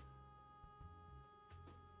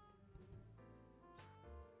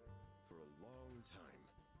 For a long time,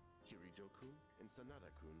 Kirijo-kun and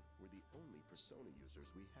Sanada-kun were the only persona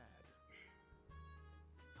users we had.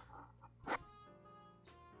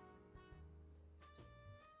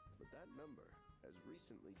 But that number has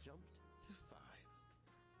recently jumped to 5.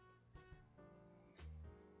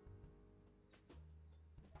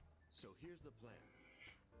 So here's the plan.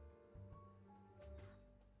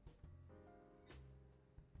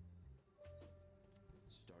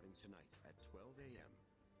 Starting tonight at 12 a.m.,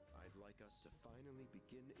 I'd like us to finally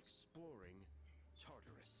begin exploring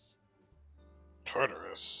Tartarus.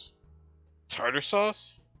 Tartarus. Tartar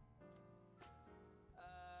sauce?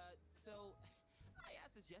 So, I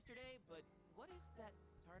asked this yesterday, but what is that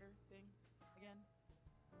tartar thing again?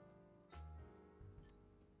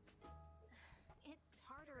 It's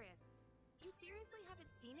Tartarus. You seriously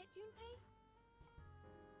haven't seen it, Junpei?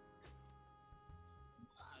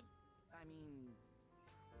 I mean...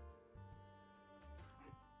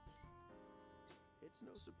 It's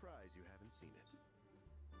no surprise you haven't seen it.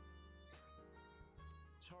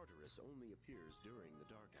 Tartarus only appears during the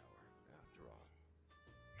dark hour, after all.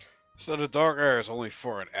 So the dark hour is only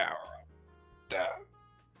for an hour.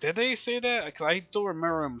 Did they say that? 'Cause I don't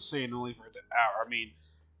remember them saying only for the hour. I mean,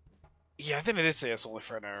 yeah, I think they did say it's only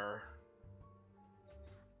for an hour.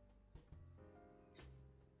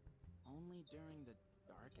 Only during the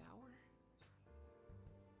dark hour?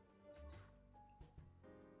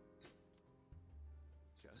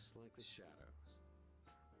 Just like the shadows.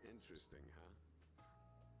 Interesting, huh?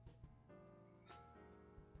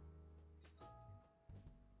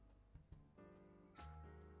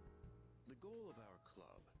 The goal of our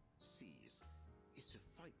club, sees is to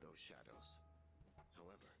fight those shadows.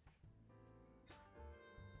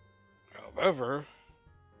 However,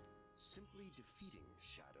 simply defeating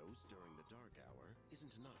shadows during the dark hour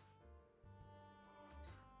isn't enough.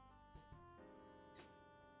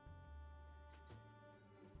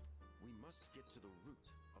 We must get to the root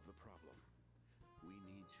of the problem. We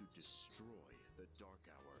need to destroy the dark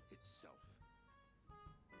hour itself.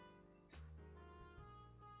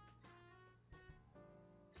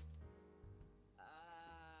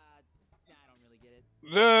 I don't really get it.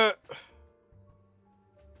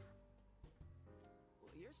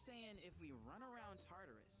 Well, you're saying if we run around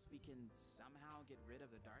Tartarus, we can somehow get rid of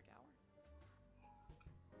the dark hour?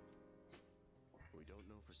 We don't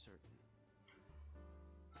know for certain.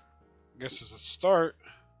 Guess it's a start.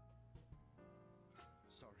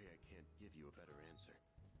 Sorry I can't give you a better answer,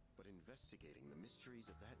 but investigating the mysteries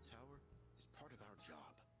of that tower is part of our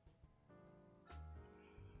job.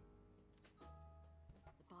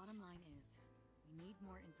 The bottom line is, we need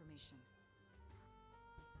more information.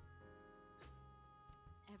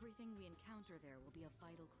 Everything we encounter there will be a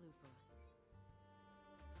vital clue for us.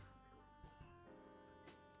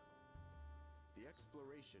 The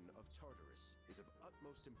exploration of Tartarus is of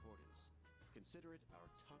utmost importance. Consider it our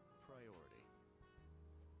top priority.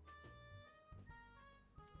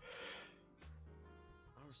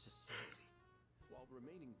 Our society, while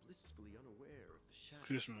remaining blissfully unaware of the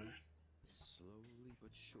shadows, is slowly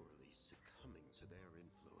but surely succumbing to their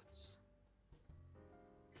influence.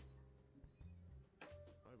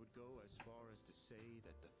 I would go as far as to say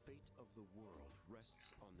that the fate of the world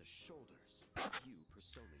rests on the shoulders of you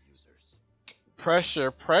Persona users.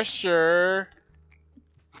 Pressure, pressure.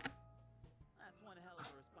 That's one hell of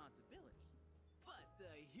a responsibility. But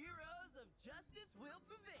the heroes of justice will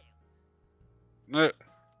prevail.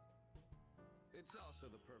 It's also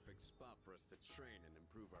the perfect spot for us to train and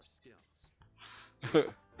improve our skills. That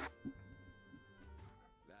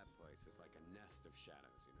place is like a nest of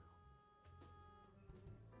shadows, you know.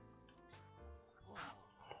 Whoa.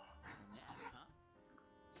 A nest, huh?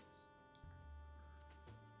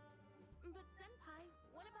 But Senpai,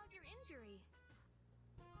 what about your injury?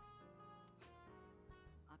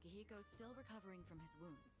 Akihiko's still recovering from his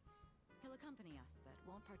wounds. He'll accompany us, but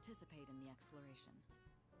won't participate in the exploration.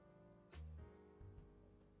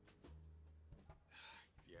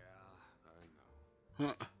 Yeah, I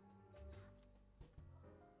know.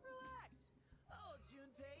 Relax. Oh,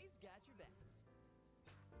 Junpei's got your backs.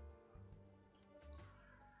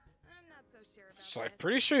 I'm not so sure about It's like this.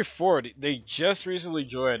 pretty straightforward. They just recently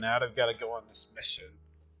joined. Now they've got to go on this mission.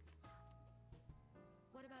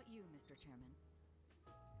 What about you, Mr. Chairman?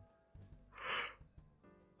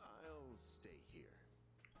 I'll stay here.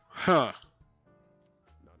 Huh.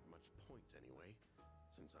 Not much point anyway,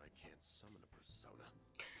 since I can't summon a persona.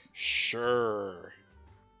 Sure.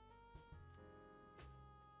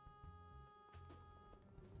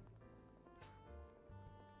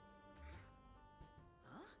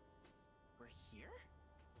 Huh? We're here?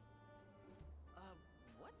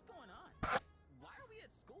 What's going on? Why are we at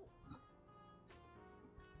school?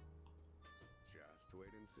 Just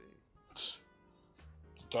wait and see.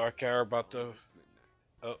 Dark hour about to.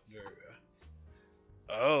 Oh, there we go.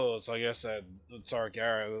 Oh, so I guess that the dark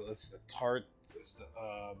hour. It's the It's the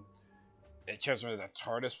It tells me that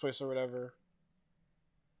TARDIS place or whatever.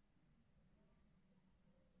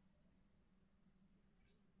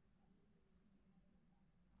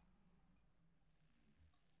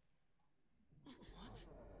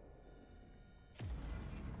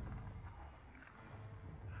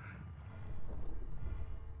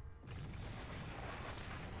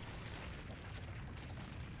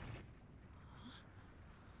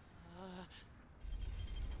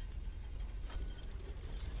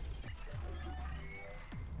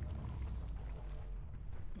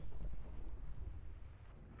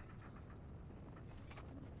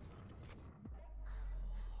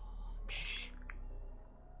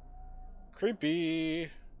 Creepy.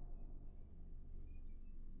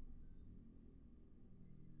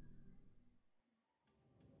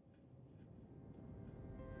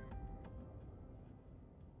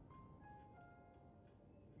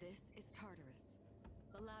 This is Tartarus,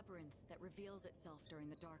 the labyrinth that reveals itself during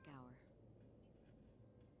the dark hour.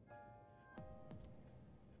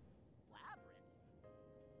 Labyrinth?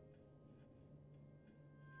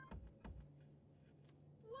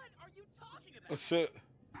 What are you talking about? That's it.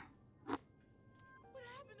 What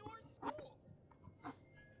happened to our school?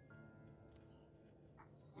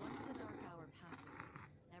 Once the dark hour passes,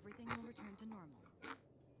 everything will return to normal.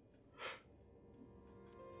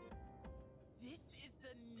 This is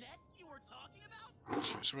the nest you were talking about?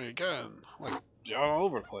 Excuse me again. Like, They're all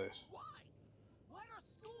over the place. Why? Why'd our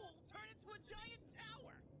school turn into a giant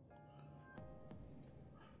tower?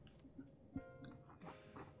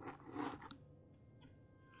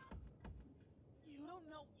 You don't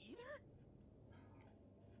know either?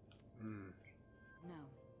 No.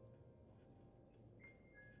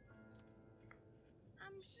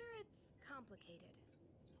 I'm sure it's complicated.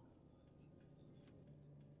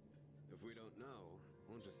 If we don't know,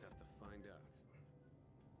 we'll just have to find out.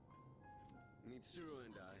 Mitsuru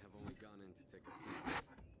and I have only gone in to take a peek.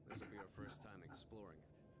 This will be our first time exploring it.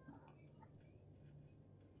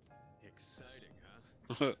 Exciting,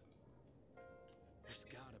 huh? There's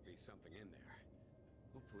gotta be something in there.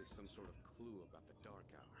 Hopefully some sort of clue about the Dark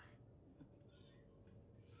Hour.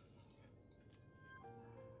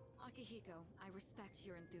 Akihiko, I respect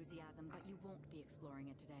your enthusiasm, but you won't be exploring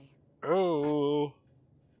it today. Oh.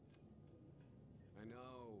 I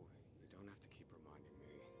know. You don't have to keep reminding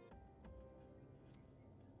me.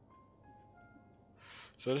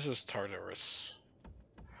 So this is Tartarus.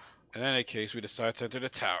 In any case, we decide to enter the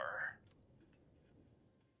tower.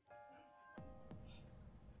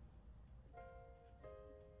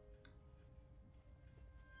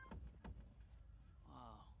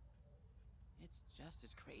 Whoa. It's just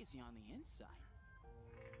as crazy on the inside.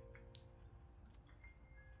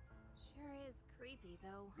 Sure is creepy,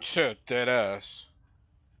 though. Sure, dead ass.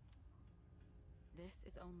 This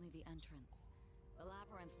is only the entrance. The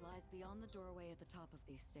labyrinth lies beyond the doorway at the top of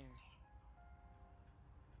these stairs.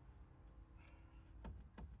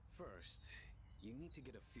 First, you need to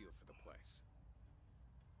get a feel for the place.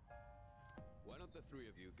 Why don't the three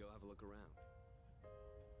of you go have a look around?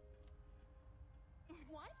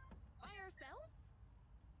 What? By ourselves?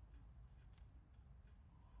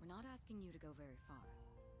 We're not asking you to go very far.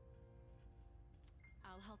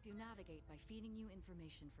 I'll help you navigate by feeding you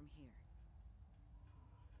information from here.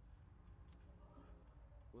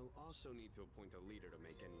 We'll also need to appoint a leader to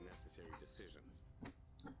make any necessary decisions.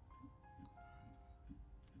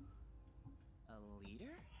 A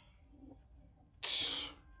leader?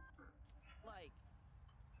 Like,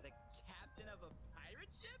 the captain of a pirate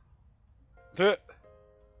ship?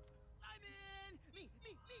 I'm in! Me!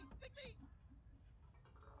 Pick me!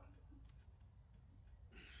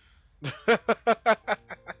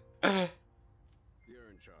 You're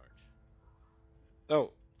in charge.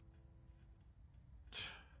 Oh.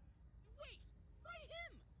 Wait! Why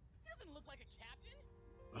him? He doesn't look like a captain!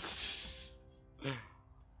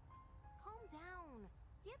 Calm down.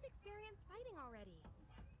 He has experience fighting already.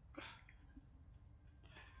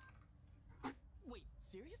 Wait,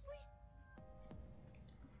 seriously?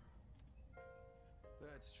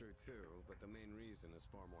 That's true too, but the main reason is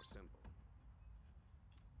far more simple.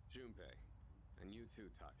 Junpei, and you too,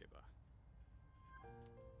 Takeba.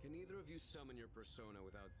 Can either of you summon your persona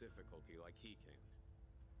without difficulty like he can?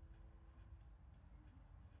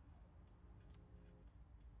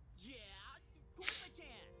 Yeah, of course I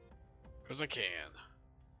can! Because I can.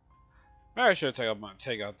 Maybe I should take out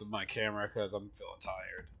my camera because I'm feeling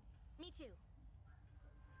tired. Me too.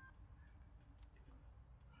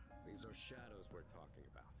 These are shadows we're talking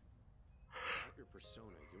about. Without your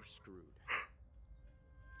persona, you're screwed.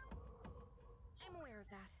 I'm aware of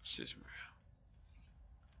that. Excuse me.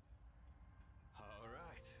 All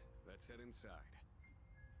right, let's head inside.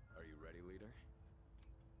 Are you ready, leader?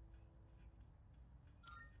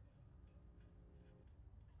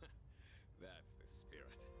 That's the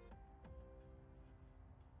spirit.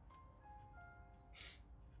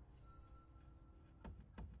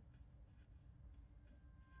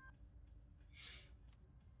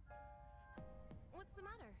 What's the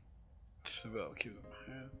matter? Just about keep them in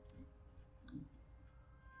my hand.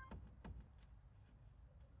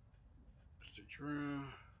 Mr. Drew.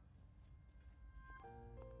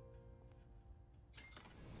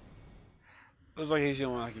 Looks like he's the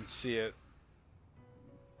only one I can see it.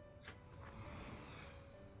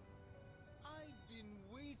 I've been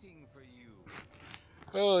waiting for you.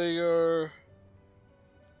 Oh, you're...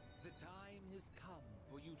 The time has come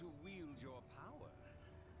for you to wield your power.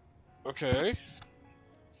 Okay.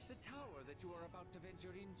 The tower that you are about to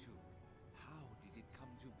venture into. How did it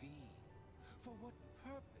come to be? For what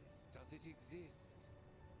purpose does it exist?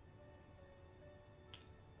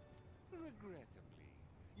 Regrettably,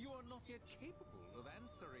 you are not yet capable of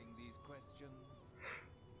answering these questions.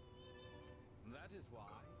 That is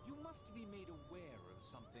why you must be made aware of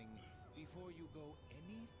something before you go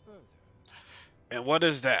any further. And what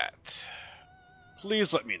is that?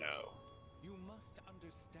 Please let me know. You must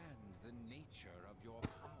understand the nature of your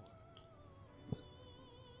power.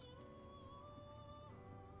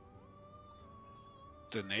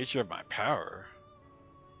 The nature of my power?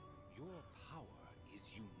 Your power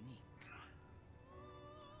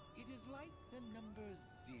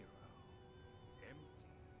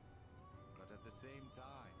same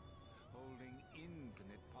time, holding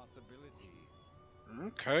infinite possibilities.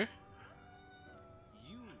 Okay.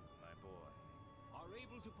 You, my boy, are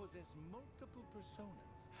able to possess multiple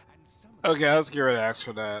personas and summon. Okay, I was going to ask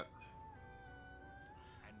for that.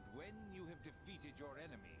 And when you have defeated your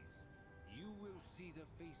enemies, you will see the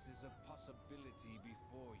faces of possibility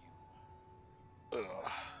before you.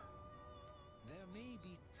 Ugh. There may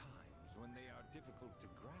be times when they are difficult to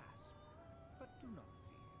grasp, but do not fear.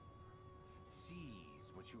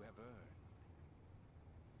 Seize what you have earned.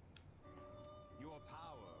 Your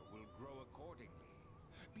power will grow accordingly.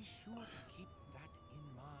 Be sure to keep that in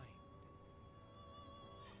mind.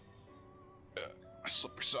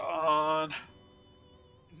 Slippers on.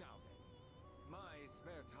 Now then, my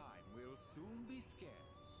spare time will soon be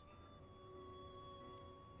scarce.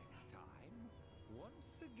 Next time,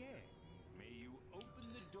 once again, may you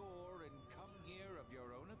open the door and come here of your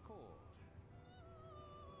own accord.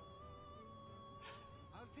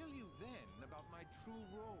 I'll tell you then about my true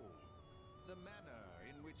role, the manner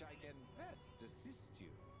in which I can best assist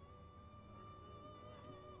you.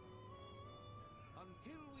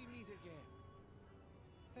 Until we meet again,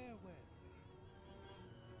 farewell.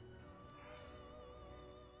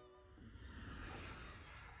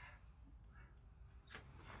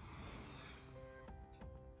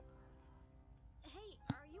 Hey,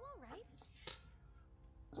 are you alright?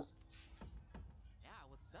 Yeah,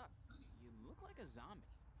 what's up? You look like a zombie.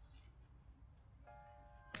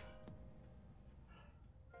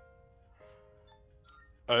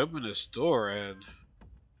 I opened this door and...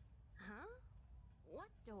 Huh? What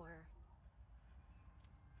door?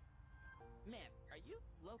 Man, are you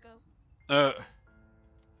loco?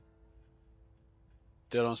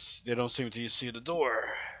 They don't seem to see the door.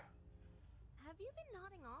 Have you been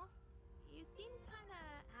nodding off? You seem kinda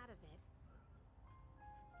out of it.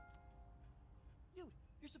 Dude,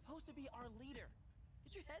 you're supposed to be our leader.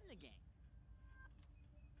 Get your head in the game.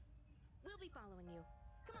 We'll be following you.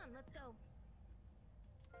 Come on, let's go.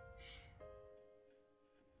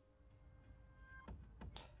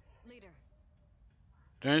 Leader.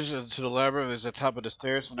 Entrance to the labyrinth is at the top of the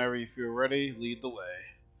stairs. Whenever you feel ready, lead the way.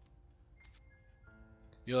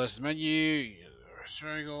 You'll list menu,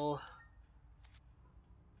 triangle.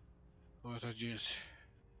 What's that juice?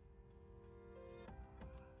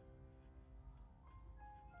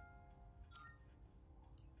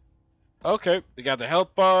 Okay, we got the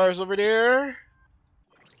health bars over there.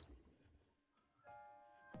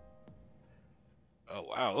 Oh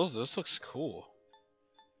wow, this looks cool.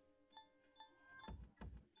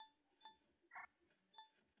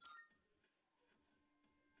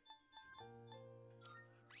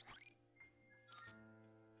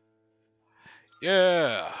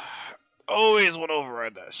 Yeah, always want to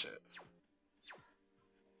override that shit.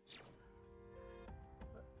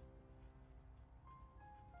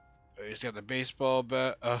 He's got the baseball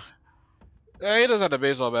bat. Yeah, he doesn't have the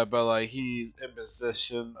baseball bat, but like he's in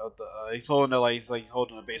position of the. He's holding it like he's like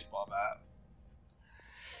holding a baseball bat.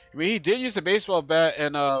 I mean, he did use the baseball bat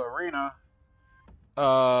in arena.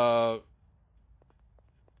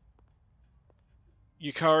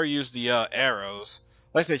 Yukari used the arrows.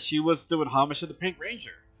 Like I said, she was doing homage to the Pink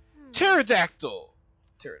Ranger. Pterodactyl.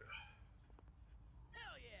 Hell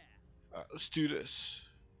yeah! Let's do this.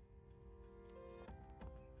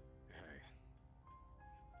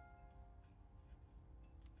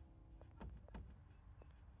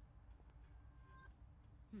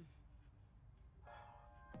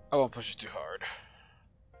 I won't push it too hard.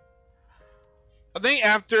 I think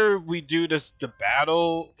after we do the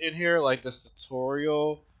battle in here, like this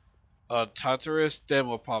tutorial, Tartarus, then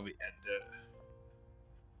we'll probably end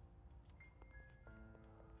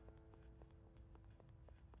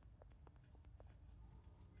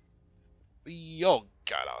it. Yo,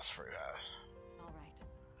 God, that was pretty fast. All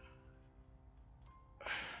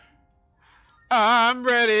right. I'm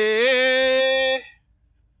ready.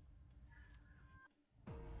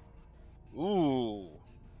 Ooh.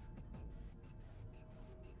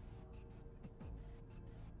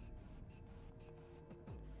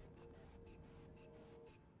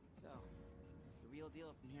 So, it's the real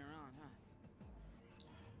deal from here on, huh?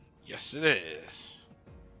 Yes, it is.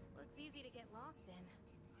 Looks easy to get lost in.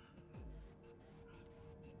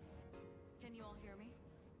 Can you all hear me?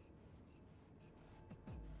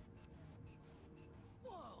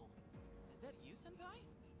 Whoa! Is that you, Senpai?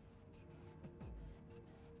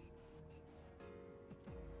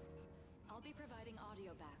 I'll be providing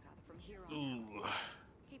audio backup from here on Ooh. out.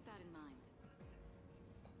 Keep that in mind.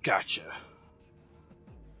 Gotcha.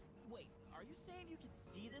 Wait, are you saying you can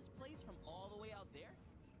see this place from all the way out there?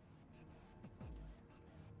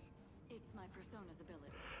 It's my persona's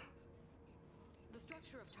ability. The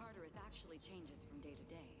structure of Tartarus actually changes from day to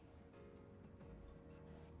day.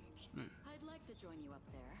 I'd like to join you up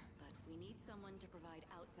there, but we need someone to provide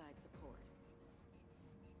outside support.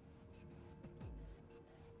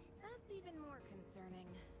 That's even more concerning.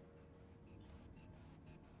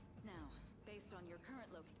 Now, based on your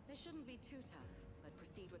current this shouldn't be too tough, but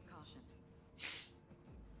proceed with caution.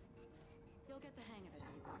 You'll get the hang of it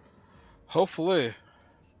as you go. Hopefully.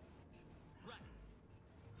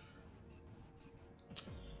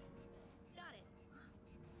 Got it.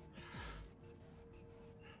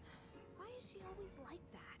 Why is she always like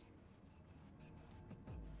that?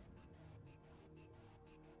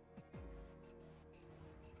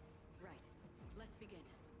 Right. Let's begin.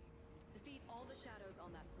 Defeat all the shadows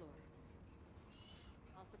on that floor.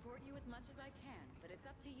 I'll support you as much as I can, but it's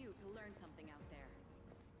up to you to learn something out there.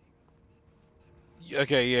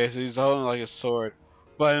 Okay, yeah, so he's holding like a sword.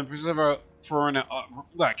 But in Persona 4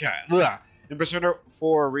 in Persona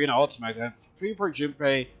 4 Arena Ultimate, Freeport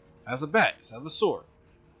Junpei has a bat instead of a sword.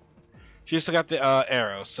 She still got the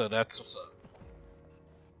arrow, so that's what's up.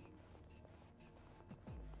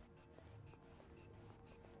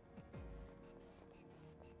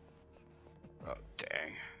 Oh,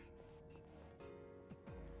 dang.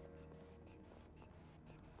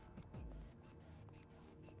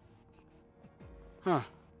 Huh.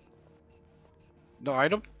 No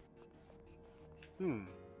item?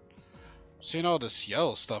 Seeing all this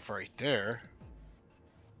yellow stuff right there.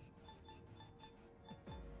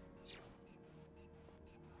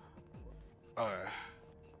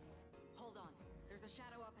 Hold on. There's a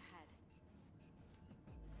shadow up ahead.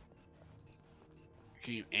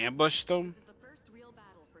 Can you ambush them? This is the first real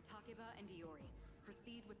battle for Takeba and Iori.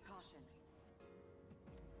 Proceed with caution.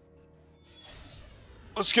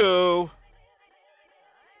 Let's go!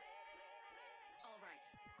 Alright,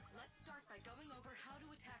 let's start by going over how to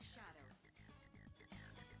attack shadows.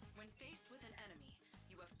 When faced with an enemy,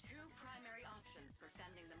 you have two primary options for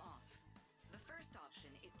fending them off. The first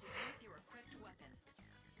option is to use your equipped weapon.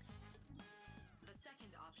 The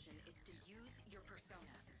second option is to use your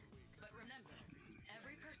persona. But remember,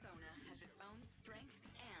 every persona has its own strengths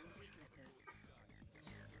and weaknesses.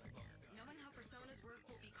 Knowing how personas work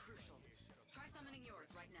will be crucial. Try summoning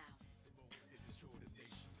yours right now.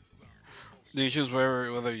 Then you choose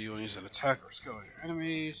whether you want to use an attack or skill on your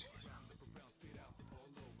enemies.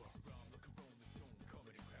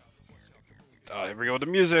 Oh, here we go with the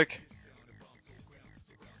music.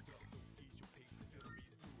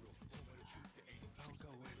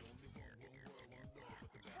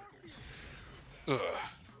 Ugh.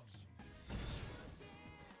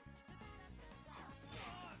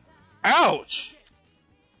 Ouch!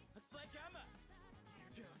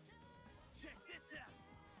 Check this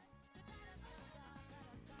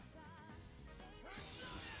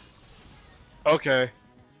out. Okay.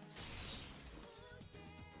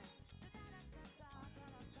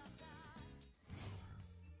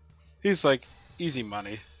 He's like, easy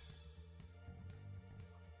money.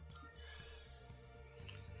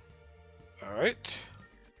 Alright.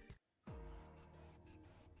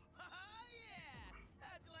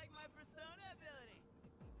 How'd you like my persona ability?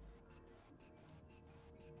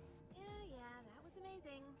 Yeah, that was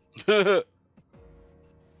amazing.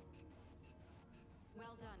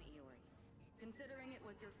 Well done, Iori. Considering it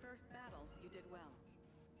was your first battle, you did well.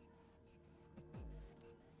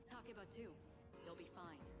 Takeba too. You'll be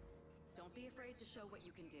fine. Don't be afraid to show what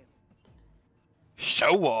you can do.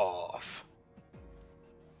 Show off!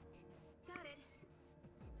 Got it.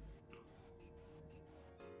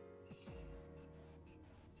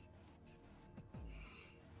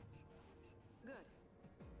 Good.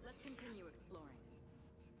 Let's continue exploring.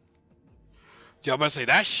 Yeah, I'm about to say,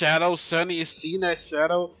 that shadow, Sonny, you seen that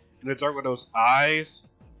shadow in the dark with those eyes?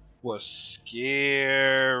 Was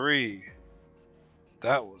scary.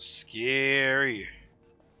 That was scary.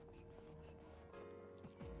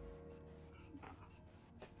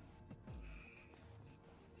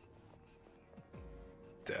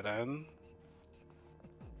 Dead end.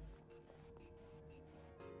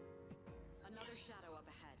 Another shadow up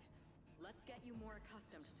ahead. Let's get you more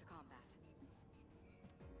accustomed to combat.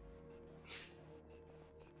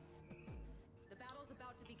 The battle's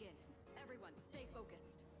about to begin. Everyone, stay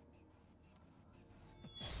focused.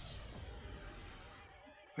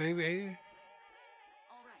 Baby.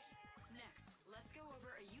 Alright, next, let's go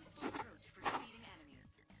over a useful approach for defeating enemies.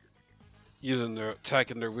 Using their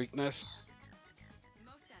attack and their weakness.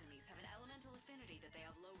 Most enemies have an elemental affinity that they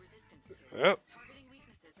have low resistance to. Yep. Targeting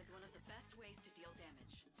weaknesses is one of the best ways to deal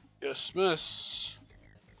damage. Yes, miss.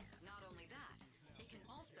 Not only that, it can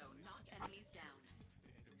also knock enemies down.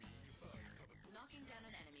 Knocking down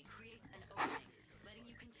an enemy creates an opening,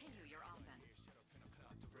 your offense.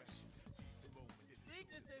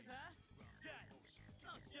 Weaknesses, huh? Done.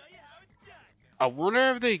 I'll show you how it's done. I wonder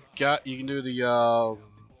if they got you can do the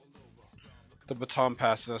baton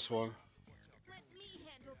pass in this one. Let me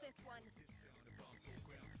handle this one.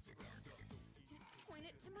 Just point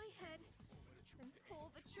it to my head and pull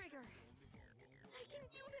the trigger. I can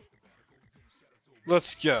do this.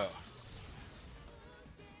 Let's go.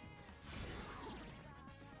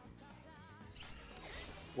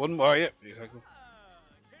 One more, yep. You're not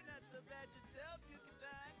so bad yourself,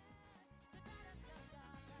 Yucatan.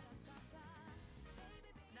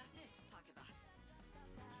 That's it, Takeba.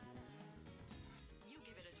 You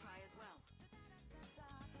give it a try as well.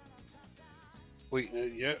 Wait,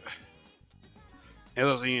 yeah. It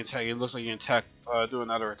looks like you can attack. It looks like you can attack. Do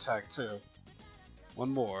another attack too. One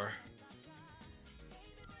more.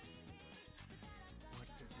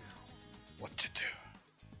 What to do?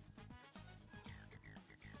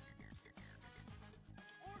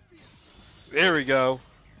 There we go.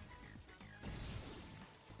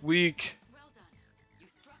 Weak. Well done. You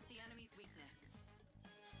struck the enemy's weakness.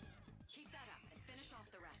 Keep that up and finish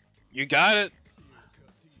off the rest. You got it.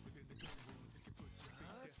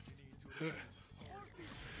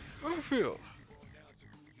 Orfield.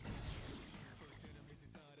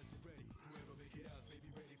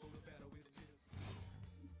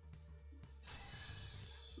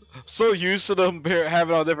 So used to them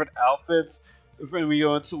having all different outfits when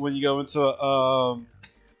you go into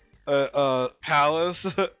a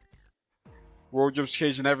palace, wardrobe's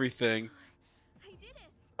cage and everything. I did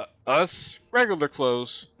it. Us regular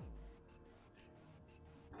clothes.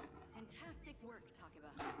 Fantastic work, Takeba.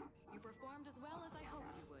 You performed as well as I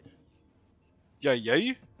hoped you would. Yeah,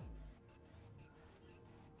 yeah.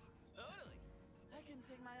 Totally. I can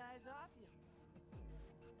take my eyes off you.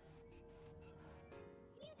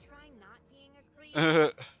 Can you try not being a creep?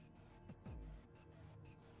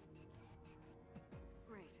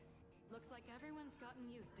 Great. Looks like everyone's gotten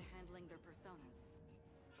used to handling their personas.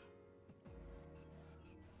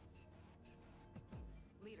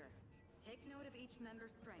 Leader, take note of each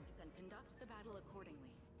member's strengths and conduct the battle accordingly.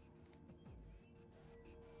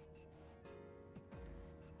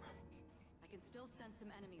 I can still sense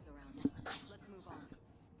some enemies around. Let's move on.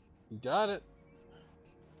 You got it.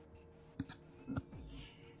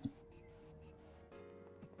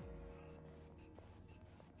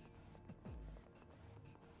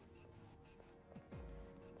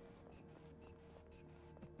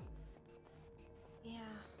 Yeah.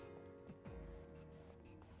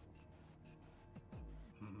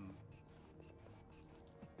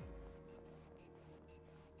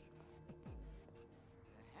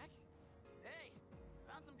 The heck? Hey,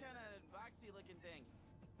 found some kind of boxy looking thing.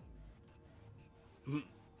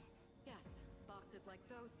 Yes, boxes like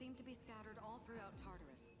those seem to be scattered all throughout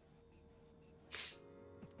Tartarus.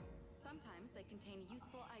 Sometimes they contain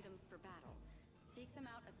useful items for battle. Seek them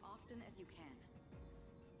out as often as you can.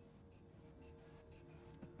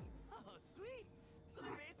 Oh, sweet. So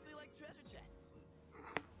they're basically like treasure chests.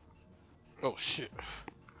 Oh shit.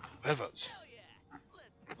 Headphones. Hell yeah.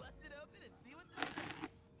 Let's bust it open and see what's inside.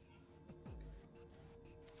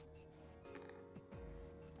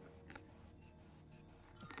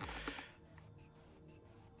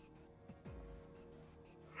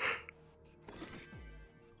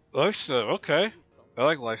 Lifestyle, okay. I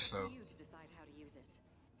like lifestyle. You to decide how to use it.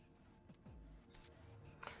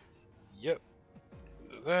 Yep.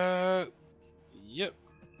 That. Yep.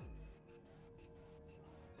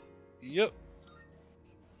 Yep.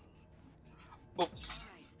 Oh.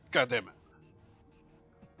 God damn it.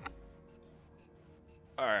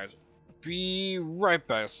 Alright. Be right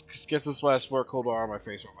back. Get this last more cold water on my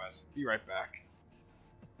face real fast. Be right back.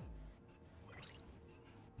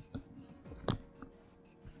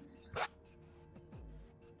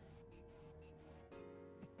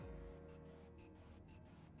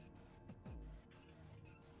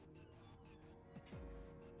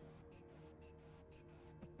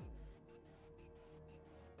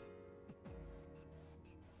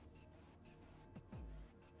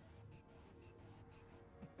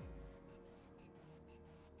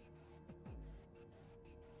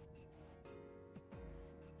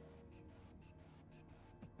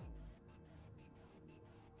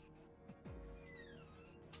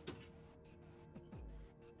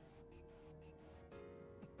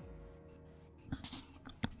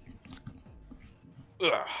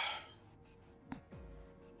 Ugh.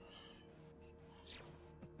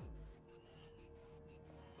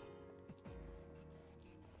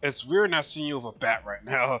 It's weird not seeing you with a bat right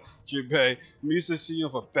now, Junpei. I'm used to seeing you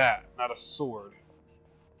with a bat, not a sword.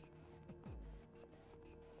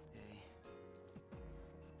 Hey.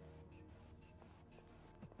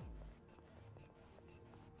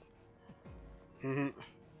 Mm-hmm.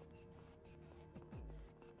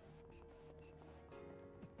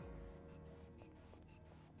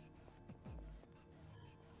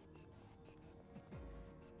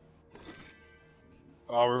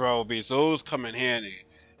 All revival beasts, those come in handy.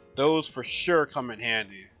 Those for sure come in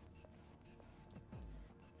handy.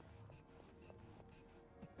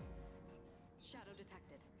 Shadow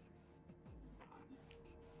detected.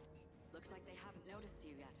 Looks like they haven't noticed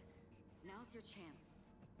you yet. Now's your chance.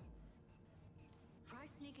 Try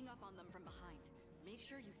sneaking up on them from behind. Make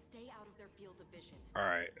sure you stay out of their field of vision. All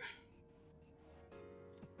right.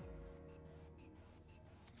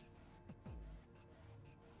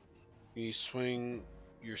 You swing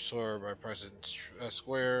your sword by pressing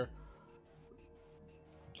square.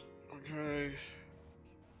 Okay.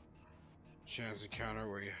 Chance encounter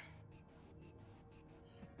where you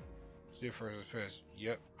see first pass.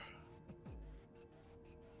 Yep.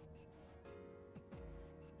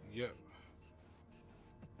 Yep.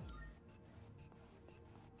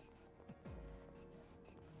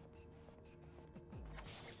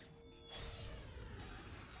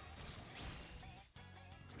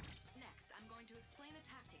 Next, I'm going to explain a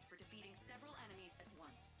tactic for defeating several enemies at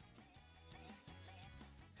once.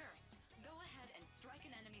 First, go ahead and strike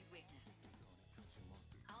an enemy's weakness.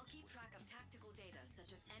 I'll keep track of tactical data,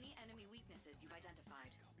 such as any enemy weaknesses you've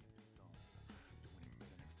identified.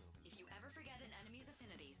 If you ever forget an enemy's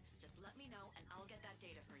affinities, just let me know and I'll get that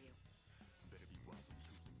data for you.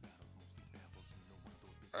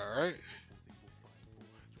 All right.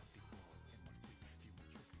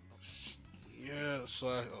 Yeah.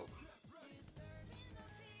 Slash. Oh.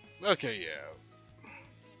 Okay. Yeah.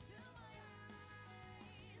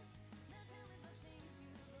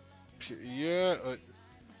 Yeah.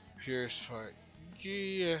 Pierce fight.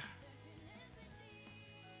 Yeah.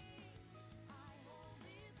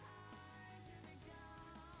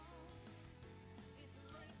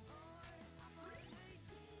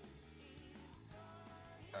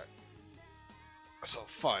 Alright. I saw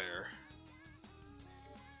fire.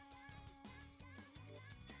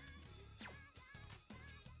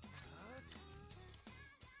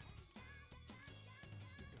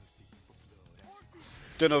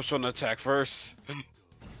 Then I was trying to attack first.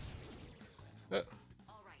 Alright,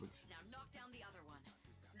 now knock down the other one.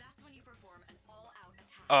 That's when you perform an all-out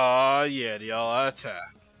attack. Yeah, the all-out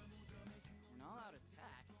attack. An all-out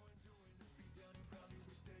attack?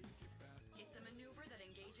 It's a maneuver that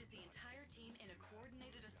engages the entire team in a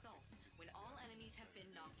coordinated assault when all enemies have been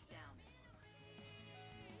knocked down.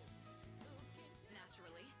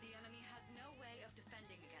 Naturally, the enemy has no way of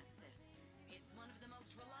defending against this. It's one of the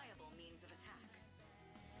most reliable means of attack.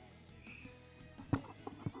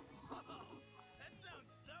 That sounds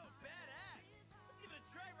so badass! Let's give it a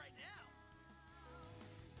try right now!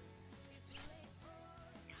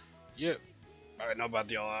 Yep. I know about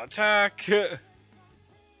the all-out attack. Yeah.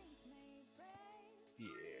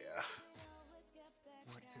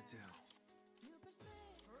 What to do?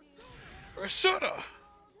 Persona.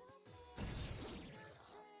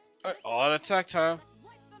 Alright, all-out attack time.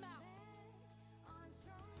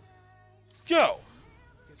 Go.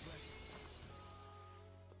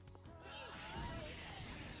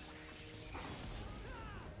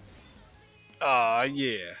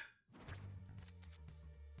 Yeah.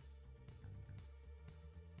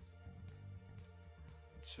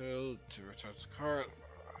 So to return to card.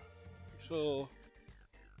 So,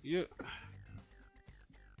 yeah.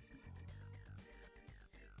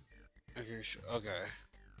 Okay. Okay.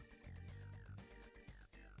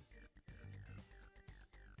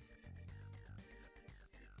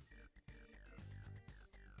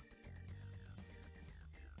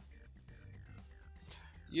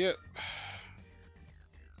 Yep.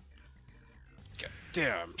 God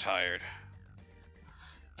damn, I'm tired.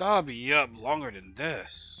 I'll be up longer than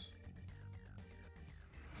this.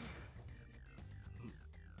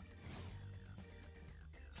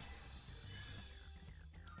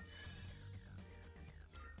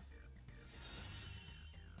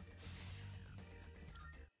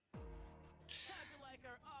 How'd you like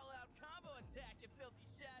our all-out combo attack, you filthy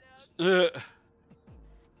shadows?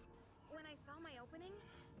 When I saw my opening,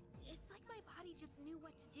 it's like my body just knew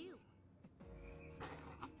what to do.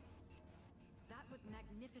 That was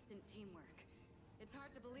magnificent teamwork. It's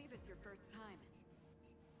hard to believe it's your first time.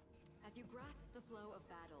 As you grasp the flow of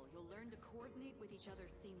battle, you'll learn to coordinate with each other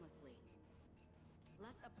seamlessly.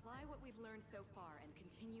 Let's apply what we've learned so far and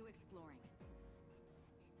continue exploring.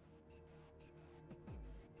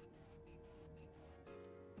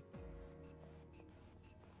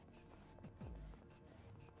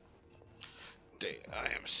 I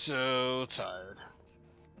am so tired.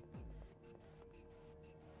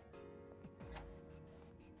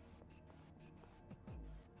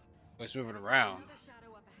 It's moving around. Another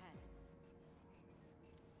shadow up ahead.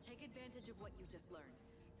 Take advantage of what you just learned.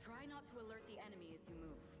 Try not to alert the enemy as you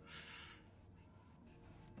move.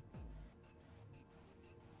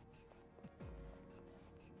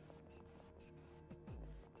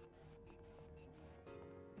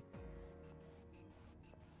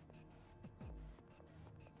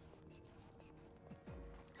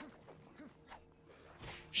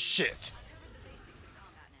 Shit. I've covered the basics of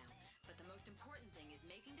combat now, but the most important thing is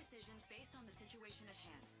making decisions based on the situation at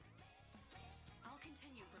hand. I'll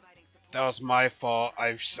continue providing support. That was my fault.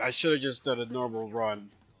 I should have just done a normal run.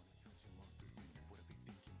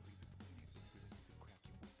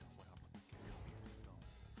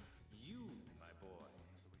 You, my boy,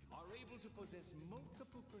 are able to possess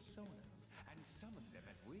multiple personas and summon them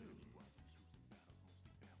at will.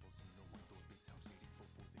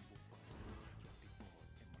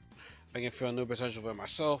 I can feel new potential with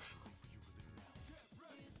myself.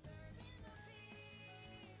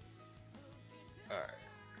 Alright.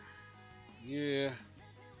 Yeah.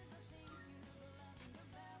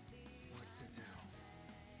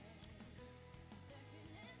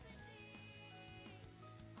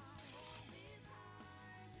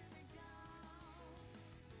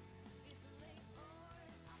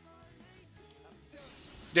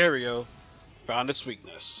 There we go. Found its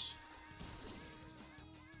weakness.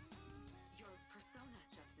 Your persona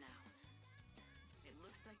just now. It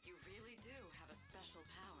looks like you really do have a special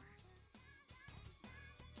power.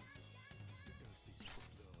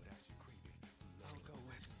 I'll go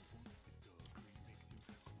with.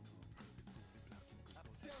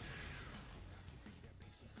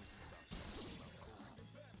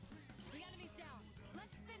 The enemy's down.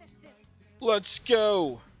 Let's finish this. Let's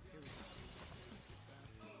go.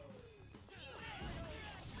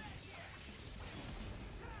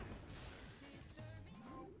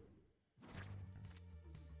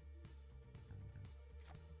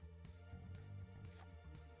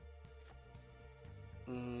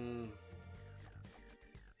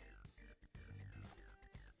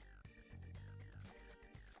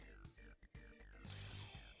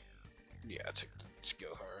 Yeah, I took the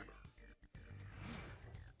skill hard.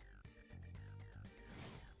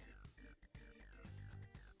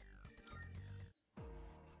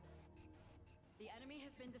 The enemy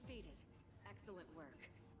has been defeated. Excellent work.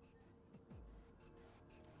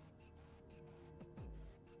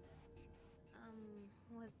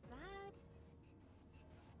 Was that?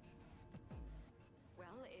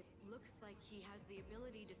 Well, it looks like he has the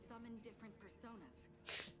ability to summon different personas.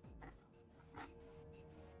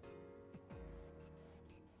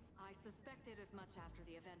 I suspected as much after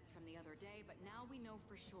the events from the other day, but now we know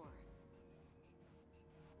for sure.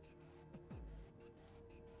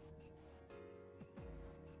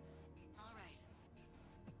 All right.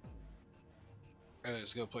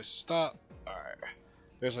 It's a good place to stop. Alright.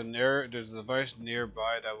 There's a device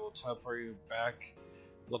nearby that will teleport you back.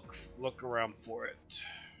 Look around for it.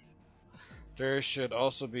 There should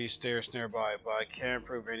also be stairs nearby, but I can't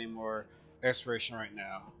prove any more exploration right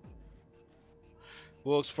now.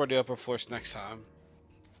 We'll explore the upper floors next time.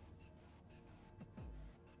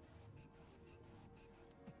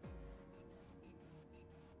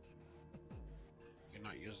 You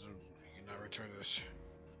cannot use them. You cannot return this.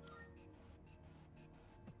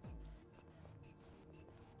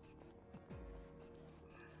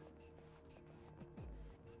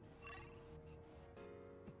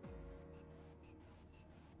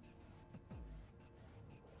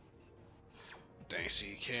 Dang, so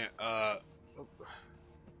you can't, Hey,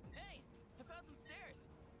 I found some stairs.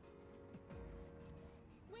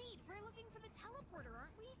 Wait, we're looking for the teleporter,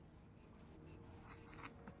 aren't we?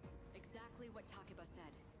 Exactly what Takeba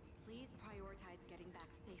said. Please prioritize getting back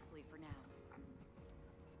safely for now.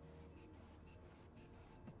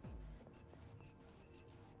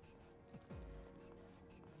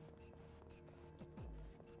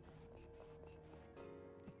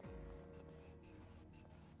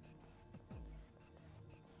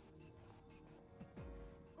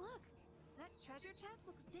 Look, that treasure chest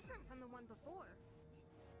looks different from the one before.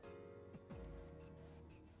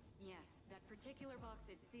 Yes, that particular box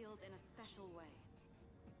is sealed in a special way.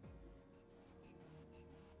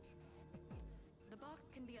 The box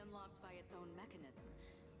can be unlocked by its own mechanism,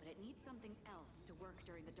 but it needs something else to work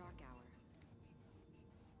during the dark hour.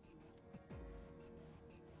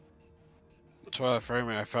 The toilet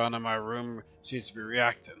fragment I found in my room seems to be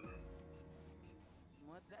reacting.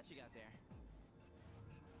 What's that you got there?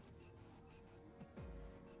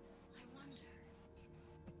 I wonder.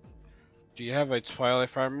 Do you have a twilight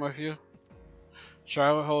fragment with you? Try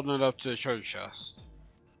holding it up to the treasure chest.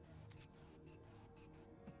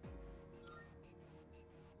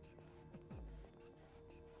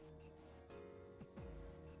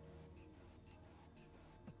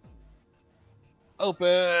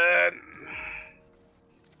 Open.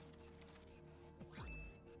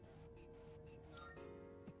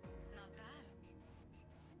 Not bad.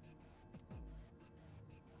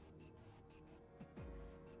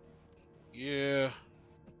 Yeah.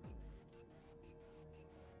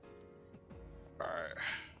 All right.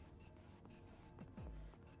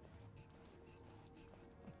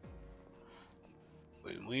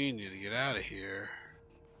 We need to get out of here.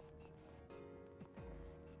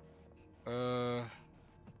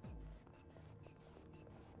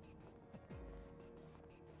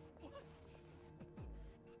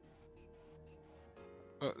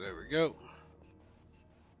 Oh, there we go.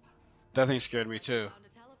 That thing scared me too. Found a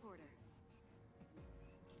teleporter.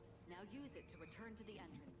 Now use it to return to the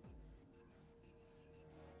entrance.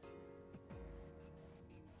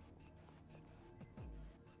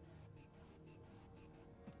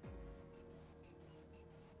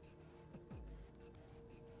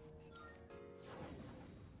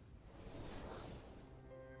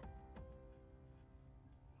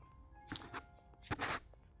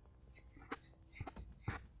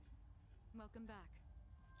 Welcome back.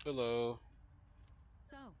 Hello.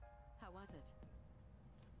 So, how was it?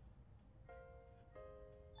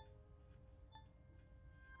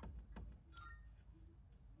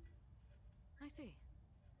 I see.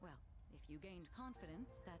 Well, if you gained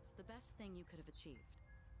confidence, that's the best thing you could have achieved.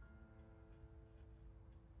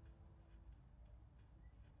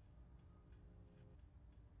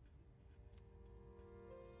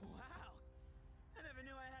 Wow! I never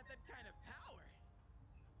knew I had that kind of power.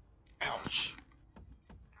 Ouch.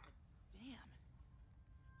 Damn.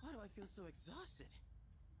 Why do I feel so exhausted?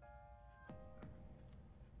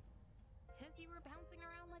 Because you were bouncing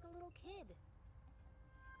around like a little kid.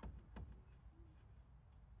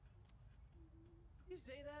 You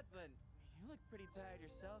say that, but you look pretty tired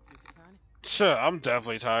yourself, Yuka-san. Sure, I'm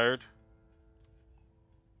definitely tired.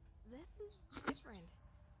 This is different.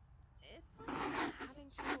 It's like I'm having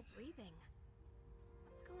trouble breathing.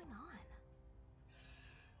 What's going on?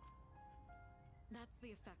 That's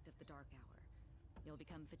the effect of the dark hour. You'll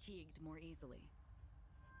become fatigued more easily.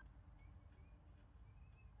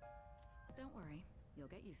 Don't worry, you'll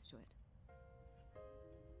get used to it.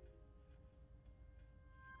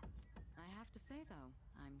 I have to say, though,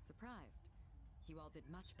 I'm surprised. You all did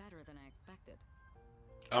much better than I expected.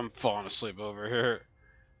 I'm falling asleep over here.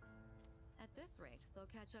 At this rate, they'll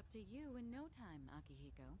catch up to you in no time,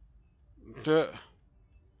 Akihiko.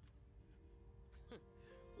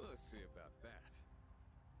 We'll see about that.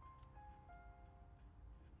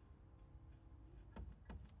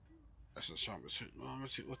 That's the sharpest. Let me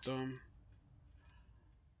see what them.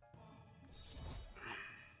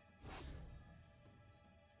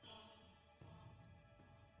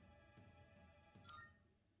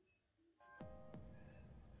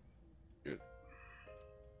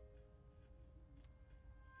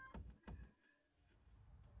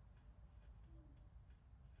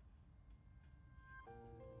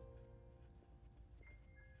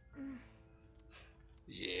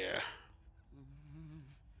 Yeah.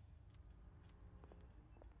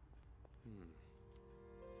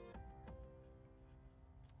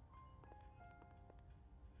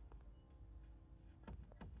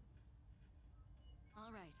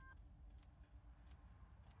 All right.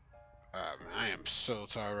 Man, I am so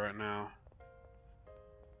tired right now.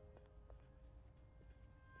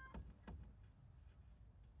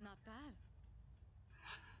 Not bad.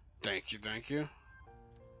 Thank you, thank you.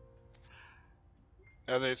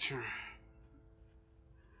 Other turn.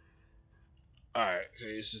 Alright, so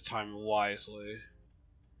use the time wisely.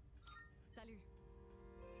 Salut.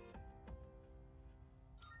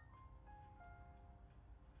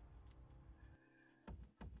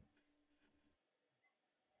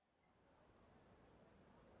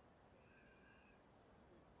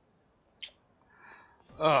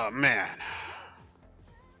 Oh man.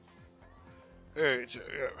 Alright, so,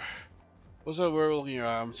 yeah. What's up, we're looking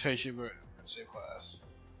at teaching but same class.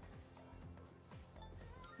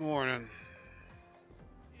 Morning.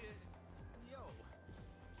 Yo.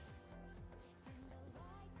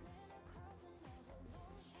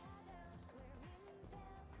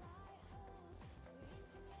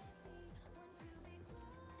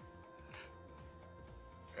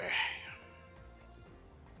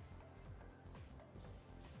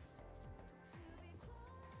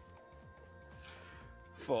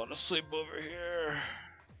 Falling asleep over here.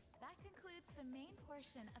 That concludes the main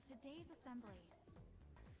portion of today's assembly.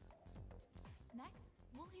 Next,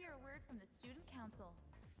 we'll hear a word from the Student Council.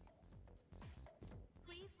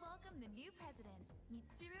 Please welcome the new president,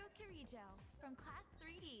 Mitsuru Kirijo, from Class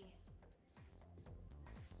 3D.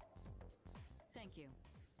 Thank you.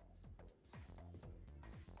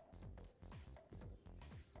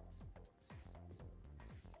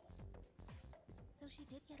 So she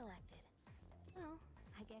did get elected. Well,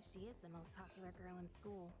 I guess she is the most popular girl in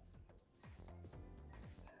school.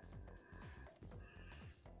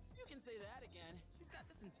 You can say that again. She's got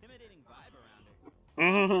this intimidating vibe around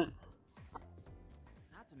her.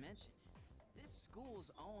 Not to mention, this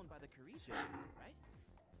school's owned by the Kirijo, right?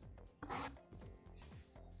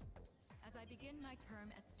 As I begin my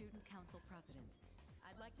term as Student Council President,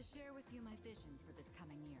 I'd like to share with you my vision for this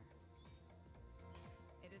coming year.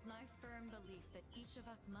 It is my firm belief that each of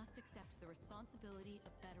us must accept the responsibility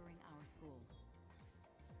of bettering our school.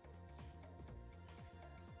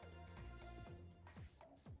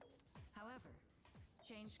 However,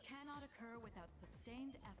 change cannot occur without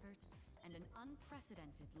sustained effort and an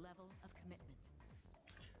unprecedented level of commitment.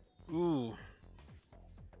 Ooh.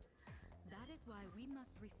 That is why we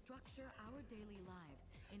must restructure our daily lives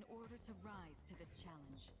in order to rise to this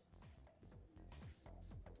challenge.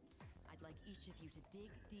 I'd like each of you to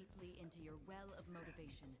dig deeply into your well of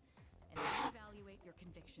motivation and reevaluate your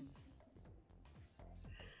convictions.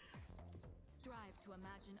 Strive to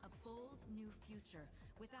imagine a bold new future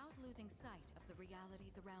without losing sight of the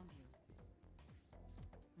realities around you.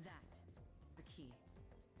 That is the key.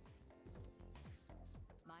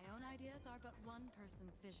 My own ideas are but one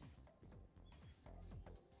person's vision.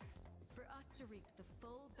 For us to reap the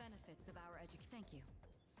full benefits of our education. Thank you.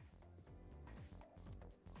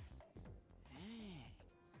 Hey,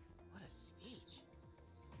 what a speech.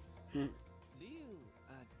 Do you,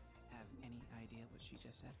 have any idea what she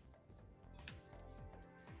just said?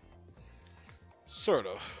 Sort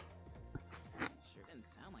of. Sure didn't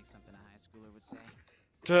sound like something a high schooler would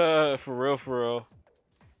say. For real, for real.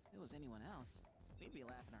 If it was anyone else, we'd be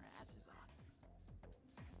laughing our asses off.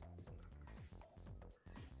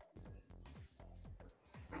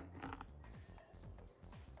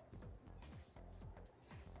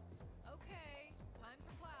 Okay, time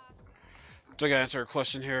for class. Do I gotta answer a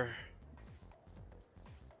question here?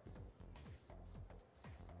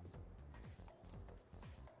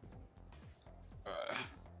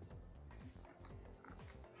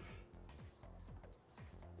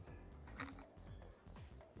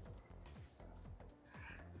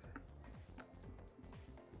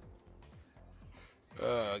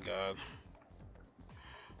 Oh god.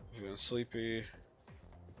 I'm feeling sleepy.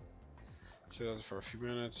 Chill for a few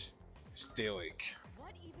minutes. Stay awake.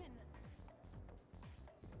 What even?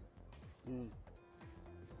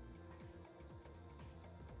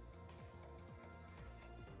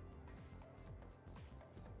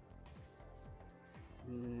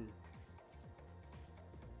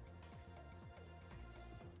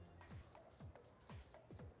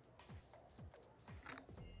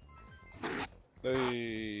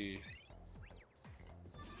 Hey.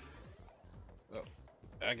 Oh,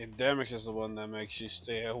 academics is the one that makes you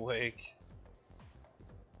stay awake.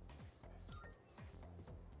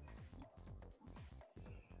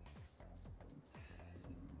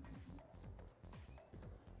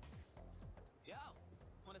 Yo,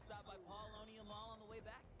 wanna stop by Paulonia Mall on the way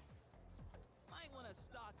back? Might wanna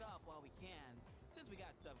stock up while we can, since we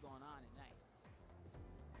got stuff going on at night.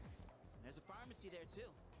 There's a pharmacy there too.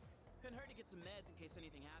 Couldn't hurt to get some meds in case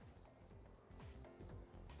anything happens.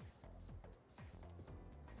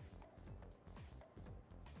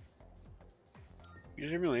 You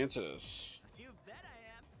should really answer this. You bet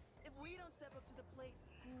I am. If we don't step up to the plate,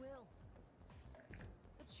 who will?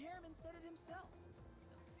 The chairman said it himself.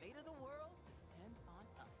 The fate of the world depends on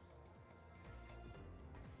us.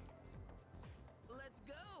 Let's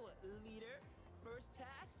go, leader. First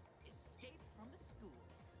task, escape from the school.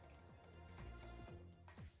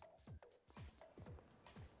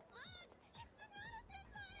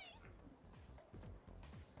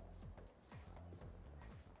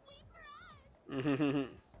 Have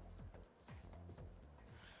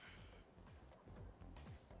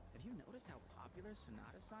Have you noticed how popular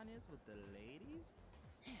Sonata-san is with the ladies?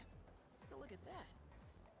 Man, take a look at that.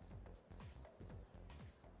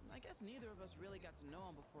 I guess neither of us really got to know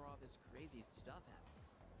him before all this crazy stuff happened.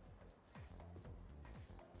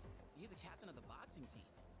 He's a captain of the boxing team.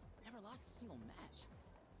 Never lost a single match.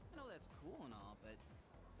 I know that's cool and all, but...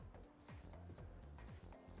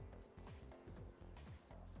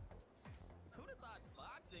 who'd have thought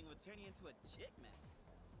boxing would turn you into a chick man?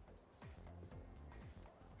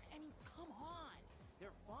 I mean, come on!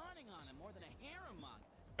 They're fawning on him more than a harem manga.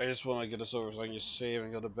 I just want to get this over so I can just save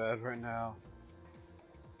and go to bed right now.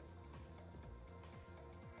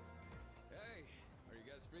 Hey, are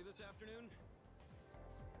you guys free this afternoon?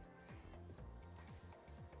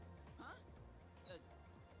 Huh?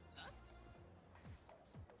 Us?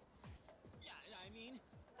 Yeah, I mean,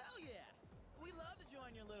 hell yeah! We love to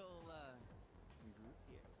join your little, group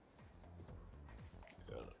here.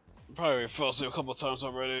 Probably fell asleep a couple times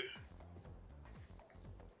already.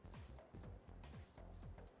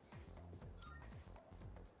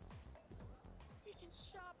 We can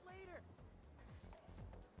shop later.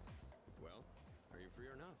 Well, are you free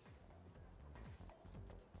or not?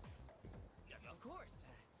 Yeah, of course.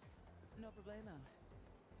 No problemo.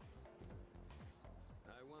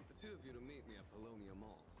 I want the two of you to meet me at Polonia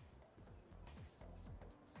Mall.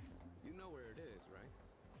 You know where it is, right?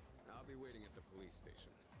 I'll be waiting at the police station.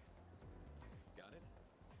 Got it?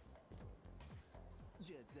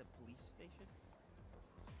 The police station?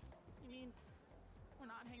 You mean we're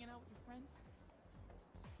not hanging out with your friends?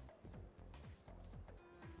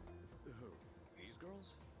 Who? These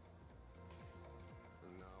girls?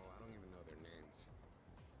 No, I don't even know their names.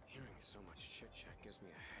 Hearing so much chit-chat gives me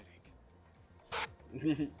a headache.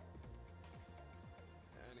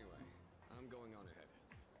 Anyway, I'm going on ahead.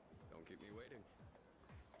 Don't keep me waiting.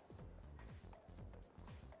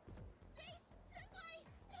 Senpai!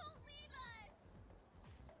 Don't leave us!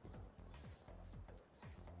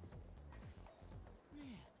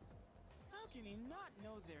 Man, how can he not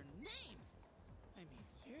know their names? I mean,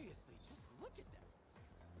 seriously, just look at them.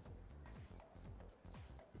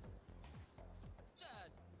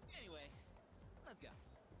 Anyway, let's go.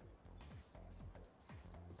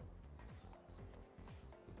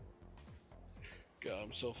 God,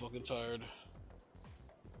 I'm so fucking tired.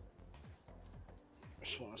 I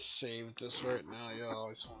just want to save this right now, y'all. I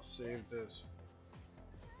just want to save this.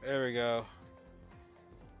 There we go.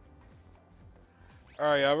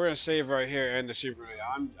 Alright, y'all, we're gonna save right here and the stream for today.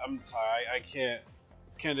 I'm tired. I can't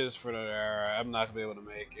do this for another hour. I'm not gonna be able to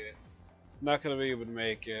make it. Not gonna be able to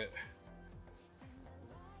make it.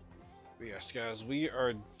 But yes, guys, we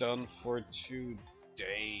are done for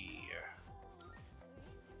today.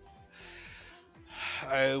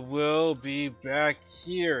 I will be back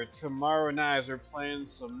here tomorrow night as we're playing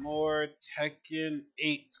some more Tekken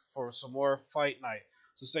 8 for some more Fight Night.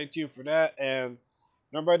 So stay tuned for that. And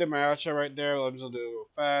remember, I did my outro right there. I'm just gonna do it real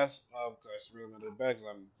fast because I'm really gonna do it back because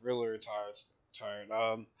I'm really tired.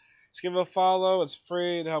 Just give it a follow. It's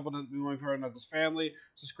free to help with the one part of Knuckles family.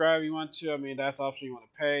 Subscribe if you want to. I mean, that's option you want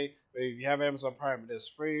to pay. But if you have Amazon Prime, it is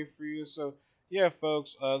free for you. So yeah,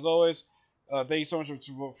 folks. As always, thank you so much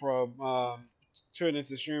for tuning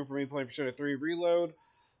into the stream for me playing Persona 3 Reload.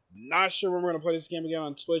 Not sure when we're gonna play this game again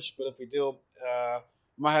on Twitch, but if we do,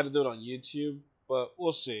 might have to do it on YouTube. But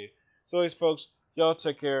we'll see. So, anyways, folks, y'all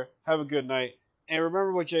take care. Have a good night, and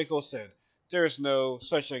remember what J. Cole said: "There is no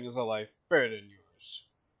such thing as a life better than yours."